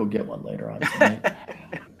cigar, I might go get one later on tonight.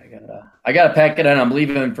 I gotta pack it in. I'm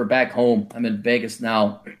leaving for back home. I'm in Vegas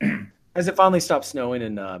now. Has it finally stopped snowing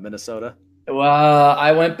in Minnesota? Well,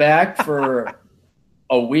 I went back for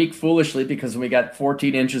a week foolishly because we got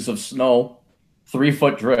 14 inches of snow,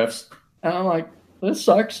 3-foot drifts. And I'm like, this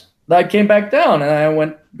sucks. Then I came back down and I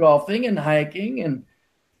went golfing and hiking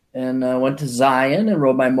and went to Zion and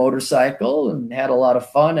rode my motorcycle and had a lot of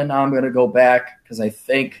fun. And now I'm going to go back because I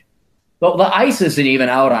think the ice isn't even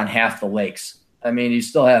out on half the lakes. I mean, you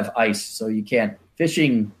still have ice, so you can't.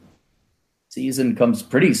 Fishing season comes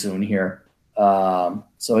pretty soon here. So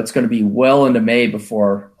it's going to be well into May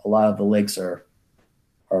before a lot of the lakes are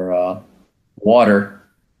water.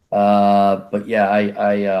 But yeah,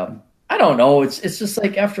 I don't know. It's just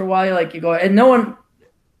like after a while, like you go, and no one,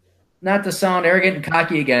 not to sound arrogant and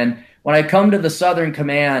cocky again, when I come to the Southern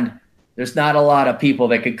Command, there's not a lot of people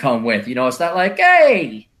that could come with. It's not like,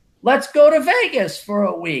 hey, let's go to Vegas for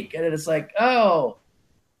a week. And it's like, oh,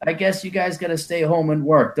 I guess you guys got to stay home and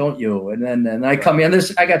work, don't you? And then I come in.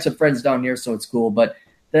 I got some friends down here, so it's cool. But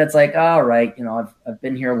then it's like, all right, I've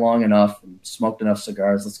been here long enough and smoked enough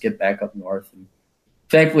cigars. Let's get back up north. And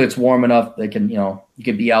thankfully, it's warm enough they can, you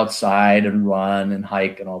can be outside and run and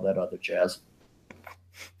hike and all that other jazz.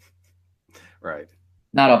 Right.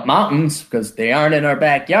 Not up mountains because they aren't in our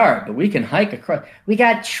backyard, but we can hike across. We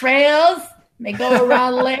got trails. They go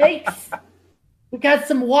around lakes. We got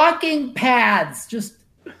some walking paths. Just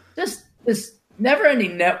this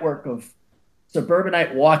never-ending network of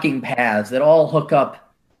suburbanite walking paths that all hook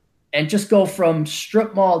up and just go from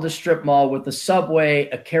strip mall to strip mall with a Subway,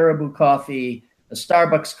 a Caribou coffee, a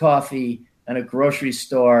Starbucks coffee, and a grocery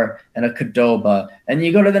store, and a Qdoba. And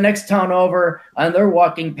you go to the next town over on their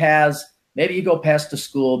walking paths. Maybe you go past a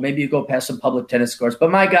school. Maybe you go past some public tennis courts.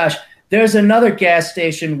 But my gosh, there's another gas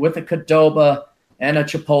station with a Qdoba and a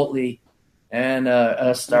Chipotle and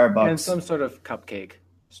a Starbucks. And some sort of cupcake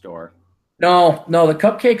store. No, the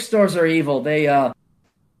cupcake stores are evil. They have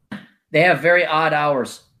very odd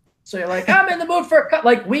hours. So you're like, I'm in the mood for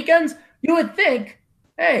like weekends. You would think,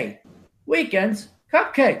 hey, weekends,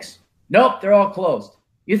 cupcakes. Nope, they're all closed.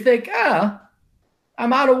 You think, I'm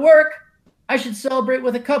out of work. I should celebrate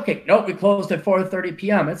with a cupcake. Nope, we closed at 4:30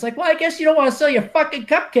 p.m. It's like, well, I guess you don't want to sell your fucking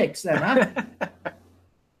cupcakes then, huh?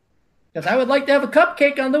 Because I would like to have a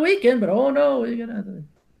cupcake on the weekend, but oh no.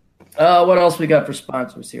 What else we got for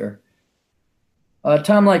sponsors here?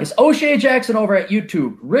 Tom Likas. O'Shea Jackson over at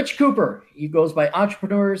YouTube. Rich Cooper. He goes by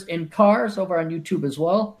Entrepreneurs in Cars over on YouTube as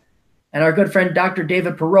well. And our good friend Dr.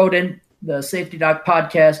 David Perodin, the Safety Doc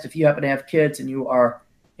podcast. If you happen to have kids and you are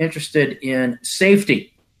interested in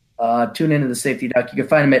safety, tune into the Safety Doc. You can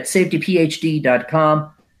find him at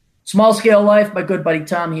safetyphd.com. Small Scale Life, my good buddy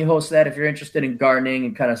Tom. He hosts that if you're interested in gardening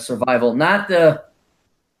and kind of survival. Not the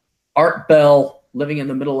Art Bell living in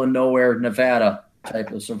the middle of nowhere, Nevada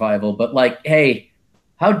type of survival, but like, hey,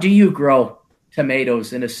 how do you grow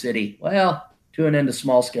tomatoes in a city? Well, tune into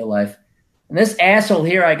Small Scale Life. And this asshole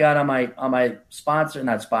here I got on my sponsor,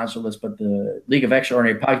 not sponsor list, but the League of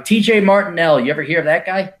Extraordinary podcast, TJ Martinell. You ever hear of that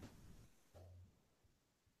guy?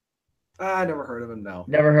 I never heard of him, no.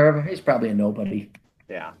 Never heard of him? He's probably a nobody.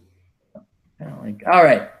 Yeah. All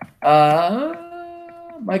right.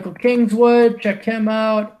 Michael Kingswood, check him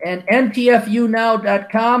out. And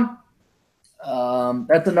ntfunow.com.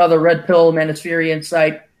 That's another Red Pill Manuspherian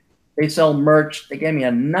site. They sell merch. They gave me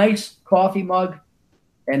a nice coffee mug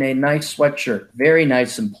and a nice sweatshirt. Very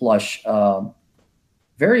nice and plush.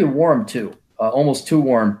 Very warm too. Almost too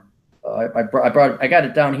warm. I got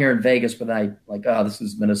it down here in Vegas, but I like, this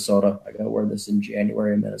is Minnesota. I got to wear this in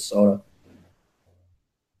January in Minnesota.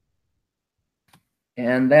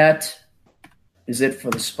 And that is it for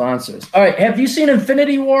the sponsors. All right. Have you seen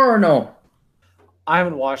Infinity War or no? I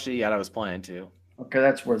haven't watched it yet. I was planning to. Okay,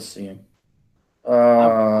 that's worth seeing.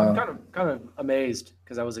 I'm kind of amazed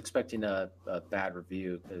because I was expecting a bad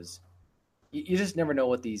review because you just never know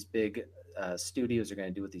what these big studios are going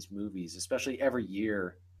to do with these movies, especially every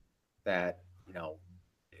year. That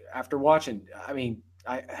after watching, I mean,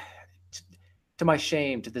 to my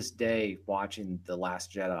shame, to this day, watching The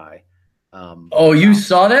Last Jedi. You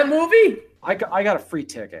saw that movie? I got a free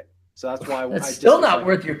ticket, so that's why. That's still not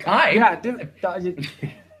worth your time. Yeah, dude,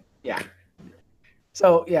 yeah.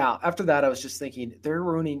 So yeah, after that, I was just thinking they're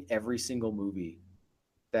ruining every single movie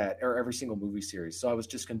every single movie series. So I was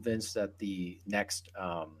just convinced that the next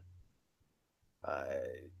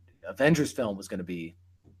Avengers film was going to be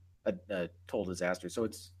a total disaster. So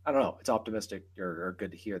I don't know. It's optimistic or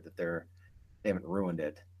good to hear that they haven't ruined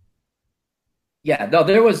it. Yeah, no,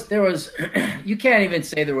 there was you can't even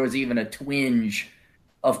say there was even a twinge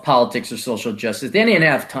of politics or social justice. They didn't even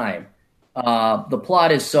have time. The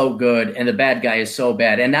plot is so good and the bad guy is so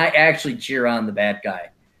bad. And I actually cheer on the bad guy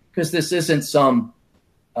because this isn't some,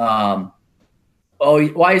 why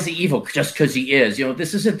is he evil? Just because he is.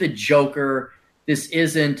 This isn't the Joker. This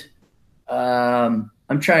isn't,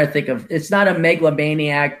 I'm trying to think of, it's not a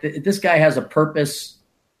megalomaniac. This guy has a purpose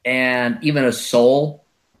and even a soul.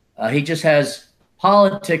 He just has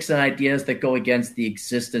politics and ideas that go against the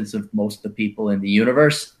existence of most of the people in the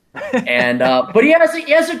universe. And but he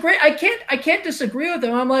has a great. I can't disagree with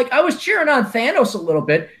him. I'm like, I was cheering on Thanos a little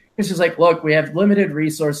bit because he's like, look, we have limited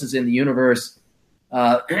resources in the universe.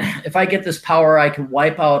 If I get this power, I can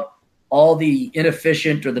wipe out all the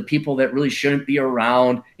inefficient or the people that really shouldn't be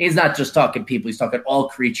around. He's not just talking people; he's talking all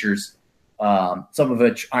creatures, some of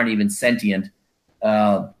which aren't even sentient.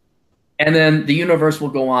 And then the universe will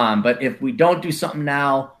go on. But if we don't do something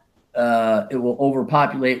now, it will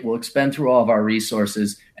overpopulate. We'll expend through all of our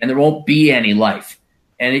resources, and there won't be any life.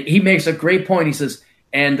 And he makes a great point. He says,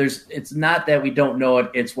 and it's not that we don't know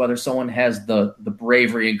it. It's whether someone has the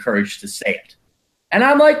bravery and courage to say it. And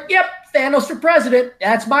I'm like, yep, Thanos for president.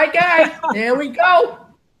 That's my guy. There we go.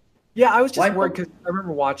 Yeah, I was just worried because I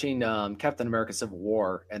remember watching Captain America Civil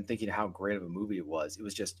War and thinking how great of a movie it was.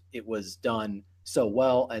 It was done so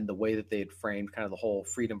well, and the way that they had framed kind of the whole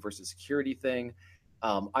freedom versus security thing.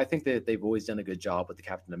 I think that they've always done a good job with the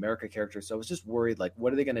Captain America character. So I was just worried, like,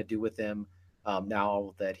 what are they going to do with him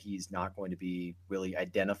now that he's not going to be really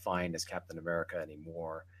identifying as Captain America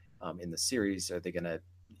anymore in the series? Are they going to,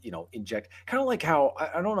 inject kind of like how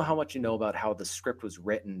I don't know how much you know about how the script was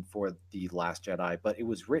written for The Last Jedi, but it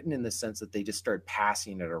was written in the sense that they just started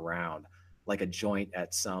passing it around like a joint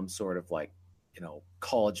at some sort of like,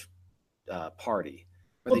 college party.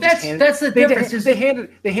 Well, that's the difference. They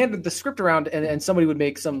handed the script around, and somebody would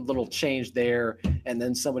make some little change there, and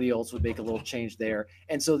then somebody else would make a little change there,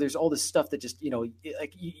 and so there's all this stuff that just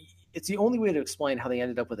it's the only way to explain how they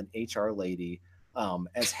ended up with an HR lady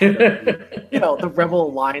as head of the Rebel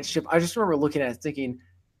Alliance ship. I just remember looking at it thinking,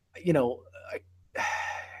 it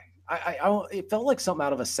felt like something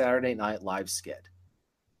out of a Saturday Night Live skit.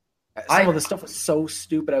 Some of the stuff was so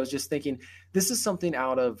stupid. I was just thinking, this is something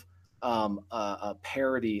out of a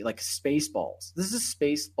parody, like Spaceballs. This is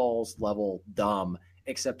Spaceballs level dumb,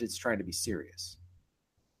 except it's trying to be serious.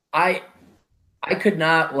 I could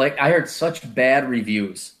not, I heard such bad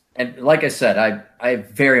reviews. And like I said, I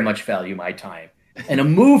very much value my time. And a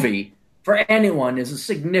movie for anyone is a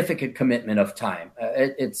significant commitment of time.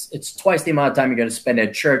 It's twice the amount of time you're going to spend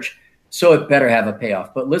at church, so it better have a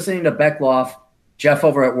payoff. But listening to Beckloff, Jeff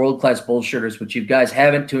over at World Class Bullshitters, which you guys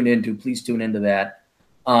haven't tuned into, please tune into that.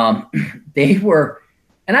 They were,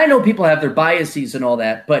 and I know people have their biases and all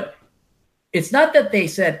that, but it's not that they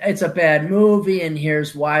said it's a bad movie and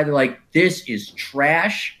here's why. They're like, this is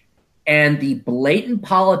trash. And the blatant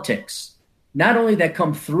politics, not only that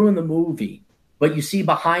come through in the movie, but you see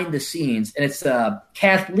behind the scenes, and it's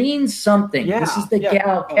Kathleen something. Yeah, this is the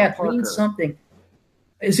gal, Kathleen Parker. Something.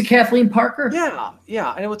 Is it Kathleen Parker?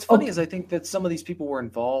 Yeah. And what's funny is I think that some of these people were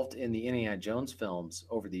involved in the Indiana Jones films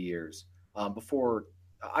over the years. Before,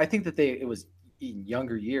 I think that it was in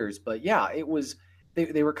younger years, but yeah, it was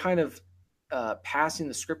they were kind of passing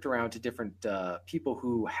the script around to different people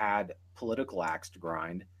who had political axe to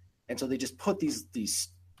grind, and so they just put these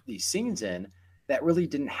scenes in that really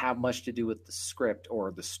didn't have much to do with the script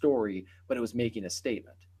or the story, but it was making a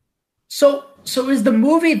statement. So is the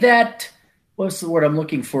movie that, what's the word I'm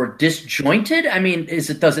looking for, disjointed? I mean,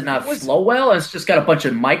 does it not flow well? It's just got a bunch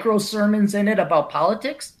of micro sermons in it about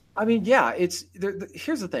politics? I mean, yeah, here's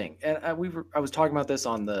the thing. And I was talking about this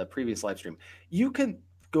on the previous live stream. You can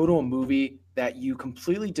go to a movie that you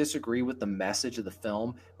completely disagree with the message of the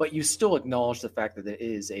film, but you still acknowledge the fact that it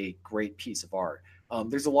is a great piece of art.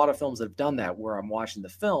 There's a lot of films that have done that where I'm watching the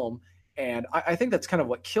film, and I think that's kind of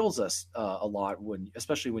what kills us a lot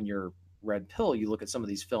especially when you're red pill. You look at some of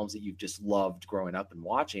these films that you've just loved growing up and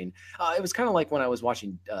watching. It was kind of like when I was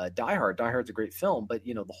watching Die Hard. Die Hard's a great film, but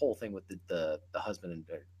the whole thing with the husband and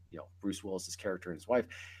Bruce Willis's character and his wife,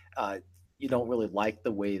 you don't really like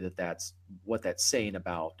the way that's saying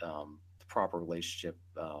about the proper relationship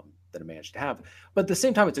that a man should have. But at the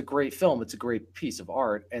same time, it's a great film. It's a great piece of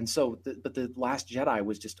art. And so, but The Last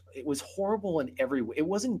Jedi it was horrible in every way. It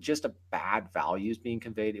wasn't just a bad values being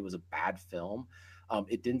conveyed. It was a bad film.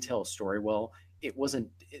 It didn't tell a story well. It was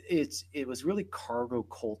really cargo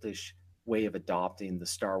cultish way of adopting the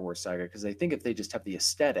Star Wars saga, because I think if they just have the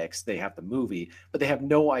aesthetics, they have the movie, but they have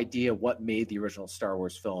no idea what made the original Star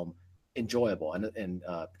Wars film enjoyable, and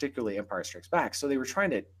particularly Empire Strikes Back. So they were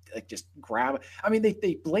trying to just grab. I mean,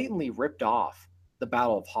 they blatantly ripped off the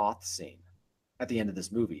Battle of Hoth scene at the end of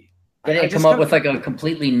this movie. They didn't come up with like a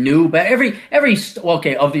completely new, but of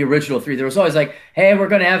the original three, there was always like, hey, we're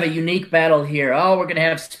going to have a unique battle here. Oh, we're going to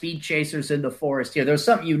have speed chasers in the forest here. There's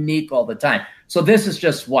something unique all the time. So this is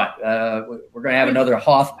just what? We're going to have another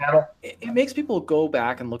Hoth battle? It makes people go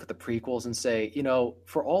back and look at the prequels and say,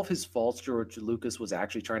 for all of his faults, George Lucas was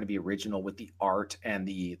actually trying to be original with the art and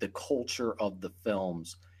the culture of the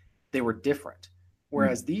films. They were different.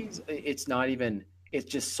 Whereas these, it's not even,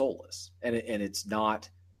 it's just soulless. And it's not...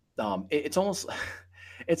 it's almost,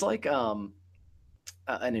 it's like an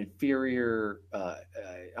inferior.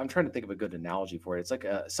 I'm trying to think of a good analogy for it. It's like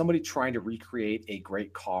somebody trying to recreate a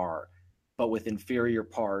great car, but with inferior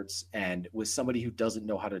parts and with somebody who doesn't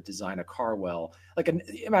know how to design a car well. Like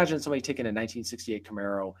imagine somebody taking a 1968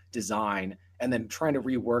 Camaro design and then trying to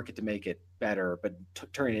rework it to make it better, but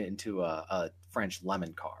turning it into a French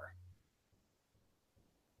lemon car.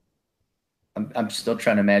 I'm still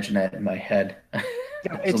trying to imagine that in my head.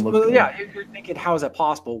 You're thinking, how is that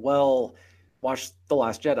possible? Well, watch The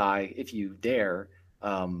Last Jedi if you dare.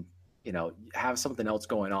 Have something else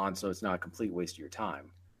going on, so it's not a complete waste of your time.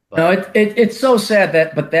 But, no, it's so sad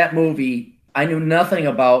that movie, I knew nothing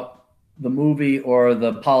about the movie or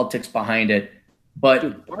the politics behind it. But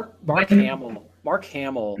dude, Mark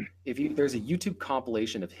Hamill, there's a YouTube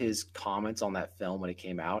compilation of his comments on that film when it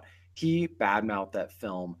came out. He badmouthed that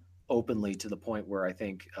film openly to the point where I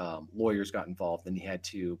think lawyers got involved and he had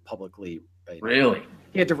to publicly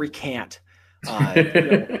he had to recant.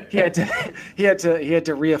 He had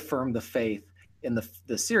to reaffirm the faith in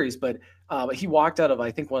the series. But he walked out of,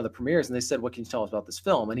 I think, one of the premieres, and they said, "What can you tell us about this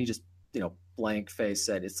film?" And he just blank face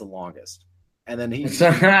said, "It's the longest." And then one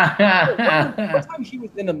time he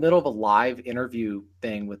was in the middle of a live interview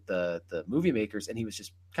thing with the movie makers, and he was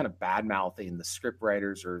just kind of bad mouthing the script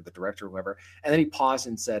writers or the director or whoever. And then he paused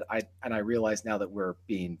and said, I realize now that we're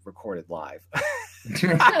being recorded live." I'm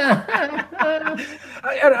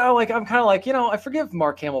kind of like, I forgive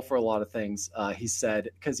Mark Hamill for a lot of things he said,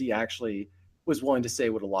 because he actually was willing to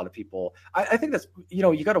say what a lot of people. I think that's,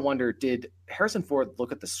 you got to wonder, did Harrison Ford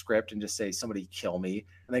look at the script and just say, "Somebody kill me"?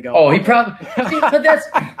 And they go, "Oh, he probably." But that's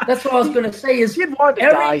what I was going to say. Is he'd want to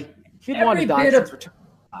die. He'd want to die since Return of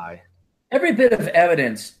the Jedi. Every bit of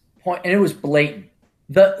evidence and it was blatant.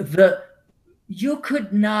 You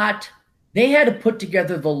could not. They had to put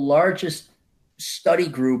together the largest study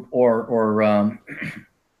group or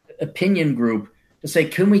opinion group to say,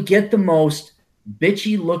 can we get the most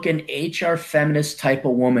bitchy looking HR feminist type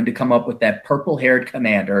of woman to come up with that purple haired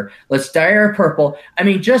commander? Let's dye her purple. I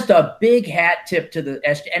mean, just a big hat tip to the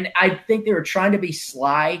and I think they were trying to be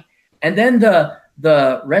sly. And then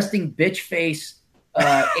the resting bitch face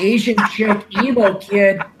Asian chick emo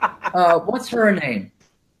kid, what's her name?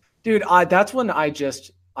 Dude, that's when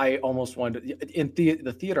I almost wanted, in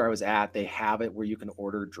the theater I was at, they have it where you can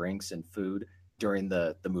order drinks and food during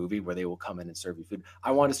the movie, where they will come in and serve you food.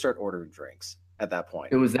 I wanted to start ordering drinks at that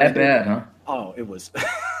point. It was that bad, huh? Oh, it was.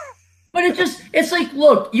 But it's like,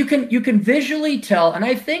 look, you can visually tell, and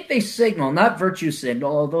I think they signal, not virtue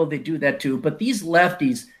signal, although they do that too, but these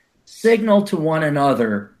lefties signal to one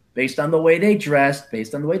another based on the way they dress,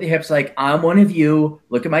 based on the way they have. It's like, I'm one of you.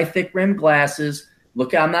 Look at my thick rimmed glasses.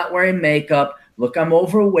 Look, I'm not wearing makeup. Look, I'm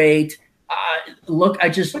overweight. Look, I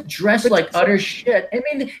just dress like utter shit. I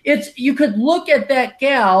mean, you could look at that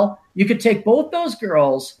gal. You could take both those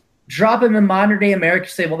girls, drop them in modern day America,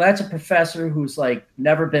 say, well, that's a professor who's like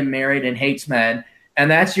never been married and hates men. And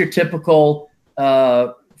that's your typical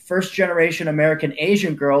first generation American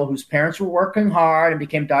Asian girl whose parents were working hard and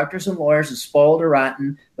became doctors and lawyers and spoiled or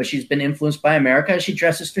rotten, but she's been influenced by America. She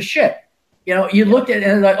dresses for shit. You looked at it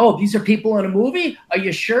and like, oh, these are people in a movie? Are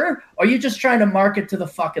you sure? Or are you just trying to market to the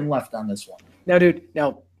fucking left on this one? Now, dude,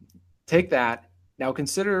 take that. Now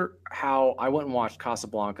consider how I went and watched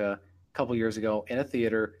Casablanca a couple years ago in a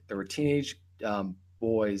theater. There were teenage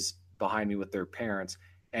boys behind me with their parents,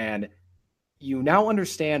 and you now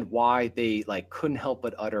understand why they like couldn't help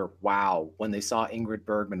but utter "wow" when they saw Ingrid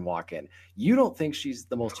Bergman walk in. You don't think she's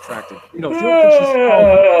the most attractive, you don't think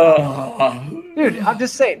she's dude. I'm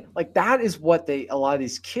just saying, like that is what a lot of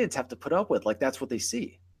these kids have to put up with. Like that's what they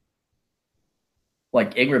see.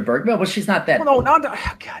 Like Ingrid Bergman, well, she's not that. Well, no, oh,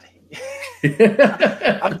 God.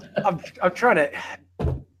 I'm trying to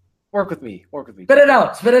work with me. Spit it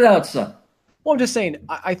out, son. Well, I'm just saying,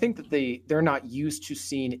 I think that they're not used to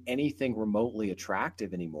seeing anything remotely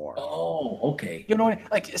attractive anymore. Oh, okay. You know,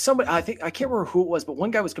 like somebody, I can't remember who it was, but one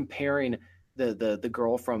guy was comparing the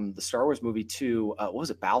girl from the Star Wars movie to what was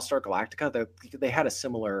it, Battlestar Galactica? They had a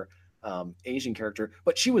similar Asian character,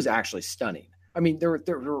 but she was actually stunning. I mean, there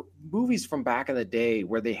were movies from back in the day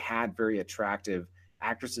where they had very attractive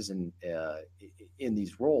actresses in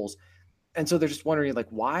these roles, and so they're just wondering, like,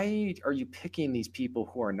 why are you picking these people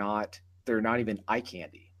who are not? They're not even eye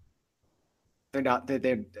candy. They're not.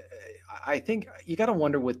 I think you got to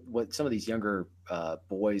wonder what some of these younger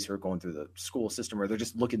boys who are going through the school system, or they're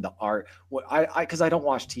just looking the art. Because I don't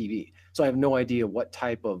watch TV, so I have no idea what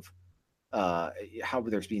type of how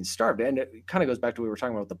they're being starved. And it kind of goes back to what we were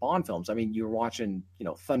talking about with the Bond films. I mean, you're watching,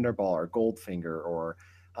 Thunderball or Goldfinger, or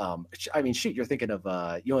I mean, shoot, you're thinking of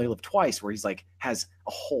You Only Live Twice, where he's like has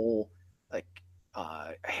a whole like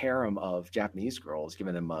harem of Japanese girls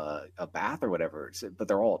giving him a bath or whatever, but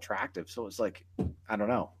they're all attractive. So it's like, I don't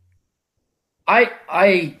know.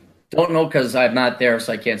 I don't know because I'm not there,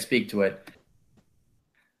 so I can't speak to it.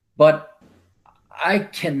 But I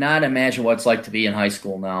cannot imagine what it's like to be in high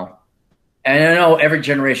school now. And I know every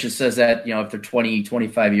generation says that, if they're 20,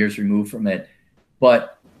 25 years removed from it.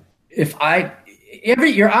 But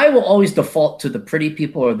every year I will always default to the pretty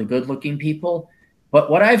people or the good-looking people. But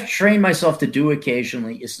what I've trained myself to do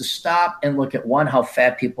occasionally is to stop and look at, one, how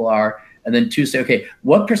fat people are, and then two, say, okay,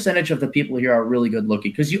 what percentage of the people here are really good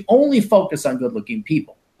looking? Because you only focus on good looking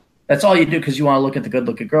people. That's all you do, because you want to look at the good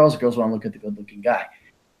looking girls. The girls want to look at the good looking guy.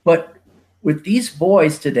 But with these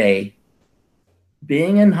boys today,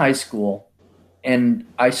 being in high school, and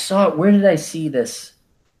I saw it, where did I see this?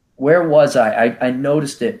 Where was I? I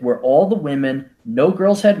noticed it, where all the women, no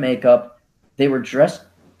girls had makeup. They were dressed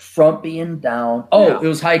frumpy and down. Oh, yeah. It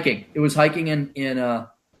was hiking. It was hiking in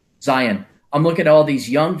Zion. I'm looking at all these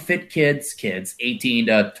young, fit kids, 18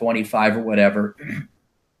 to 25 or whatever.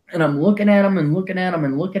 And I'm looking at them and looking at them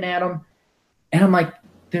and looking at them. And I'm like,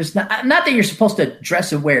 there's not that you're supposed to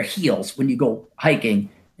dress and wear heels when you go hiking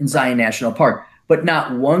in Zion National Park, but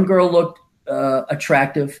not one girl looked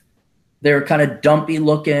attractive. They were kind of dumpy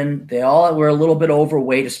looking. They all were a little bit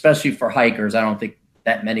overweight, especially for hikers. I don't think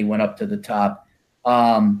that many went up to the top.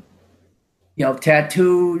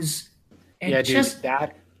 Tattoos. And yeah, dude,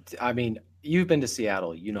 that, I mean, you've been to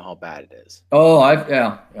Seattle. You know how bad it is. Oh,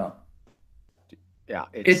 yeah. Yeah.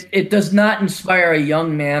 It does not inspire a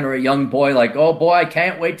young man or a young boy like, oh boy, I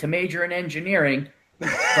can't wait to major in engineering.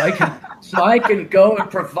 So I can go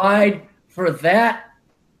and provide for that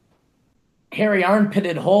hairy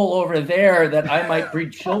armpitted hole over there that I might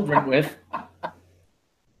breed children with.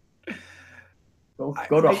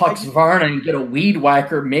 Go to Husqvarna and get a weed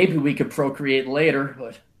whacker. Maybe we could procreate later.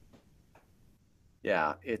 But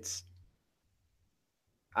yeah, it's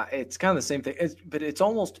kind of the same thing. But it's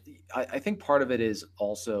almost, I think part of it is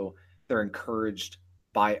also they're encouraged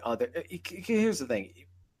by other. Here's the thing,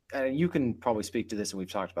 and you can probably speak to this, and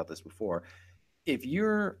we've talked about this before. If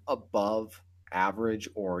you're above average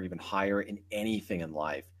or even higher in anything in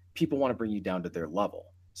life, people want to bring you down to their level.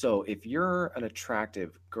 So if you're an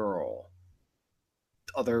attractive girl,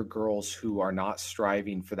 other girls who are not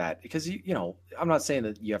striving for that, because I'm not saying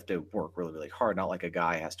that you have to work really, really hard, not like a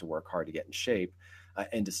guy has to work hard to get in shape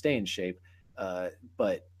and to stay in shape,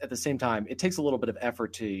 but at the same time it takes a little bit of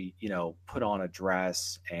effort to put on a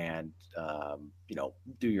dress and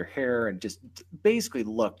do your hair and just basically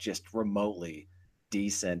look just remotely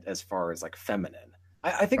decent as far as like feminine.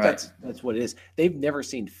 I think right. That's what it is. They've never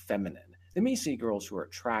seen feminine. They may see girls who are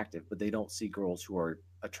attractive, but they don't see girls who are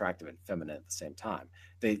attractive and feminine at the same time.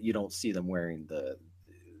 You don't see them wearing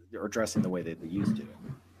or dressing the way that they used to.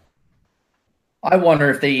 I wonder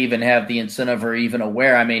if they even have the incentive or even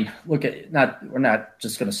aware. I mean, we're not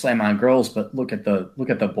just going to slam on girls, but look at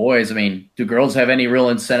the boys. I mean, do girls have any real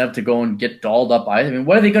incentive to go and get dolled up? I mean,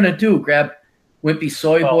 what are they going to do? Grab wimpy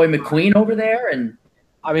soy boy McQueen over there? And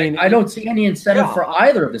I mean, I don't see any incentive for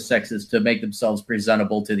either of the sexes to make themselves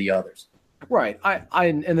presentable to the others. Right.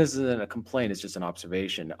 And this isn't a complaint. It's just an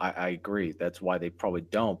observation. I agree. That's why they probably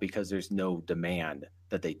don't, because there's no demand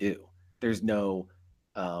that they do. there's no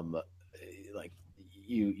like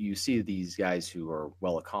you see these guys who are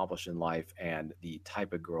well accomplished in life and the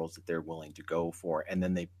type of girls that they're willing to go for, and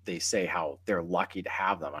then they say how they're lucky to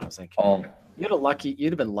have them. And I was like,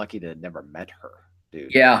 you'd have been lucky to have never met her,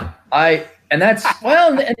 dude. Yeah, and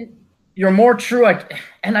you're more true.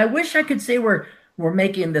 And I wish I could say we're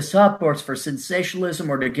making this up, or it's for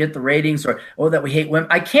sensationalism, or to get the ratings, or that we hate women.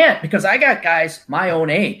 I can't, because I got guys my own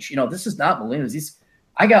age. This is not millennials.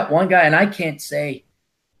 I got one guy, and I can't say,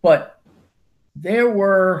 but there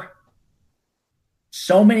were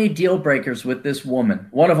so many deal breakers with this woman.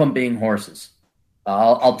 One of them being horses.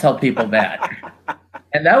 I'll tell people that,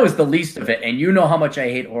 and that was the least of it. And you know how much I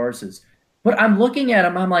hate horses. But I'm looking at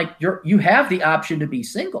him. I'm like, you have the option to be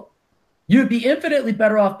single. You'd be infinitely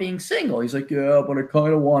better off being single. He's like, yeah, but I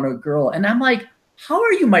kind of want a girl. And I'm like, how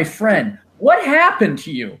are you, my friend? What happened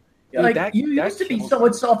to you? Dude, you used to be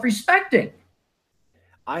somewhat self-respecting.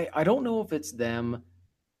 I don't know if it's them.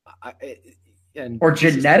 Or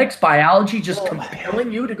genetics, biology just compelling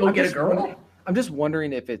you to go get a girl? I'm just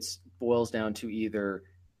wondering if it boils down to either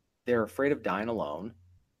they're afraid of dying alone,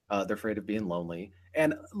 they're afraid of being lonely.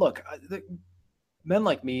 And look, men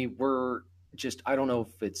like me, we're just, I don't know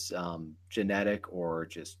if it's genetic or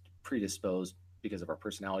just predisposed because of our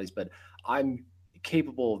personalities, but I'm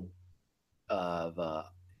capable of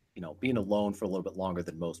being alone for a little bit longer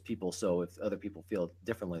than most people. So if other people feel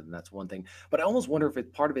differently, then that's one thing. But I almost wonder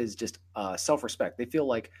if part of it is just self-respect. They feel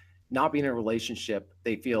like not being in a relationship,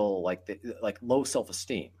 they feel like low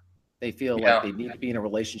self-esteem. They feel like they need to be in a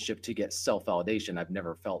relationship to get self-validation. I've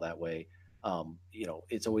never felt that way.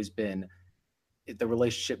 It's always been the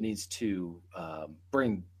relationship needs to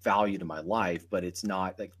bring value to my life, but it's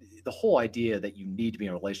not like the whole idea that you need to be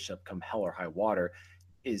in a relationship come hell or high water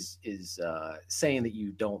is saying that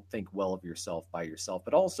you don't think well of yourself by yourself,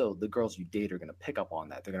 but also the girls you date are going to pick up on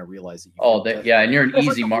that. They're going to realize that and you're an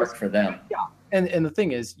easy mark for them. Yeah. And the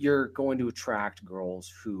thing is, you're going to attract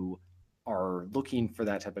girls who are looking for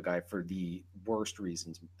that type of guy for the worst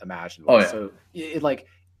reasons imaginable. So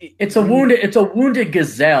it's a wounded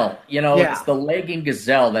gazelle, It's the lagging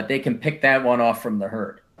gazelle that they can pick that one off from the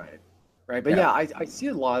herd. Right. But I see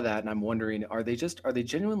a lot of that, and I'm wondering, are they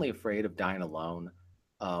genuinely afraid of dying alone?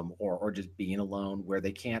 Or just being alone, where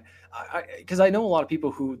they can't, because I know a lot of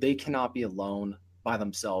people who they cannot be alone by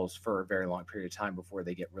themselves for a very long period of time before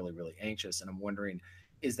they get really, really anxious. And I'm wondering,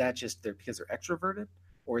 is that just because they're extroverted,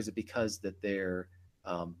 or is it because that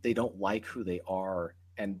they don't like who they are,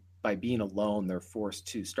 and by being alone, they're forced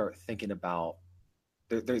to start thinking about,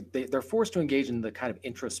 they're forced to engage in the kind of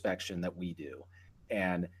introspection that we do,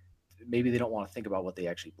 and maybe they don't want to think about what they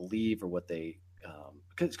actually believe or what they.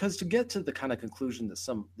 Because to get to the kind of conclusion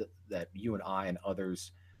that you and I and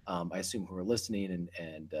others, I assume who are listening,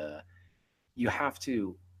 and you have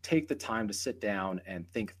to take the time to sit down and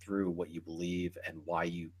think through what you believe and why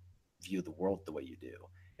you view the world the way you do.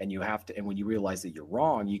 And you have to, and when you realize that you're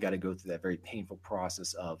wrong, you got to go through that very painful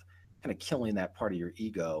process of kind of killing that part of your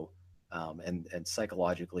ego, and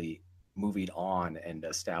psychologically moving on and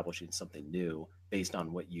establishing something new based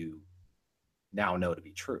on what you now know to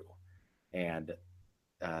be true. And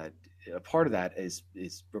a part of that is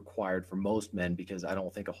required for most men, because I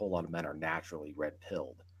don't think a whole lot of men are naturally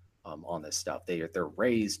red-pilled on this stuff. They're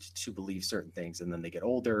raised to believe certain things, and then they get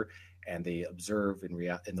older and they observe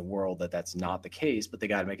in the world that that's not the case, but they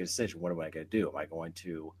got to make a decision. What am I going to do? Am I going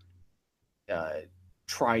to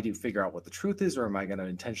try to figure out what the truth is, or am I going to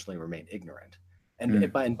intentionally remain ignorant?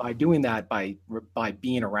 And by doing that, by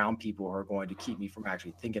being around people who are going to keep me from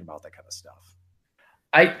actually thinking about that kind of stuff.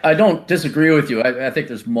 I don't disagree with you. I think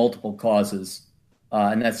there's multiple causes,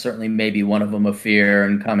 and that's certainly maybe one of them, a fear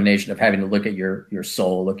and combination of having to look at your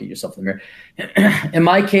soul, look at yourself in the mirror. In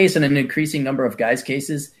my case, and an increasing number of guys'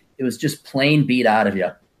 cases, it was just plain beat out of you,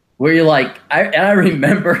 where you're like, I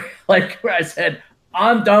remember where I said,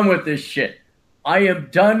 I'm done with this shit. I am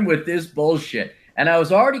done with this bullshit. And I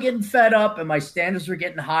was already getting fed up, and my standards were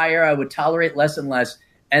getting higher. I would tolerate less and less.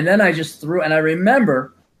 And then I just threw, and I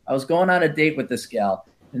remember I was going on a date with this gal,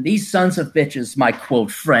 and these sons of bitches, my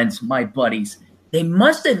quote friends, my buddies, they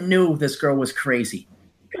must have knew this girl was crazy,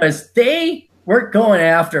 because they weren't going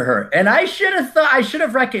after her. And I should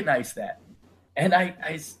have recognized that. And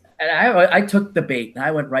I took the bait, and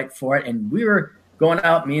I went right for it. And we were going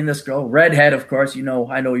out, me and this girl, redhead, of course. I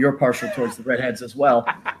know you're partial towards the redheads as well.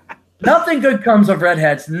 Nothing good comes of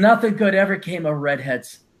redheads. Nothing good ever came of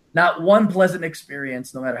redheads. Not one pleasant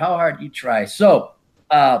experience, no matter how hard you try. So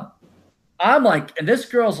I'm like, and this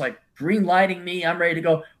girl's like green lighting me. I'm ready to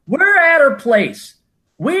go. We're at her place.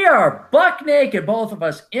 We are buck naked, both of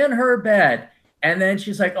us, in her bed. And then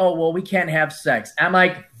she's like, oh, well, we can't have sex. I'm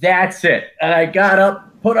like, that's it. And I got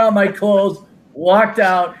up, put on my clothes, walked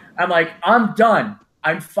out. I'm like, I'm done.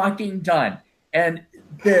 I'm fucking done. And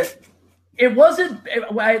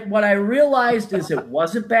what I realized is it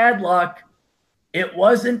wasn't bad luck. It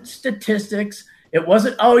wasn't statistics. It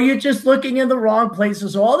wasn't, oh, you're just looking in the wrong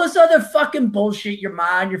places. All this other fucking bullshit your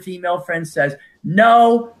mom, your female friend says.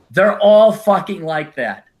 No, they're all fucking like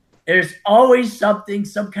that. There's always something,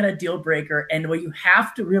 some kind of deal breaker. And what you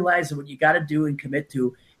have to realize and what you got to do and commit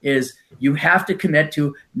to is you have to commit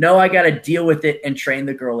to, no, I got to deal with it and train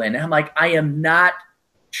the girl in. And I'm like, I am not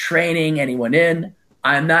training anyone in.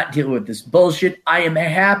 I'm not dealing with this bullshit. I am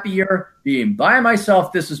happier being by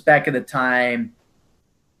myself. This was back in the time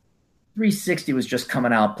 360 was just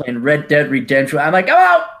coming out, playing Red Dead Redemption. I'm like, I'm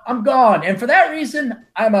out. I'm gone. And for that reason,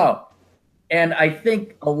 I'm out. And I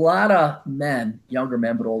think a lot of men, younger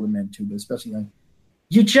men, but older men too, but especially young,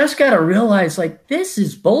 you just got to realize, like, this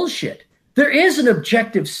is bullshit. There is an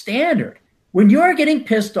objective standard. When you're getting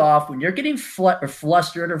pissed off, when you're getting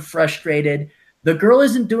flustered or frustrated, the girl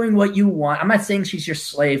isn't doing what you want. I'm not saying she's your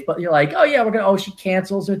slave, but you're like, oh, yeah, she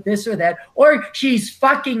cancels or this or that. Or she's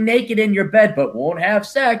fucking naked in your bed but won't have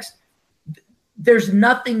sex. There's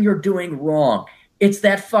nothing you're doing wrong. It's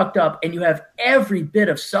that fucked up, and you have every bit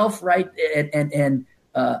of self-right and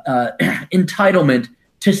entitlement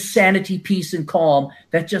to sanity, peace, and calm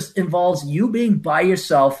that just involves you being by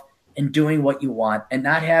yourself and doing what you want and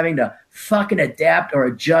not having to fucking adapt or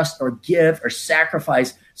adjust or give or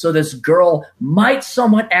sacrifice so this girl might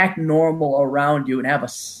somewhat act normal around you and have a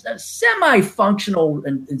semi-functional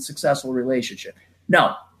and successful relationship.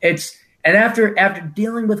 No, and after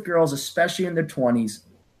dealing with girls, especially in their 20s,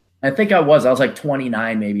 I think I was like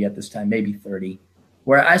 29 maybe at this time, maybe 30,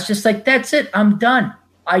 where I was just like, that's it. I'm done.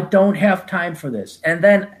 I don't have time for this. And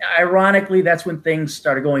then ironically, that's when things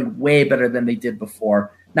started going way better than they did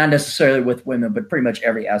before. Not necessarily with women, but pretty much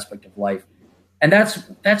every aspect of life. And that's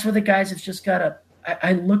where the guys have just got to,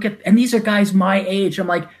 I look at, and these are guys my age. I'm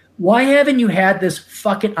like, why haven't you had this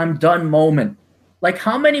fuck it, I'm done moment? Like,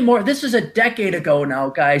 how many more? This is a decade ago now,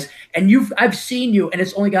 guys, and I've seen you, and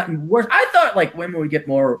it's only gotten worse. I thought like women would get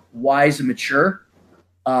more wise and mature,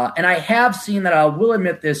 and I have seen that. I will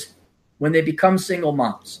admit this: when they become single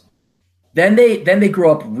moms, then they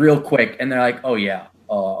grow up real quick, and they're like, oh yeah,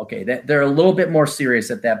 okay, they're a little bit more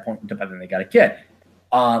serious at that point in time than they got a kid.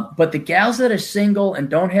 But the gals that are single and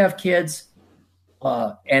don't have kids,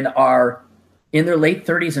 and are in their late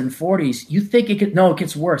 30s and 40s, you think it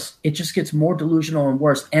gets worse. It just gets more delusional and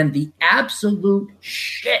worse. And the absolute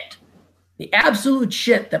shit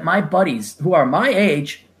that my buddies who are my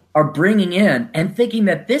age are bringing in and thinking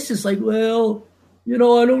that this is like, well, I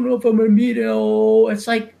don't know if I'm going to meet it. Oh, it's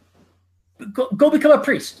like, go become a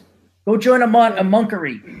priest. Go join a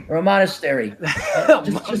monkery or a monastery. Go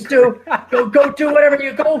do whatever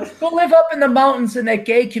you go live up in the mountains in that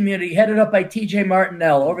gay community headed up by TJ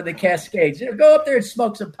Martinell over the Cascades. Go up there and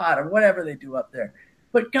smoke some pot or whatever they do up there.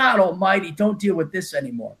 But God Almighty, don't deal with this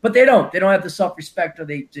anymore. But they don't. They don't have the self-respect, or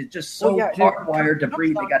they're just so hardwired to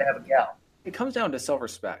breathe. They got to have a gal. It comes down to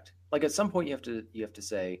self-respect. Like at some point, you have to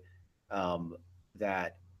say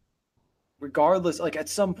that regardless. Like at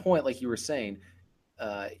some point, like you were saying.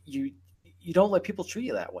 You don't let people treat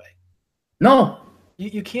you that way. No,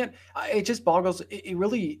 you can't. It just boggles. It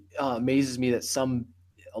really amazes me that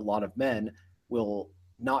a lot of men will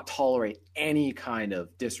not tolerate any kind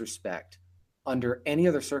of disrespect under any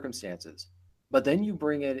other circumstances. But then you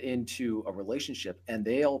bring it into a relationship, and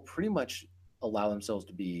they'll pretty much allow themselves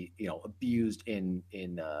to be, abused in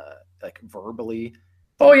like verbally.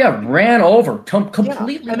 Oh yeah, ran over,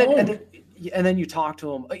 completely. Yeah. And then you talk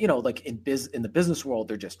to them, like in the business world,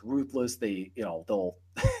 they're just ruthless. They, they'll,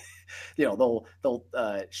 they'll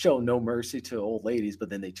show no mercy to old ladies, but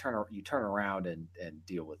then you turn around and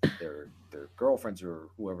deal with their girlfriends or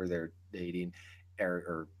whoever they're dating,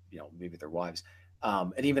 or maybe their wives,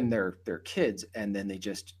 and even their kids, and then they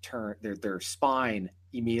just turn their spine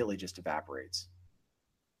immediately just evaporates.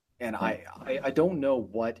 And I don't know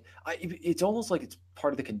it's almost like it's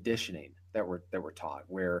part of the conditioning that we're taught,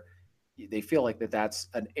 where they feel like that's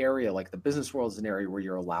an area, like the business world is an area where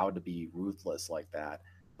you're allowed to be ruthless like that.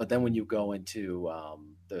 But then when you go into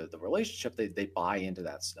the relationship, they buy into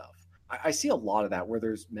that stuff. I see a lot of that where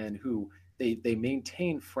there's men who they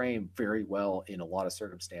maintain frame very well in a lot of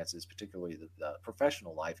circumstances, particularly the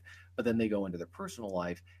professional life, but then they go into their personal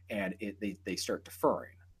life and they start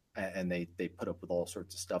deferring, and they put up with all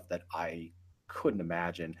sorts of stuff that I couldn't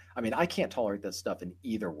imagine. I mean, I can't tolerate that stuff in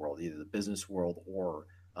either world, either the business world or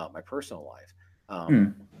my personal life,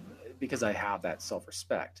 because I have that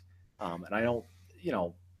self-respect. And I don't,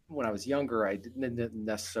 when I was younger, I didn't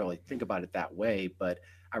necessarily think about it that way, but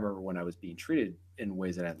I remember when I was being treated in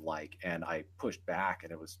ways that I didn't like, and I pushed back,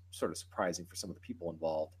 and it was sort of surprising for some of the people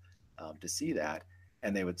involved to see that.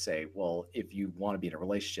 And they would say, well, if you want to be in a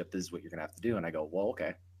relationship, this is what you're going to have to do. And I go, well,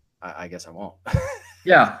 okay, I guess I won't.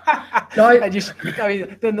 Yeah. No, I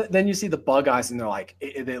mean, then you see the bug eyes, and they're like,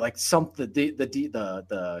 they like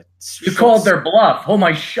the. You called their bluff.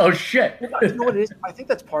 Oh shit. You know what it is? I think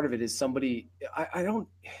that's part of it. Is somebody?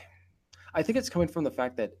 I think it's coming from the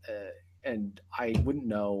fact that, and I wouldn't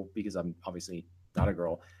know because I'm obviously not a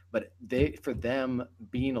girl, but for them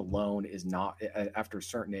being alone is not, after a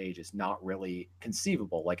certain age, is not really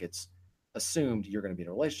conceivable. Like, it's assumed you're going to be in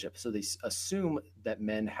a relationship, so they assume that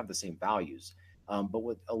men have the same values. But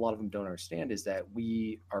what a lot of them don't understand is that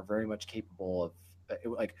we are very much capable of,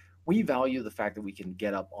 like, we value the fact that we can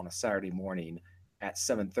get up on a Saturday morning at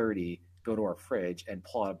 7:30, go to our fridge and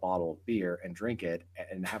pull out a bottle of beer and drink it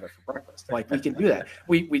and have it for breakfast. Like, we can do that.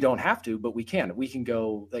 We don't have to, but we can. We can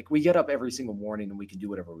go, like, we get up every single morning and we can do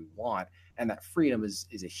whatever we want. And that freedom is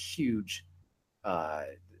a huge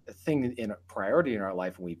thing, in a priority in our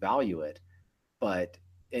life, and we value it. But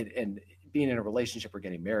and being in a relationship or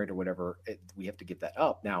getting married or whatever, we have to give that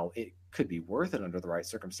up. Now, it could be worth it under the right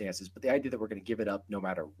circumstances, but the idea that we're going to give it up no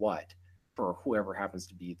matter what for whoever happens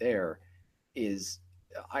to be there is,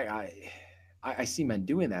 I see men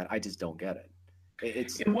doing that. I just don't get it.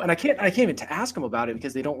 And I can't even ask them about it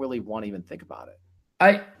because they don't really want to even think about it.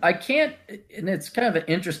 I can't, and it's kind of an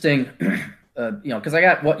interesting, because I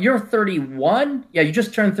got, you're 31? Yeah, you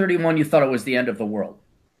just turned 31. You thought it was the end of the world.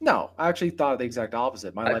 No, I actually thought the exact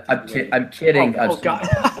opposite. My life. I'm kidding. Oh God!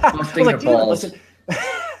 Listen.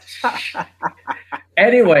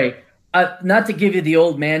 Anyway, not to give you the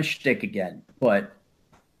old man shtick again, but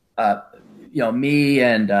me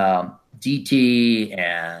and DT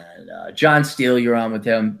and John Steele, you're on with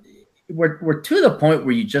him. We're to the point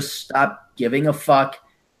where you just stop giving a fuck,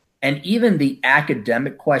 and even the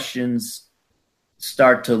academic questions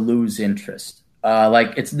start to lose interest.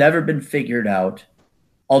 Like, it's never been figured out.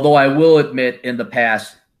 Although I will admit, in the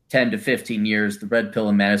past 10 to 15 years, the Red Pill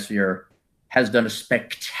and Manosphere has done a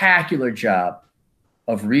spectacular job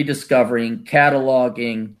of rediscovering,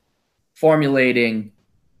 cataloging, formulating,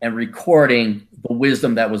 and recording the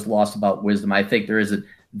wisdom that was lost about wisdom. I think there isn't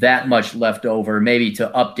that much left over, maybe to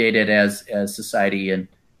update it as society and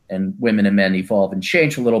women and men evolve and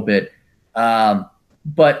change a little bit.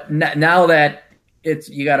 But now that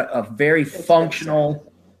you got a very functional...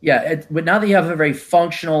 but now that you have a very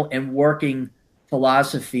functional and working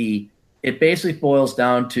philosophy, it basically boils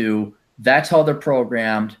down to, that's how they're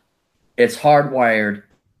programmed. It's hardwired.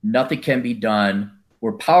 Nothing can be done.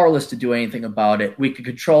 We're powerless to do anything about it. We can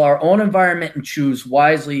control our own environment and choose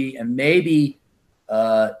wisely and maybe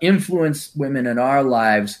influence women in our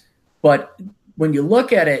lives. But when you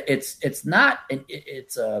look at it, it's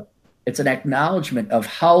an acknowledgement of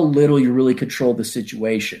how little you really control the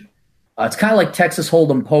situation. It's kind of like Texas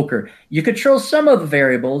Hold'em poker. You control some of the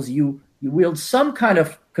variables. You wield some kind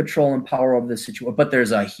of control and power over the situation, but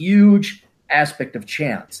there's a huge aspect of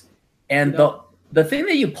chance. And the thing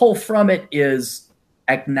that you pull from it is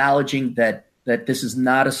acknowledging that this is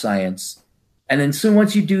not a science. And then soon,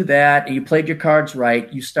 once you do that and you played your cards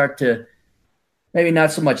right, you start to maybe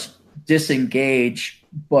not so much disengage,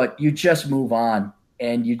 but you just move on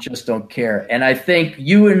and you just don't care. And I think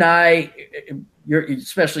you and I... You're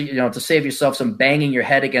especially, to save yourself some banging your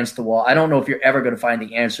head against the wall. I don't know if you're ever going to find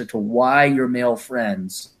the answer to why your male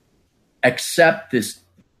friends accept this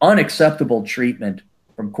unacceptable treatment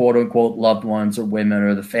from quote unquote loved ones or women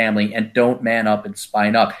or the family and don't man up and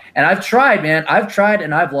spine up. And I've tried, man. I've tried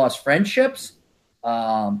and I've lost friendships.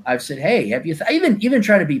 I've said, hey, have you even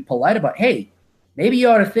trying to be polite about, hey, maybe you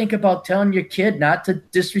ought to think about telling your kid not to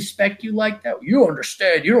disrespect you like that. You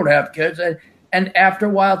understand, you don't have kids. And after a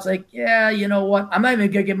while, it's like, yeah, you know what? I'm not even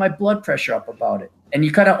going to get my blood pressure up about it. And you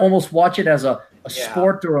kind of almost watch it as a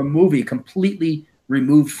sport or a movie, completely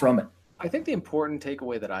removed from it. I think the important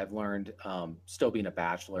takeaway that I've learned, still being a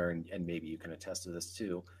bachelor, and maybe you can attest to this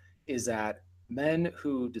too, is that men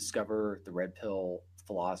who discover the red pill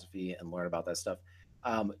philosophy and learn about that stuff,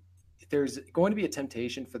 there's going to be a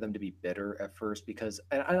temptation for them to be bitter at first because,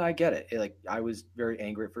 and I get it. Like, I was very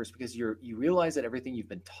angry at first because you realize that everything you've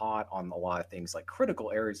been taught on a lot of things, like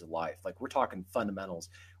critical areas of life, like we're talking fundamentals,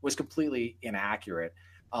 was completely inaccurate,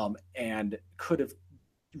 and could have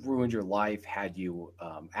ruined your life had you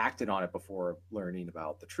acted on it before learning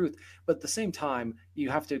about the truth. But at the same time, you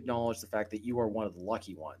have to acknowledge the fact that you are one of the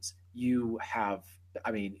lucky ones. You have,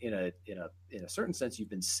 I mean, in a certain sense, you've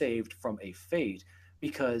been saved from a fate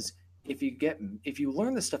because if you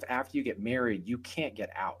learn this stuff after you get married, you can't get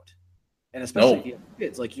out. And especially if you have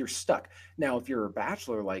kids, like you're stuck. Now, if you're a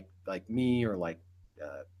bachelor like me or like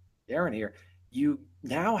Darren here, you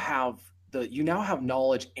now have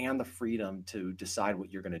knowledge and the freedom to decide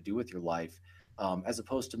what you're going to do with your life, as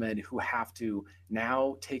opposed to men who have to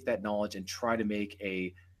now take that knowledge and try to make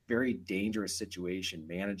a very dangerous situation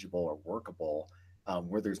manageable or workable,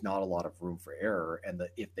 where there's not a lot of room for error. And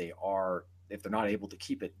if they're not able to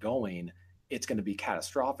keep it going, it's going to be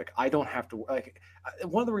catastrophic. I don't have to,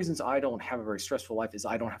 one of the reasons I don't have a very stressful life is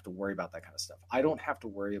I don't have to worry about that kind of stuff. I don't have to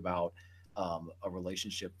worry about a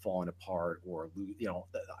relationship falling apart or,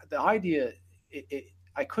 the idea,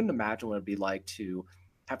 I couldn't imagine what it'd be like to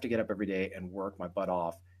have to get up every day and work my butt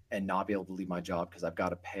off and not be able to leave my job because I've got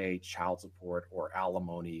to pay child support or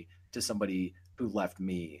alimony to somebody who left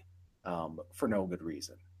me for no good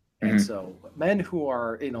reason. And so men who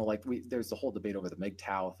are, there's the whole debate over the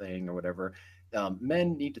MGTOW thing or whatever.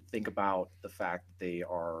 Men need to think about the fact that they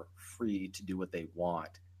are free to do what they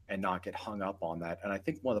want and not get hung up on that. And I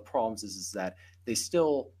think one of the problems is that they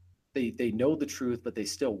still, they know the truth, but they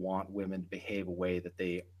still want women to behave a way that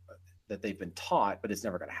they've been taught, but it's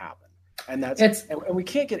never going to happen. And and we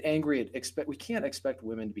can't get angry we can't expect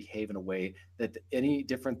women to behave in a way that any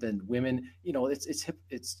different than women. It's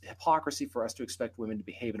hypocrisy for us to expect women to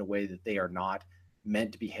behave in a way that they are not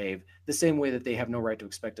meant to behave, the same way that they have no right to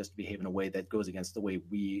expect us to behave in a way that goes against the way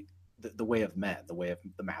the way of men, the way of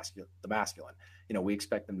the masculine. We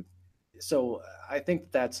expect them. So I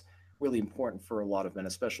think that's really important for a lot of men,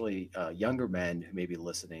 especially younger men who may be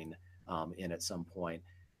listening in at some point.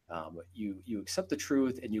 You accept the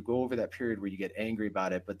truth and you go over that period where you get angry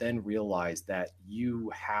about it, but then realize that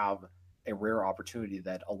you have a rare opportunity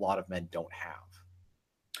that a lot of men don't have.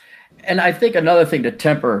 And I think another thing to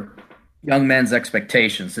temper young men's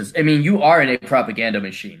expectations is, you are in a propaganda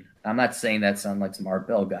machine. I'm not saying that sound like some Art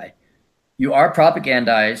Bell guy. You are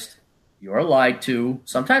propagandized. You are lied to,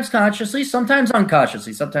 sometimes consciously, sometimes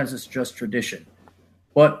unconsciously. Sometimes it's just tradition.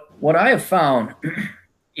 But what I have found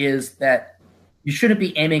is that you shouldn't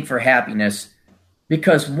be aiming for happiness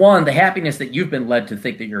because, one, the happiness that you've been led to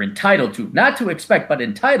think that you're entitled to, not to expect, but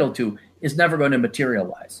entitled to, is never going to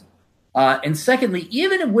materialize. And secondly,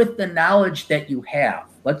 even with the knowledge that you have,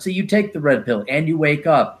 let's say you take the red pill and you wake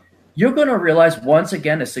up, you're going to realize, once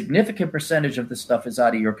again, a significant percentage of this stuff is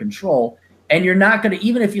out of your control. And you're not going to,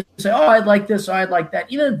 even if you say, oh, I'd like this, or I'd like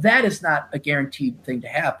that, even that is not a guaranteed thing to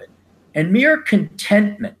happen. And mere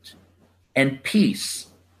contentment and peace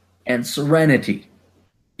and serenity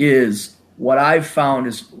is what I've found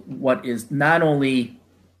is what is not only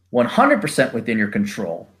 100% within your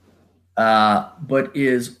control, but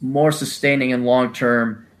is more sustaining and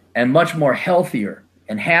long-term and much more healthier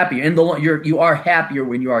and happier. You are happier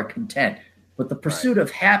when you are content. But the pursuit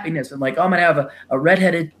of happiness and I'm going to have a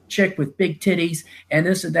redheaded chick with big titties and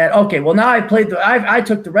this and that. Okay, well now I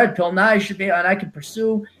took the red pill. Now I should be, and I can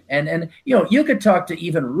pursue. And you could talk to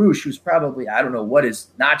even Roosh, who's probably, I don't know what his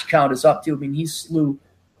notch count is up to. He slew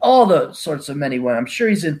all the sorts of men he went. I'm sure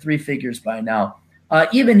he's in 3 figures by now.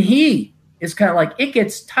 Even he is kind of like, it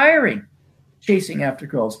gets tiring chasing after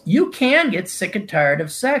girls. You can get sick and tired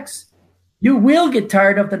of sex. You will get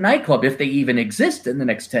tired of the nightclub if they even exist in the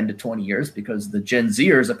next 10 to 20 years, because the Gen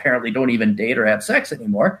Zers apparently don't even date or have sex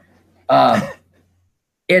anymore. The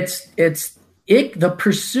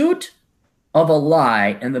pursuit of a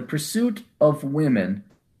lie and the pursuit of women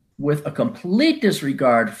with a complete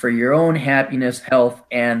disregard for your own happiness, health,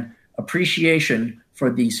 and appreciation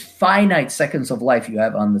for these finite seconds of life you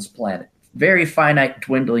have on this planet. Very finite,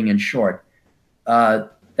 dwindling, and short.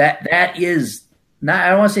 That is not, I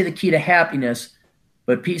don't want to say the key to happiness,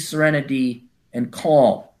 but peace, serenity, and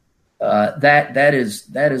calm. That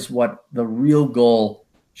is what the real goal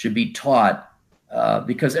should be taught.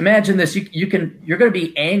 Because imagine this: you're going to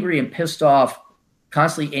be angry and pissed off,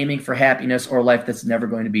 constantly aiming for happiness or a life that's never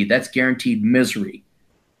going to be. That's guaranteed misery.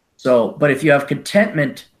 So, but if you have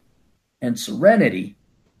contentment and serenity,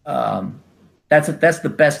 that's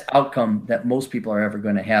the best outcome that most people are ever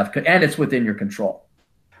going to have, and it's within your control.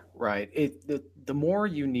 Right. The more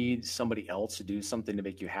you need somebody else to do something to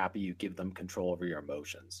make you happy, you give them control over your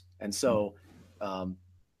emotions. And so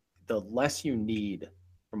the less you need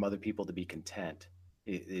from other people to be content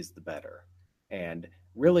is the better. And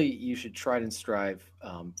really, you should try and strive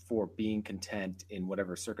for being content in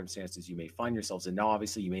whatever circumstances you may find yourselves in. Now,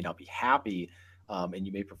 obviously, you may not be happy and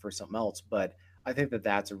you may prefer something else, but I think that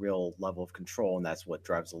that's a real level of control, and that's what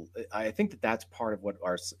drives. I think that that's part of what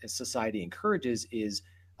our society encourages is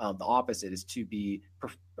The opposite is to be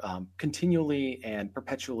continually and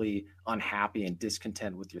perpetually unhappy and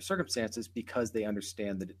discontent with your circumstances, because they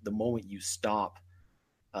understand that the moment you stop,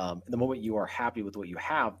 the moment you are happy with what you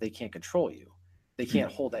have, they can't control you. They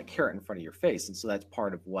can't hold that carrot in front of your face. And so that's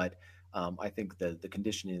part of what I think the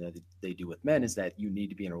conditioning that they do with men is that you need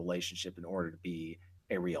to be in a relationship in order to be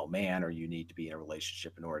a real man, or you need to be in a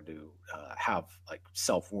relationship in order to have like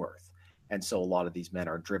self-worth. And so a lot of these men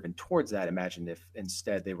are driven towards that. Imagine if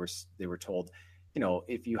instead they were told,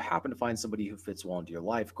 if you happen to find somebody who fits well into your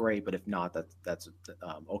life, great. But if not, that's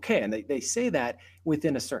okay. And they say that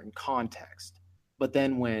within a certain context. But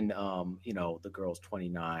then when, the girl's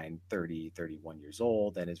 29, 30, 31 years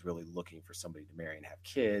old and is really looking for somebody to marry and have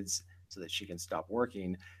kids so that she can stop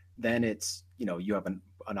working, then it's, you have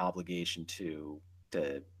an obligation to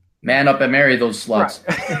man up and marry those sluts.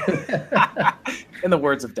 Right. In the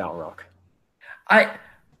words of Dalrymple.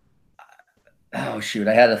 Oh, shoot.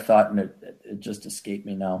 I had a thought and it just escaped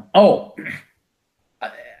me now. Oh,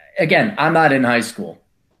 again, I'm not in high school,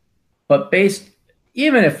 but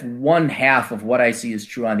even if one half of what I see is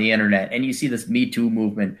true on the internet, and you see this Me Too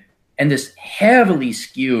movement and this heavily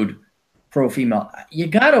skewed pro-female, you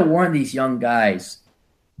got to warn these young guys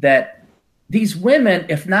that these women,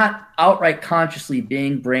 if not outright consciously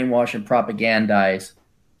being brainwashed and propagandized,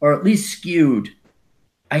 or at least skewed,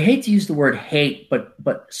 I hate to use the word hate,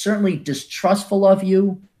 but certainly distrustful of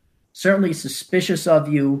you, certainly suspicious of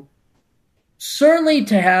you, certainly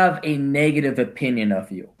to have a negative opinion of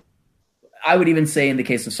you. I would even say in the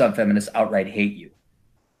case of some feminists, outright hate you.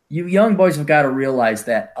 You young boys have got to realize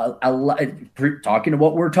that, talking to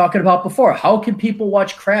what we were talking about before, how can people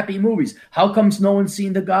watch crappy movies? How comes no one's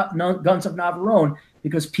seen the Guns of Navarone?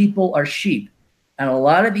 Because people are sheep. And a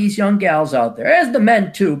lot of these young gals out there, as the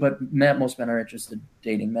men too, but most men are interested in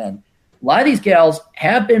dating men. A lot of these gals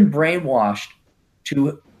have been brainwashed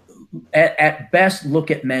to, at best,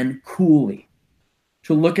 look at men coolly,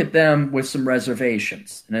 to look at them with some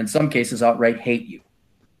reservations, and in some cases outright hate you.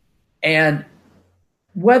 And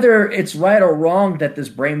whether it's right or wrong that this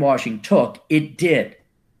brainwashing took, it did.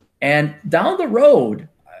 And down the road,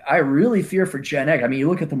 I really fear for Gen X. I mean, you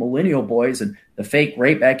look at the millennial boys and the fake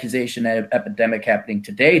rape accusation epidemic happening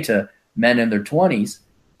today to men in their 20s.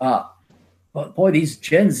 But boy, these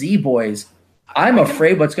Gen Z boys, I'm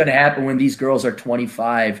afraid what's going to happen when these girls are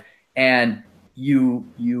 25 and you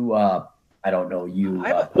put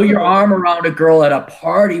your arm around a girl at a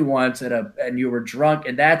party once and you were drunk,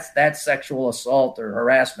 and that's sexual assault or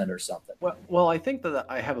harassment or something. Well, I think that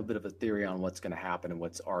I have a bit of a theory on what's going to happen and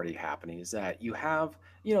what's already happening is that you have,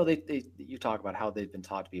 you talk about how they've been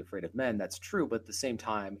taught to be afraid of men. That's true. But at the same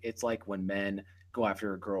time, it's like when men go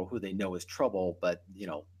after a girl who they know is trouble, but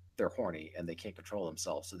they're horny and they can't control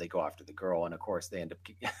themselves. So they go after the girl. And of course they end up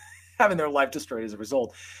having their life destroyed as a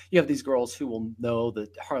result. You have these girls who will know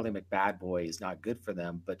that Harley McBadboy is not good for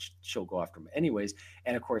them, but she'll go after him anyways.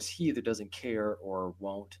 And of course, he either doesn't care or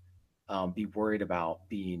won't be worried about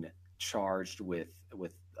being charged with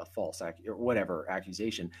a false or whatever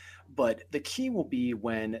accusation. But the key will be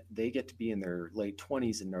when they get to be in their late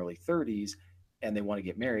 20s and early 30s and they want to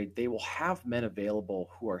get married, they will have men available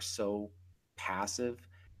who are so passive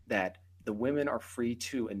that the women are free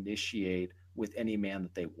to initiate with any man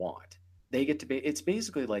that they want. They get to be, it's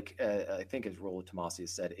basically like, I think as Rollo Tomasi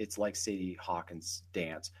has said, it's like Sadie Hawkins'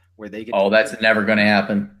 dance, where they get that's never going to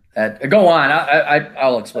happen. Go on.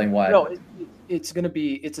 I'll explain why. No, it's going to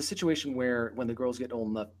be, it's a situation where when the girls get old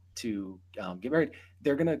enough to get married,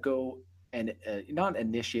 they're going to go and not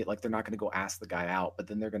initiate, like they're not going to go ask the guy out, but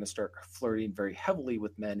then they're going to start flirting very heavily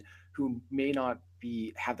with men who may not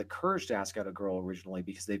have the courage to ask out a girl originally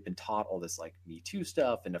because they've been taught all this like Me Too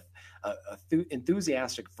stuff and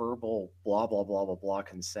enthusiastic verbal blah blah blah blah blah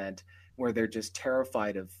consent, where they're just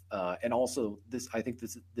terrified of and also this, I think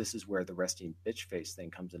this is where the resting bitch face thing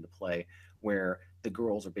comes into play, where the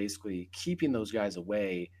girls are basically keeping those guys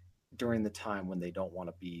away during the time when they don't want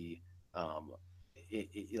to be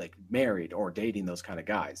like married or dating those kind of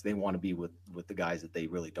guys. They want to be with the guys that they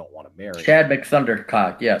really don't want to marry. Chad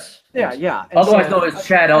McThundercock, yes. Yeah. And otherwise known as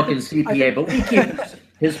Chad Elkins CPA, but we keep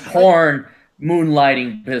his porn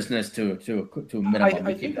moonlighting business to a minimum.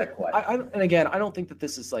 We keep that quiet. And again, I don't think that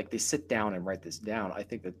this is like they sit down and write this down. I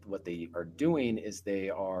think that what they are doing is they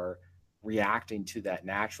are reacting to that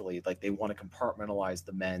naturally. Like they want to compartmentalize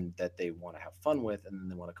the men that they want to have fun with, and then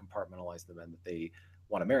they want to compartmentalize the men that they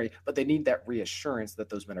want to marry, but they need that reassurance that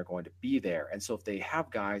those men are going to be there. And so if they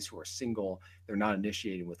have guys who are single, they're not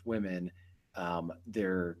initiating with women,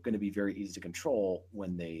 they're going to be very easy to control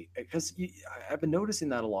when I've been noticing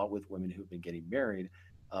that a lot with women who've been getting married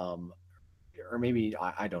or maybe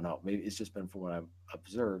I don't know. Maybe it's just been from what I've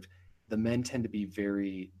observed. The men tend to be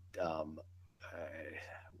very,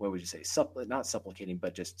 what would you say? Not supplicating,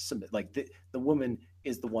 but just like the woman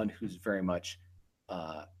is the one who's very much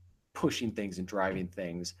pushing things and driving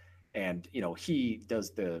things, and he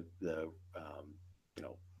does the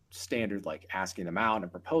standard, like asking them out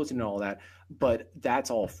and proposing and all that, but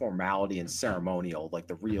that's all formality and ceremonial. Like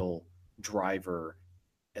the real driver,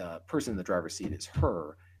 person in the driver's seat is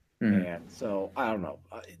her. And so I don't know,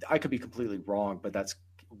 I could be completely wrong, but that's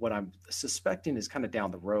what I'm suspecting is kind of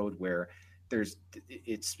down the road, where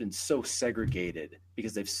it's been so segregated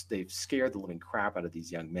because they've scared the living crap out of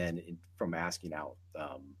these young men from asking out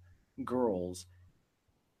girls,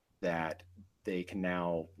 that they can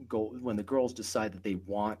now go, when the girls decide that they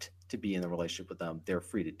want to be in a relationship with them, they're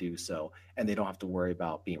free to do so, and they don't have to worry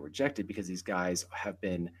about being rejected, because these guys have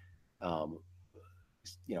been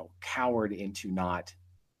cowered into not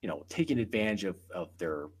taking advantage of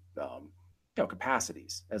their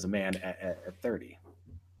capacities as a man at 30.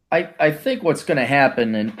 I think what's going to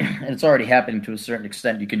happen, and it's already happening to a certain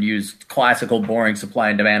extent, you can use classical boring supply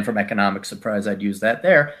and demand from economic surprise. I'd use that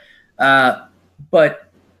there. But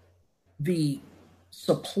the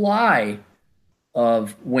supply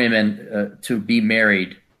of women to be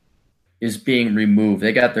married is being removed.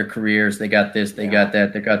 They got their careers. They got this. They got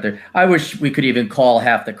that. They got their. I wish we could even call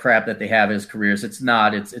half the crap that they have as careers. It's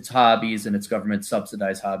not. It's hobbies, and it's government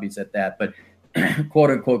subsidized hobbies at that. But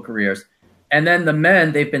quote unquote careers. And then the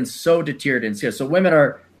men, they've been so deteriorated. So women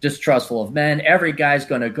are distrustful of men. Every guy's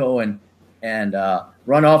going to go and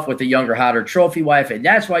run off with a younger, hotter trophy wife, and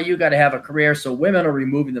that's why you got to have a career. So women are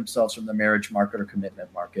removing themselves from the marriage market or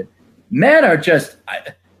commitment market. Men are just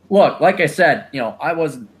look. Like I said,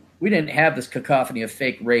 we didn't have this cacophony of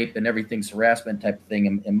fake rape and everything's harassment type of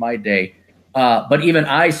thing in my day. But even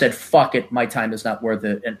I said, fuck it, my time is not worth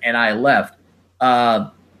it, and I left.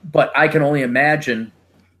 But I can only imagine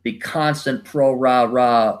the constant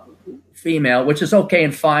pro-rah-rah female, which is okay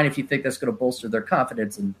and fine if you think that's going to bolster their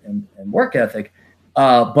confidence and work ethic.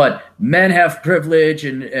 But men have privilege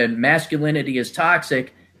and masculinity is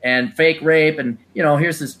toxic and fake rape. And,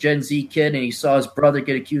 here's this Gen Z kid and he saw his brother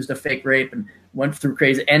get accused of fake rape and went through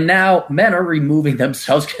crazy. And now men are removing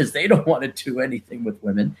themselves because they don't want to do anything with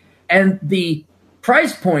women. And the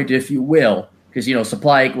price point, if you will, because,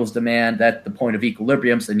 supply equals demand, that's the point of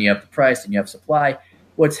equilibrium. So then you have the price and you have supply.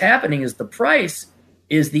 What's happening is the price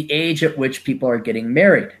is the age at which people are getting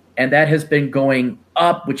married. And that has been going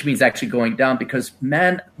up, which means actually going down, because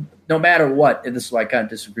men, no matter what, and this is why I kind of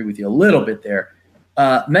disagree with you a little bit there,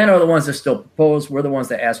 men are the ones that still propose. We're the ones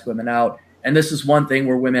that ask women out. And this is one thing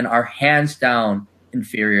where women are hands down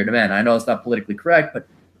inferior to men. I know it's not politically correct, but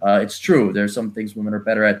it's true. There's some things women are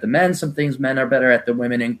better at than men. Some things men are better at than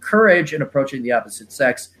women. And courage in approaching the opposite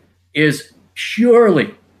sex is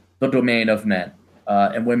purely the domain of men.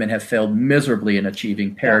 And women have failed miserably in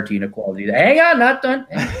achieving parity and equality. Hang on, not done.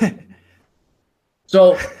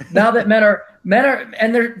 So now that men are,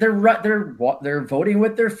 and they're voting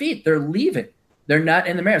with their feet. They're leaving. They're not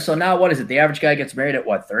in the marriage. So now what is it? The average guy gets married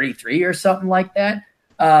at 33 or something like that.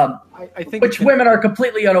 I think which women are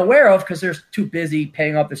completely unaware of because they're too busy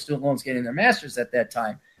paying off their student loans, getting their masters at that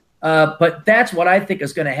time. But that's what I think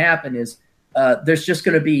is going to happen is there's just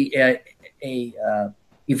going to be a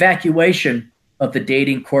evacuation of the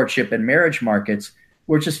dating, courtship, and marriage markets,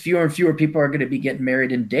 where just fewer and fewer people are going to be getting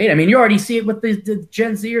married and dating. I mean, you already see it with the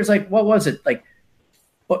Gen Zers. Like, what was it? Like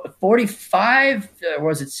 45? Or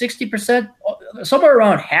was it 60%? Somewhere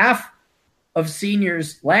around half of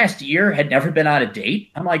seniors last year had never been on a date.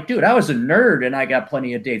 I'm like, dude, I was a nerd and I got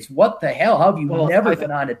plenty of dates. What the hell? How have you never been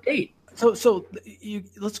on a date? So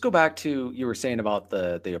let's go back to you were saying about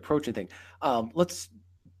the approaching thing. Let's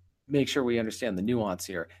make sure we understand the nuance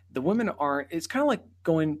here. The women aren't, it's kind of like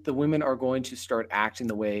the women are going to start acting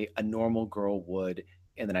the way a normal girl would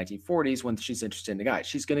in the 1940s when she's interested in a guy.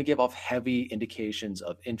 She's going to give off heavy indications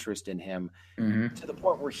of interest in him to the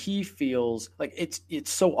point where he feels like it's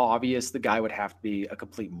so obvious the guy would have to be a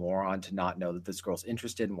complete moron to not know that this girl's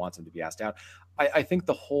interested and wants him to be asked out. I think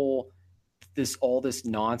all this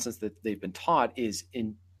nonsense that they've been taught is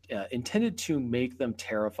intended to make them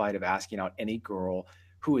terrified of asking out any girl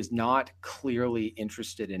who is not clearly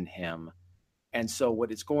interested in him. And so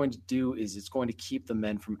what it's going to do is it's going to keep the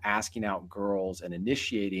men from asking out girls and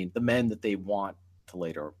initiating the men that they want to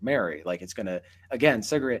later marry. Like it's going to, again,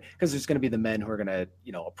 segregate, because there's going to be the men who are going to,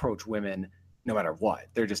 approach women no matter what.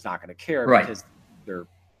 They're just not going to care because they're,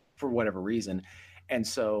 for whatever reason. And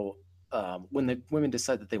so when the women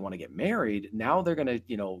decide that they want to get married, now they're going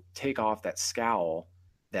to, take off that scowl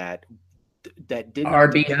that didn't.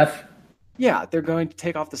 RBF. Yeah, they're going to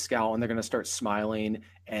take off the scowl and they're going to start smiling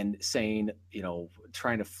and saying,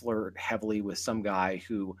 trying to flirt heavily with some guy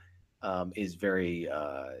who is very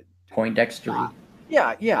Poindextery.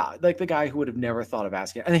 Yeah, like the guy who would have never thought of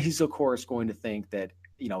asking, and he's of course going to think that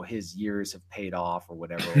his years have paid off or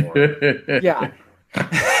whatever. Or, yeah.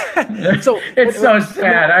 So it's so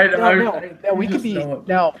sad.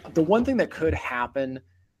 Now the one thing that could happen,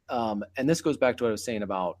 and this goes back to what I was saying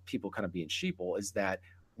about people kind of being sheeple, is that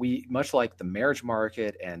we, much like the marriage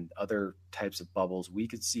market and other types of bubbles, we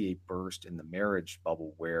could see a burst in the marriage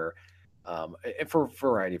bubble where, for a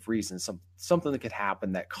variety of reasons, something that could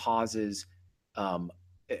happen that causes, and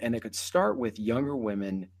it could start with younger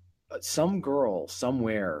women, some girl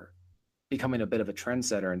somewhere becoming a bit of a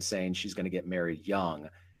trendsetter and saying she's going to get married young,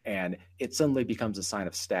 and it suddenly becomes a sign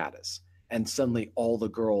of status. And suddenly all the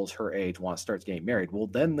girls her age want to start getting married. Well,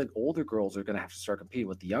 then the older girls are going to have to start competing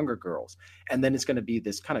with the younger girls. And then it's going to be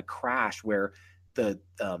this kind of crash where the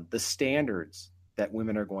standards that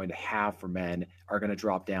women are going to have for men are going to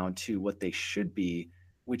drop down to what they should be,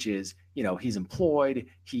 which is, he's employed,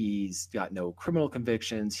 he's got no criminal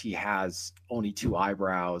convictions, he has only 2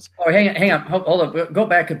 eyebrows. Oh, hang on, hold up, go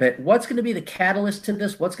back a bit. What's going to be the catalyst to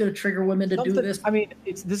this? What's going to trigger women to do this? I mean,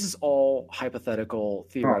 this is all hypothetical,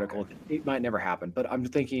 theoretical. Okay. It might never happen, but I'm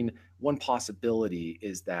thinking one possibility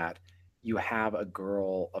is that you have a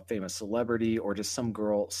girl, a famous celebrity, or just some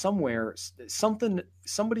girl somewhere,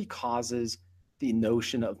 somebody causes the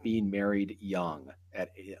notion of being married young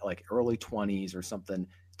at like early 20s or something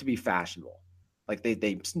to be fashionable. Like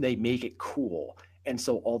they make it cool. And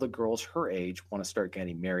so all the girls her age want to start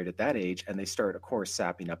getting married at that age. And they start, of course,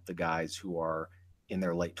 sapping up the guys who are in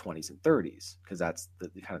their late 20s and 30s, because that's the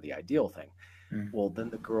kind of the ideal thing. Well, then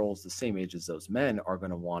the girls the same age as those men are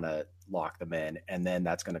going to want to lock them in. And then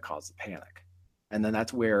that's going to cause the panic. And then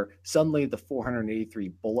that's where suddenly the 483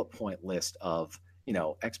 bullet point list of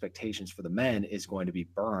expectations for the men is going to be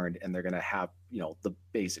burned, and they're going to have, the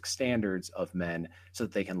basic standards of men so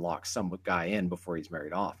that they can lock some guy in before he's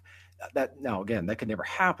married off. That now, again, that could never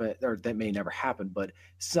happen, or that may never happen, but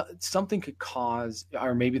something could cause,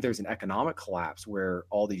 or maybe there's an economic collapse where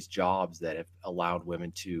all these jobs that have allowed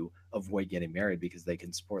women to avoid getting married because they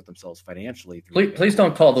can support themselves financially. Please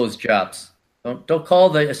don't call those jobs. Don't call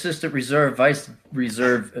the assistant reserve, vice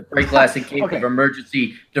reserve, break glass and case of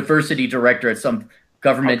emergency diversity director at some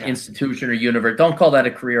government institution or universe. Don't call that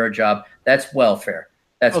a career or job. That's welfare.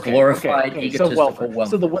 That's glorified egotistical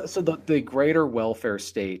welfare. So the greater welfare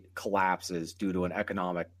state collapses due to an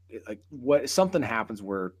economic, something happens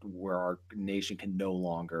where our nation can no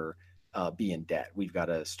longer be in debt. We've got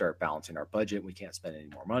to start balancing our budget. We can't spend any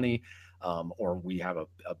more money, or we have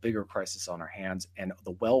a bigger crisis on our hands, and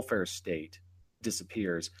the welfare state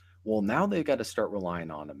disappears. Well, now they've got to start relying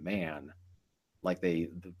on a man like they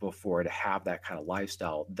before to have that kind of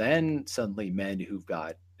lifestyle. Then suddenly men who've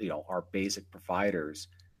got, our basic providers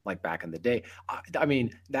like back in the day. I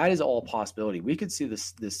mean, that is all possibility. We could see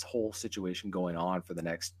this whole situation going on for the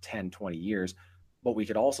next 10, 20 years, but we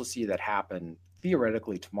could also see that happen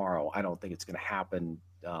theoretically tomorrow. I don't think it's going to happen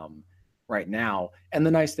right now. And the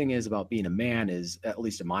nice thing is about being a man is, at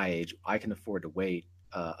least at my age, I can afford to wait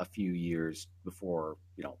a few years before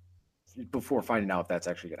finding out if that's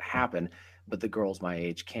actually going to happen. But the girls my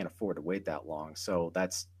age can't afford to wait that long. So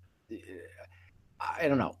that's, I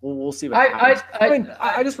don't know. We'll see what happens.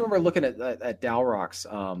 I just remember looking at Dalrock's,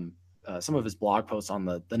 some of his blog posts on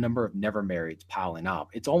the number of never marrieds piling up.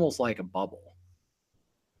 It's almost like a bubble.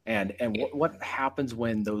 And what happens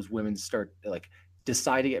when those women start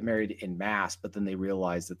decide to get married in mass, but then they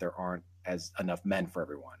realize that there aren't enough men for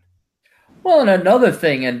everyone. Well, and another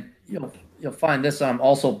thing, and you'll find this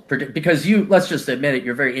also because let's just admit it,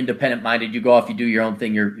 you're very independent minded. You go off, you do your own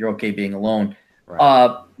thing. You're okay being alone.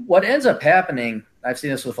 Right. What ends up happening, I've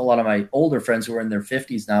seen this with a lot of my older friends who are in their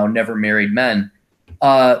 50s now, never married men.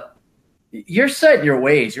 You're set in your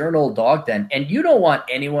ways. You're an old dog then, and you don't want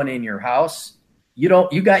anyone in your house. You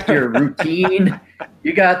got your routine.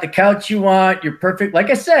 You got the couch you want. You're perfect. Like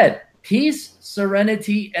I said, peace,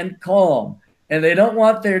 serenity, and calm. And they don't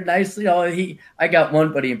want their nicely. I got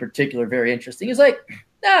one buddy in particular, very interesting. He's like,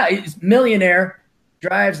 he's a millionaire,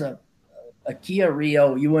 drives a Kia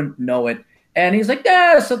Rio. You wouldn't know it. And he's like,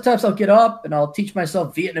 sometimes I'll get up and I'll teach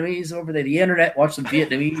myself Vietnamese over the internet, watch some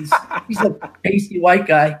Vietnamese. He's a pasty white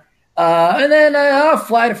guy. And then I'll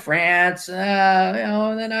fly to France,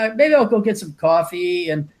 and then maybe I'll go get some coffee,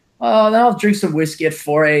 and then I'll drink some whiskey at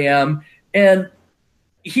 4 a.m. And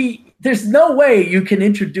there's no way you can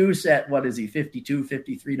introduce at, what is he, 52,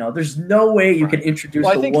 53 now? There's no way you can introduce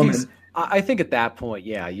a woman. I think at that point,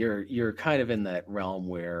 yeah, you're kind of in that realm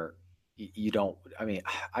where, you don't. I mean,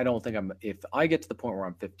 I don't think if I get to the point where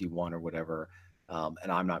I'm 51 or whatever,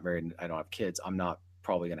 and I'm not married and I don't have kids, I'm not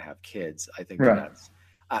probably going to have kids. I think Right. that's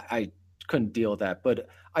I couldn't deal with that. But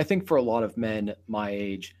I think for a lot of men my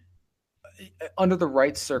age, under the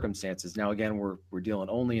right circumstances, now again we're dealing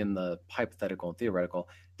only in the hypothetical and theoretical,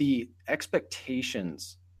 the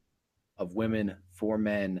expectations of women for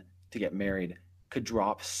men to get married could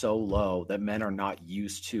drop so low that men are not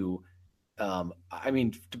used to. I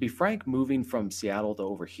mean, to be frank, moving from Seattle to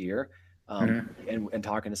over here, and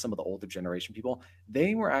talking to some of the older generation people,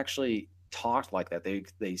 they were actually talked like that.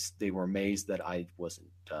 They were amazed that I wasn't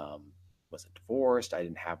divorced. I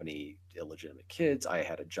didn't have any illegitimate kids. I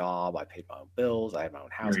had a job. I paid my own bills. I had my own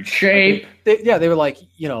house. You're in shape. They were like,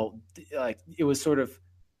 like it was sort of,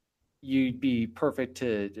 you'd be perfect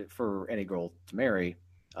for any girl to marry.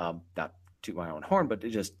 Not to my own horn, but it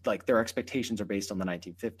just like their expectations are based on the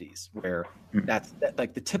 1950s, where that's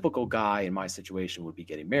like the typical guy in my situation would be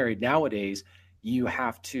getting married. Nowadays, you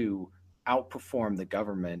have to outperform the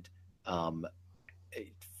government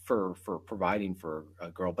for providing for a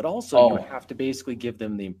girl, but also you have to basically give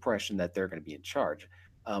them the impression that they're going to be in charge.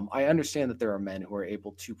 I understand that there are men who are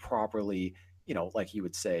able to properly, like you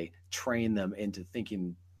would say, train them into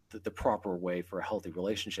thinking the proper way for a healthy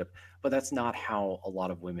relationship, but that's not how a lot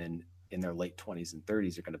of women in their late 20s and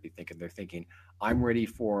 30s are going to be thinking. They're thinking, I'm ready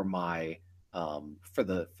for my for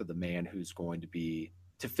the man who's going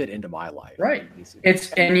to fit into my life. Right.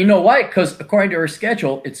 And you know why? Because according to her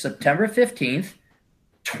schedule, it's September 15th,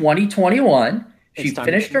 2021. She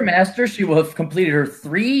finished her master's. She will have completed her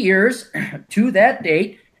 3 years to that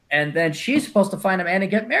date, and then she's supposed to find a man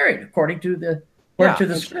and get married according to the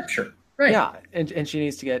scripture. Right. Yeah, and she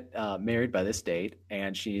needs to get married by this date,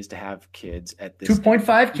 and she needs to have kids at this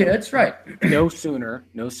 2.5 kids, right? No sooner,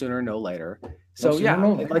 no later. So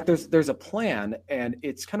like there's a plan, and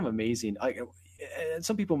it's kind of amazing. And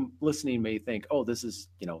some people listening may think, oh, this is,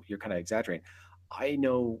 you're kind of exaggerating. I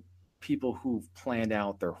know people who've planned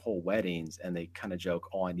out their whole weddings, and they kind of joke,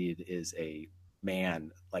 all I need is a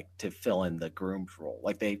man like to fill in the groom's role.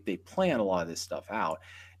 Like they plan a lot of this stuff out.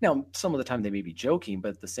 Now, some of the time they may be joking, but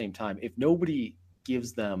at the same time, if nobody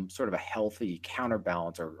gives them sort of a healthy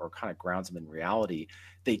counterbalance or kind of grounds them in reality,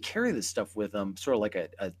 they carry this stuff with them, sort of like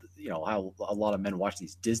how a lot of men watch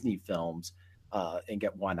these Disney films and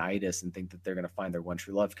get one-itis and think that they're going to find their one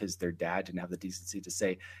true love because their dad didn't have the decency to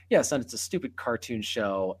say, yeah, son, it's a stupid cartoon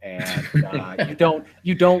show, and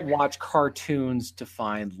you don't watch cartoons to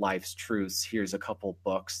find life's truths. Here's a couple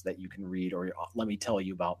books that you can read, or let me tell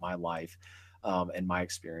you about my life and my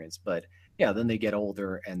experience. But yeah, then they get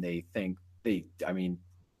older and they think a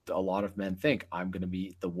lot of men think I'm going to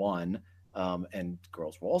be the one. And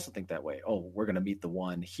girls will also think that way. Oh, we're going to meet the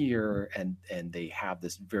one here. And they have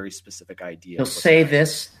this very specific idea. He'll say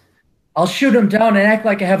this, I'll shoot him down and act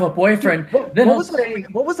like I have a boyfriend. What was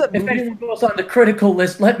that movie? If anyone goes on the critical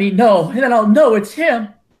list, let me know. And then I'll know it's him.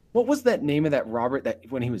 What was that name of that that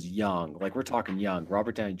when he was young, like we're talking young,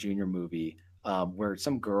 Robert Downey Jr. movie, where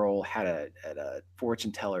some girl had a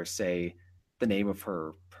fortune teller say the name of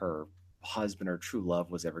her husband or true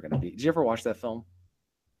love was ever going to be. Did you ever watch that film?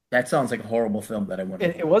 That sounds like a horrible film that I went.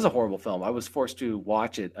 It was a horrible film. I was forced to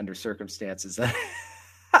watch it under circumstances.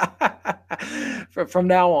 From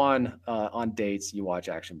now on dates, you watch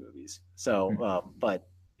action movies. So, but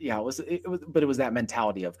yeah, it was that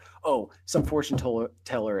mentality of, oh, some fortune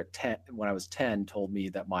teller at 10 when I was 10 told me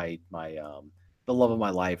that my the love of my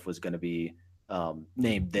life was going to be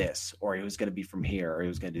named this, or he was going to be from here, or he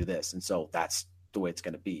was going to do this, and so that's the way it's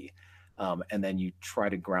going to be. And then you try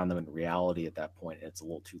to ground them in reality at that point, and it's a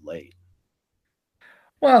little too late.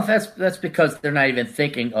 Well, that's because they're not even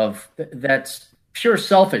thinking of that's pure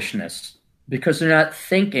selfishness, because they're not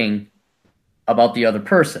thinking about the other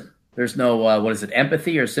person. There's no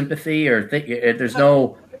empathy or sympathy, or there's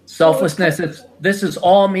no selflessness. This is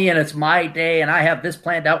all me, and it's my day, and I have this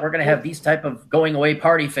planned out. We're going to have these type of going away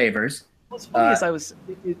party favors. What's funny is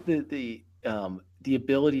the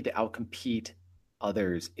ability to outcompete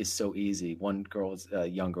others is so easy. One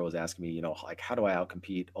young girl was asking me, like, how do I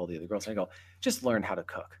outcompete all the other girls? And I go, just learn how to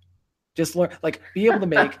cook. Just learn, like, be able to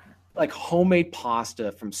make like homemade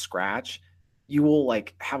pasta from scratch. You will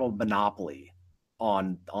like have a monopoly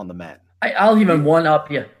on the men. I'll even one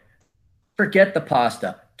up you. Forget the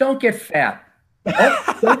pasta. Don't get fat.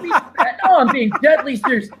 Don't be fat. No, I'm being deadly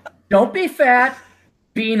serious. Don't be fat.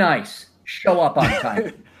 Be nice. Show up on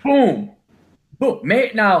time. Boom.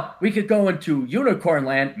 Now, we could go into unicorn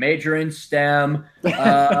land, major in STEM,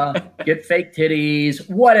 get fake titties,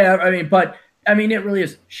 whatever. It really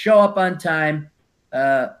is show up on time,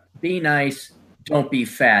 be nice, don't be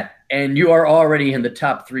fat. and you are already in the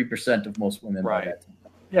top 3% of most women. Right. By that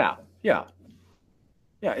time. Yeah.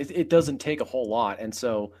 It doesn't take a whole lot, and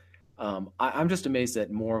so I'm just amazed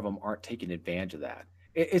that more of them aren't taking advantage of that.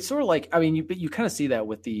 It's sort of like, I mean, you kind of see that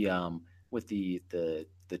with the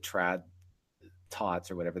trad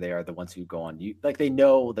tots or whatever they are, the ones who go on, you like, they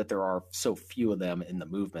know that there are so few of them in the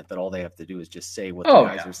movement that all they have to do is just say what the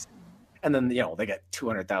guys are saying. And then, they get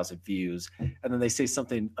 200,000 views, and then they say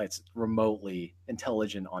something that's remotely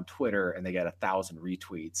intelligent on Twitter and they get 1,000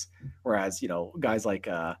 retweets. Whereas, guys like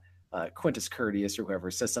Quintus Curtius or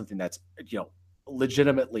whoever says something that's,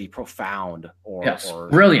 legitimately profound or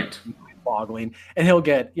brilliant, boggling, and he'll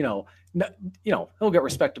get, he'll get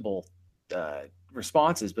respectable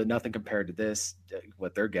responses, but nothing compared to this,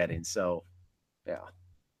 what they're getting. So,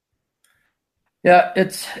 yeah,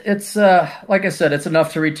 it's like I said, it's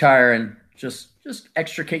enough to retire and just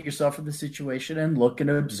extricate yourself from the situation and look and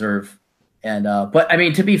observe. And but I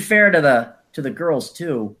mean, to be fair to the girls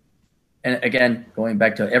too, and again, going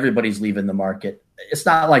back to everybody's leaving the market, it's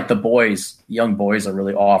not like the young boys are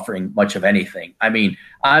really offering much of anything. I mean,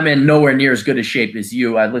 I'm in nowhere near as good a shape as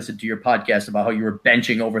you. I listened to your podcast about how you were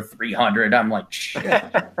benching over 300. I'm like, shit.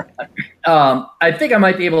 I think I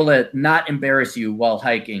might be able to not embarrass you while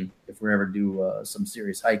hiking if we ever do some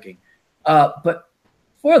serious hiking. But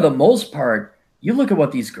for the most part, you look at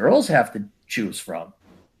what these girls have to choose from.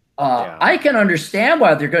 I can understand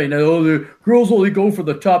why they're going, the girls only go for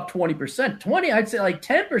the top 20%. 20, I'd say like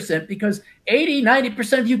 10%, because 80,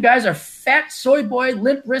 90% of you guys are fat soy boy,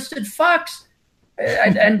 limp-wristed fucks.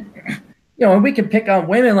 And we can pick on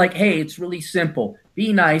women like, hey, it's really simple.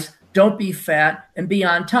 Be nice, don't be fat, and be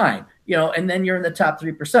on time. And then you're in the top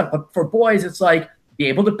 3%. But for boys, it's like, be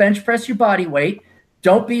able to bench press your body weight,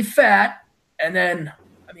 don't be fat, and then,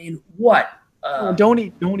 I mean, what? Don't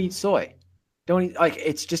eat soy. Don't eat, like,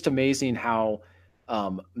 it's just amazing how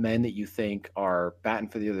men that you think are batting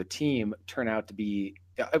for the other team turn out to be.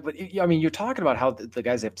 But I mean, you're talking about how the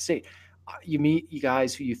guys have to say. You meet you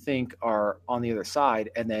guys who you think are on the other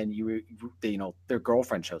side, and then their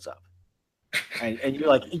girlfriend shows up, and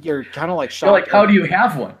you're kind of like shocked. You're like, how do you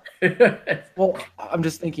have one? Well, I'm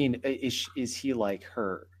just thinking, is he like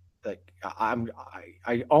her? Like,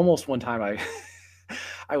 I almost one time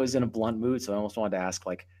I was in a blunt mood, so I almost wanted to ask,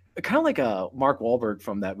 like, kind of like Mark Wahlberg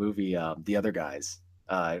from that movie, The Other Guys,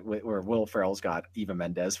 where Will Ferrell's got Eva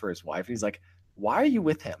Mendes for his wife. And he's like, why are you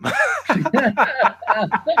with him?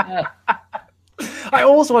 I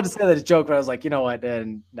almost wanted to say that as a joke, but I was like, you know what?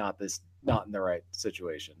 And not in the right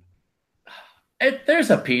situation. There's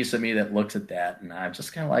a piece of me that looks at that, and I'm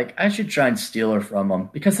just kind of like, I should try and steal her from him,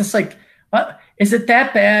 because it's like, is it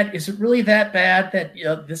that bad? Is it really that bad that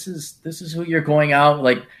this is who you're going out,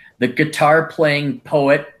 like the guitar playing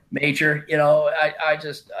poet major? I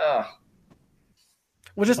just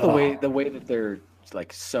well, just the way that they're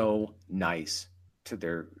like so nice to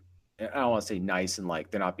their. I don't want to say nice and like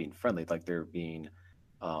they're not being friendly, like they're being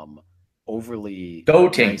overly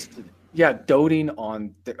doting. Nice doting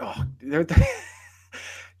on their.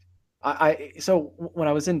 So when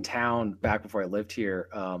I was in town back before I lived here,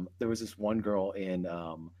 there was this one girl in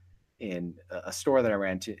a store that I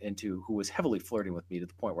ran into who was heavily flirting with me to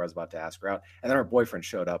the point where I was about to ask her out. And then her boyfriend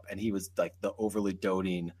showed up, and he was like the overly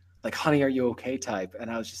doting, like, honey, are you okay type. And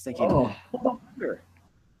I was just thinking, well,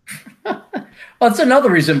 it's another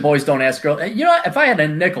reason boys don't ask girls. If I had a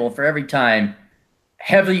nickel for every time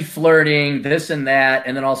heavily flirting, this and that,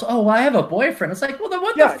 and then also, I have a boyfriend. It's like, well, then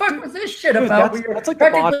what the fuck was this shit about? That's like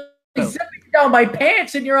practically zipping down my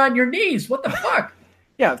pants and you're on your knees. What the fuck?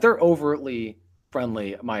 Yeah, if they're overtly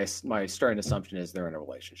friendly, my starting assumption is they're in a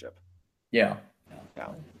relationship. Yeah.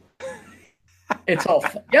 It's all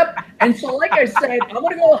fun. Yep. And so, like I said, I'm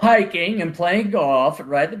gonna go hiking and playing golf and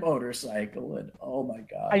ride the motorcycle, and oh my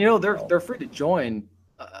god, they're free to join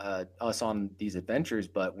us on these adventures,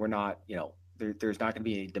 but we're not. There's not going to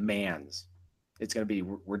be any demands. It's going to be,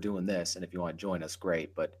 we're doing this, and if you want to join us,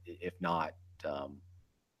 great. But if not,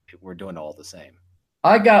 we're doing all the same.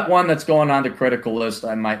 I got one that's going on the critical list.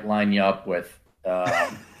 I might line you up with.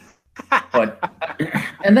 But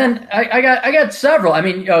and then I got several. I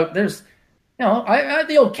mean, there's I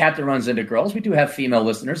the old cat that runs into girls. We do have female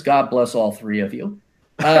listeners. God bless all three of you.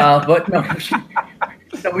 But no,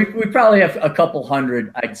 we probably have a couple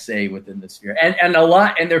hundred, I'd say, within the sphere, and a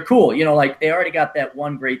lot, and they're cool. Like they already got that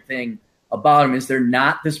one great thing about them is they're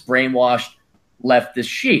not this brainwashed leftist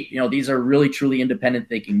sheep. These are really truly independent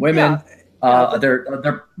thinking women.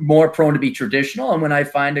 They're more prone to be traditional. And when I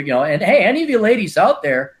find and hey, any of you ladies out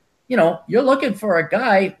there, you're looking for a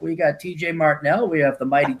guy. We got TJ Martinell. We have the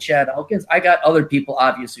mighty Chad Elkins. I got other people,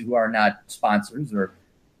 obviously, who are not sponsors or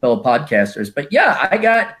fellow podcasters. But yeah, I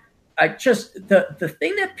got the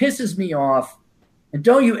thing that pisses me off, and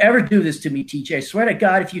don't you ever do this to me, TJ. I swear to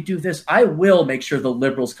God, if you do this, I will make sure the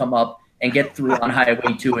liberals come up and get through on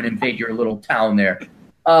Highway 2 and invade your little town there.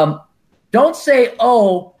 Don't say,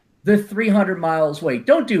 oh, the 300 miles away.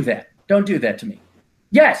 Don't do that. Don't do that to me.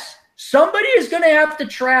 Yes, somebody is going to have to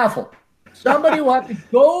travel. Somebody will have to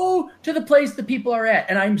go to the place the people are at.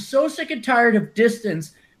 And I'm so sick and tired of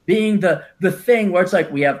distance being the thing where it's like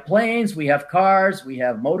we have planes, we have cars, we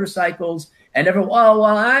have motorcycles, and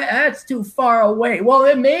everyone, that's too far away. Well,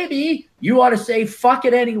 then maybe you ought to say, fuck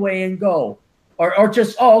it anyway and go. Or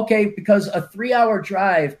just, okay, because a 3-hour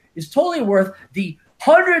drive is totally worth the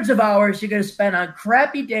hundreds of hours you're going to spend on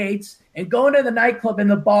crappy dates and going to the nightclub and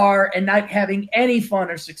the bar and not having any fun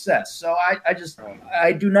or success. So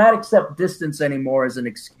I do not accept distance anymore as an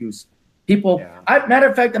excuse. Matter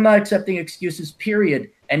of fact, I'm not accepting excuses, period,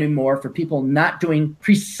 anymore for people not doing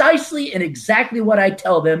precisely and exactly what I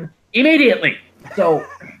tell them immediately. So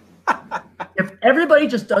if everybody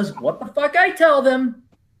just does what the fuck I tell them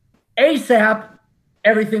ASAP,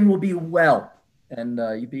 everything will be well. And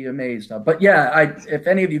you'd be amazed. But yeah, if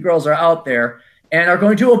any of you girls are out there and are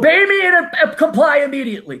going to obey me and comply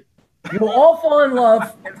immediately, you will all fall in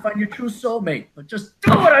love and find your true soulmate. But just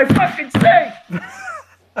do what I fucking say.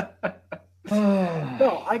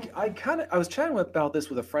 No, I was chatting about this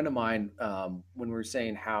with a friend of mine when we were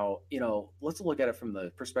saying how, let's look at it from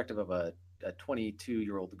the perspective of a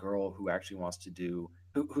 22-year-old girl who actually wants to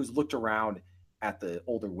who's looked around at the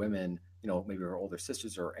older women, maybe her older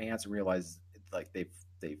sisters or aunts, and realized like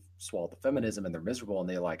they've swallowed the feminism and they're miserable and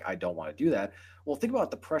they're like, I don't want to do that. Well, think about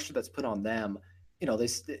the pressure that's put on them.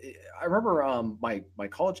 I remember my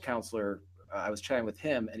college counselor, I was chatting with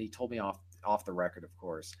him and he told me off the record, of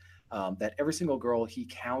course, that every single girl he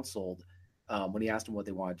counseled, when he asked them what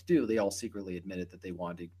they wanted to do, they all secretly admitted that they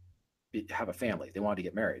wanted to have a family. They wanted to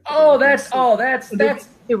get married.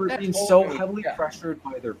 They were being so heavily pressured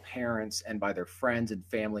by their parents and by their friends and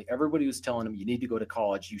family. Everybody was telling them, you need to go to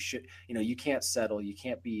college. You should, you can't settle. You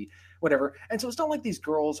can't be whatever. And so it's not like these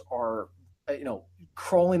girls are,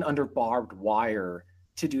 crawling under barbed wire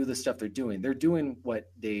to do the stuff they're doing. They're doing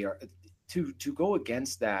what they are. To go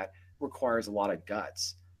against that requires a lot of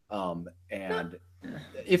guts. And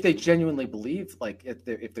if they genuinely believe, like if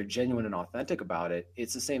they're genuine and authentic about it,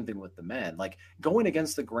 it's the same thing with the men. Like going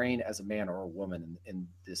against the grain as a man or a woman in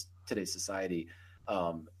this today's society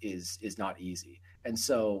is not easy. And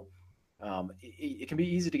so it can be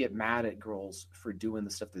easy to get mad at girls for doing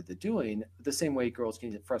the stuff that they're doing, the same way girls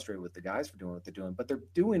can get frustrated with the guys for doing what they're doing, but they're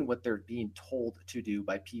doing what they're being told to do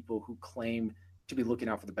by people who claim to be looking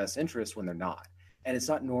out for the best interest when they're not. And it's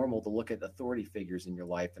not normal to look at authority figures in your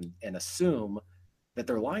life and assume that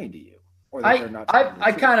they're lying to you or that they're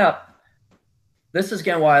not. This is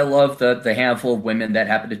again why I love the handful of women that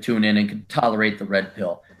happen to tune in and can tolerate the red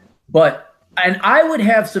pill. And I would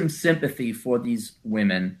have some sympathy for these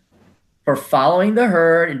women for following the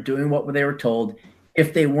herd and doing what they were told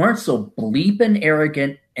if they weren't so bleeping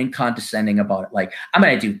arrogant and condescending about it. Like, I'm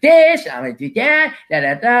going to do this, I'm going to do that,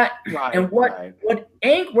 Right, and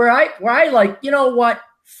where I like, you know what?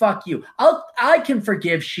 Fuck you. I can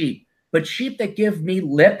forgive sheep, but sheep that give me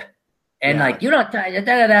lip and like, you don't,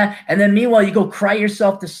 and then meanwhile you go cry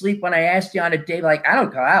yourself to sleep when I asked you on a date, like, I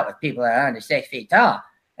don't go out with people that are under 6 feet tall.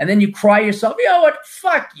 And then you cry yourself, you know what?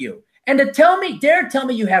 Fuck you. And to dare tell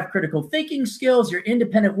me you have critical thinking skills, you're an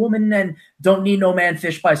independent woman and don't need no man,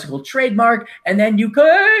 fish, bicycle trademark. And then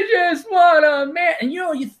I just want a man. And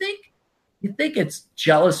you think it's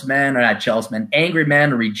jealous men or not jealous men, angry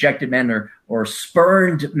men or rejected men or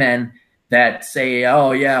spurned men that say,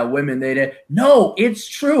 oh yeah, women, no, it's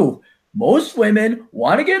true. Most women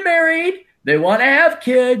want to get married. They want to have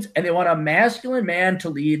kids and they want a masculine man to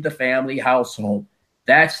lead the family household.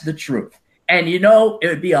 That's the truth. And, it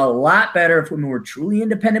would be a lot better if women were truly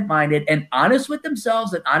independent-minded and honest with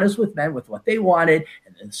themselves and honest with men with what they wanted.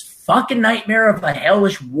 And this fucking nightmare of a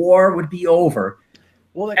hellish war would be over.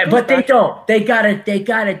 Well, but they don't. They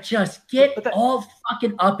gotta just get all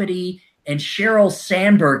fucking uppity and Sheryl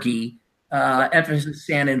Sandbergy, emphasis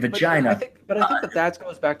sand and vagina. I think that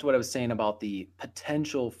goes back to what I was saying about the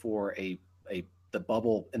potential for the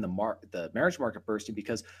bubble in the marriage market bursting,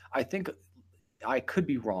 because I think I could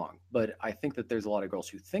be wrong, but I think that there's a lot of girls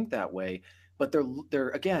who think that way, but they're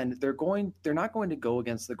not going to go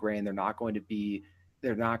against the grain. They're not going to be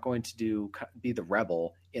the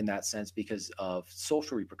rebel in that sense because of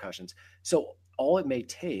social repercussions. So all it may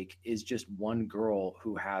take is just one girl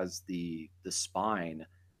who has the spine,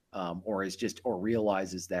 or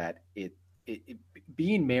realizes that it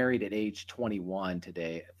being married at age 21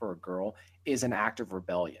 today for a girl is an act of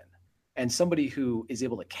rebellion. And somebody who is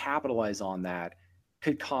able to capitalize on that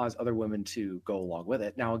could cause other women to go along with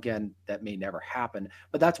it. Now, again, that may never happen,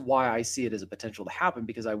 but that's why I see it as a potential to happen,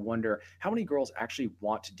 because I wonder how many girls actually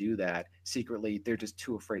want to do that secretly. They're just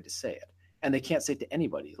too afraid to say it. And they can't say it to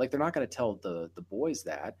anybody. Like, they're not going to tell the boys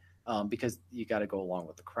that because you got to go along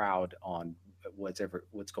with the crowd on what's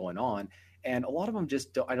going on. And a lot of them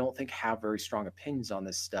just I don't think have very strong opinions on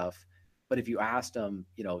this stuff. But if you asked them,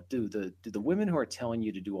 do the women who are telling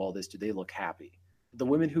you to do all this, do they look happy? The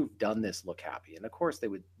women who've done this look happy. And of course they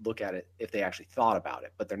would look at it if they actually thought about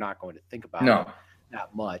it, but they're not going to think about it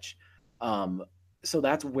that much. So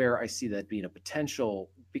that's where I see that being a potential,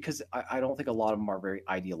 because I don't think a lot of them are very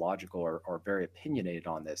ideological or very opinionated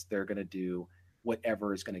on this. They're going to do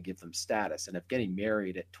whatever is going to give them status. And if getting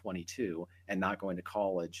married at 22 and not going to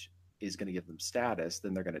college is going to give them status,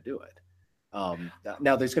 then they're going to do it.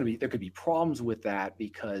 Now there could be problems with that,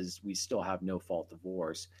 because we still have no fault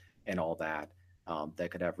divorce and all that.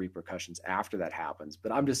 That could have repercussions after that happens.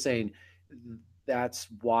 But I'm just saying that's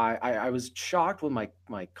why I was shocked when my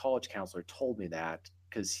college counselor told me that,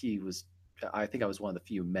 because I think I was one of the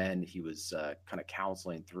few men he was kind of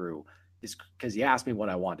counseling through, because he asked me what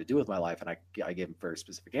I wanted to do with my life, and I gave him very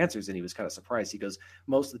specific answers, and he was kind of surprised. He goes,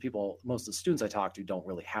 most of the students I talk to don't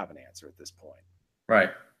really have an answer at this point. Right.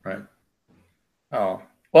 Oh,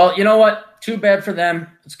 well, you know what? Too bad for them.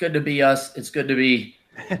 It's good to be us. It's good to be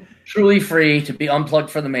truly free, to be unplugged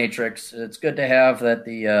from the matrix. It's good to have that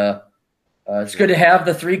it's good to have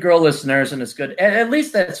the 3 girl listeners, and it's good. At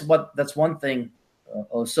least that's one thing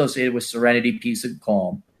associated with serenity, peace, and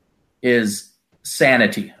calm is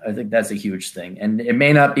sanity. I think that's a huge thing, and it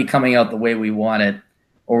may not be coming out the way we want it,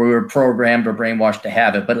 or we were programmed or brainwashed to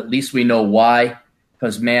have it, but at least we know why.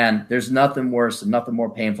 Because man, there's nothing worse and nothing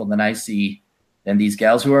more painful than these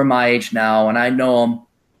gals who are my age now, and I know them.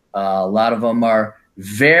 A lot of them are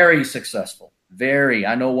very successful.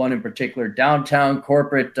 I know one in particular, downtown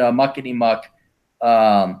corporate muckety muck,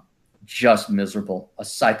 just miserable, a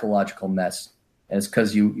psychological mess. And it's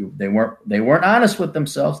because they weren't honest with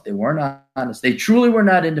themselves. They weren't honest. They truly were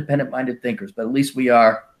not independent-minded thinkers. But at least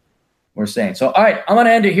we're saying. So, all right, I'm going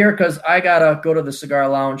to end it here because I gotta go to the cigar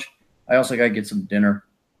lounge. I also gotta get some dinner.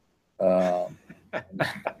 It's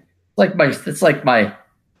like my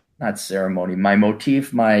not ceremony, my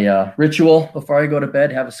motif, my ritual before I go to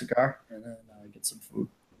bed, have a cigar, and then get some food.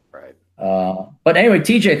 Right. But anyway,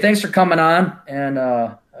 TJ, thanks for coming on and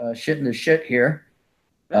shitting the shit here.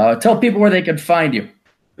 Tell people where they can find you.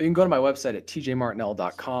 You can go to my website at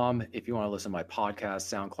tjmartinell.com. If you want to listen to my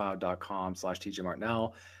podcast,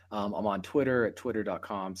 soundcloud.com/tjmartinell. I'm on Twitter at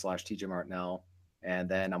twitter.com/tjmartinell. And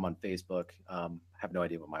then I'm on Facebook. Have no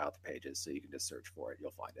idea what my author page is, so you can just search for it.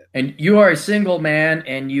 You'll find it. And you are a single man,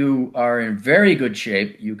 and you are in very good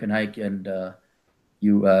shape. You can hike, and so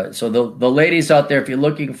the ladies out there, if you're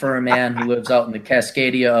looking for a man who lives out in the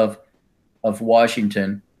Cascadia of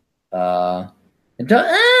Washington, but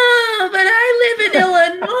I live in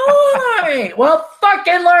Illinois. Well,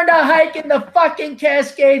 fucking learn to hike in the fucking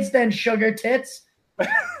Cascades, then, sugar tits.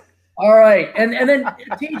 All right. And then,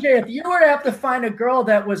 TJ, if you were to have to find a girl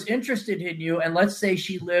that was interested in you, and let's say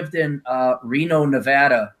she lived in Reno,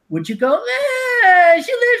 Nevada, would you go,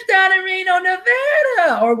 she lives down in Reno,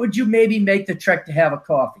 Nevada? Or would you maybe make the trek to have a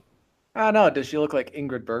coffee? No. Does she look like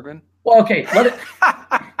Ingrid Bergman? Well, okay.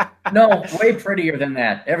 No, way prettier than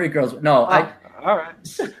that. Every girl's – no. All right.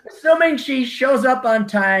 Assuming she shows up on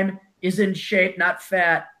time, is in shape, not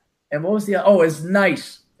fat, and what was the – oh, is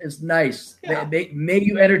nice. Is nice. Yeah. May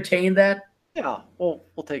you entertain that? Yeah, we'll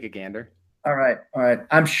take a gander. All right.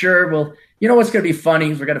 I'm sure you know what's going to be funny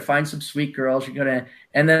is we're going to find some sweet girls. And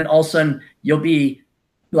then all of a sudden you'll be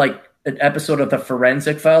like an episode of the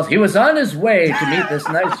Forensic Files. He was on his way to meet this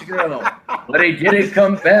nice girl, but he didn't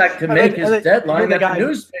come back to make his deadline at the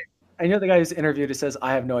newspaper. I know the guy who's interviewed who says,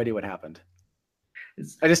 I have no idea what happened.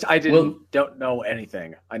 Don't know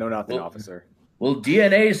anything. I know nothing, officer. Will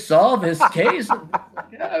DNA solve his case?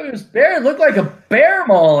 It was looked like a bear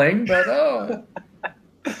mauling, but oh.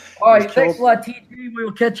 All right, thanks a lot, TJ. We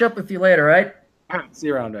will catch up with you later, right? See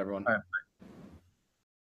you around, everyone. All right.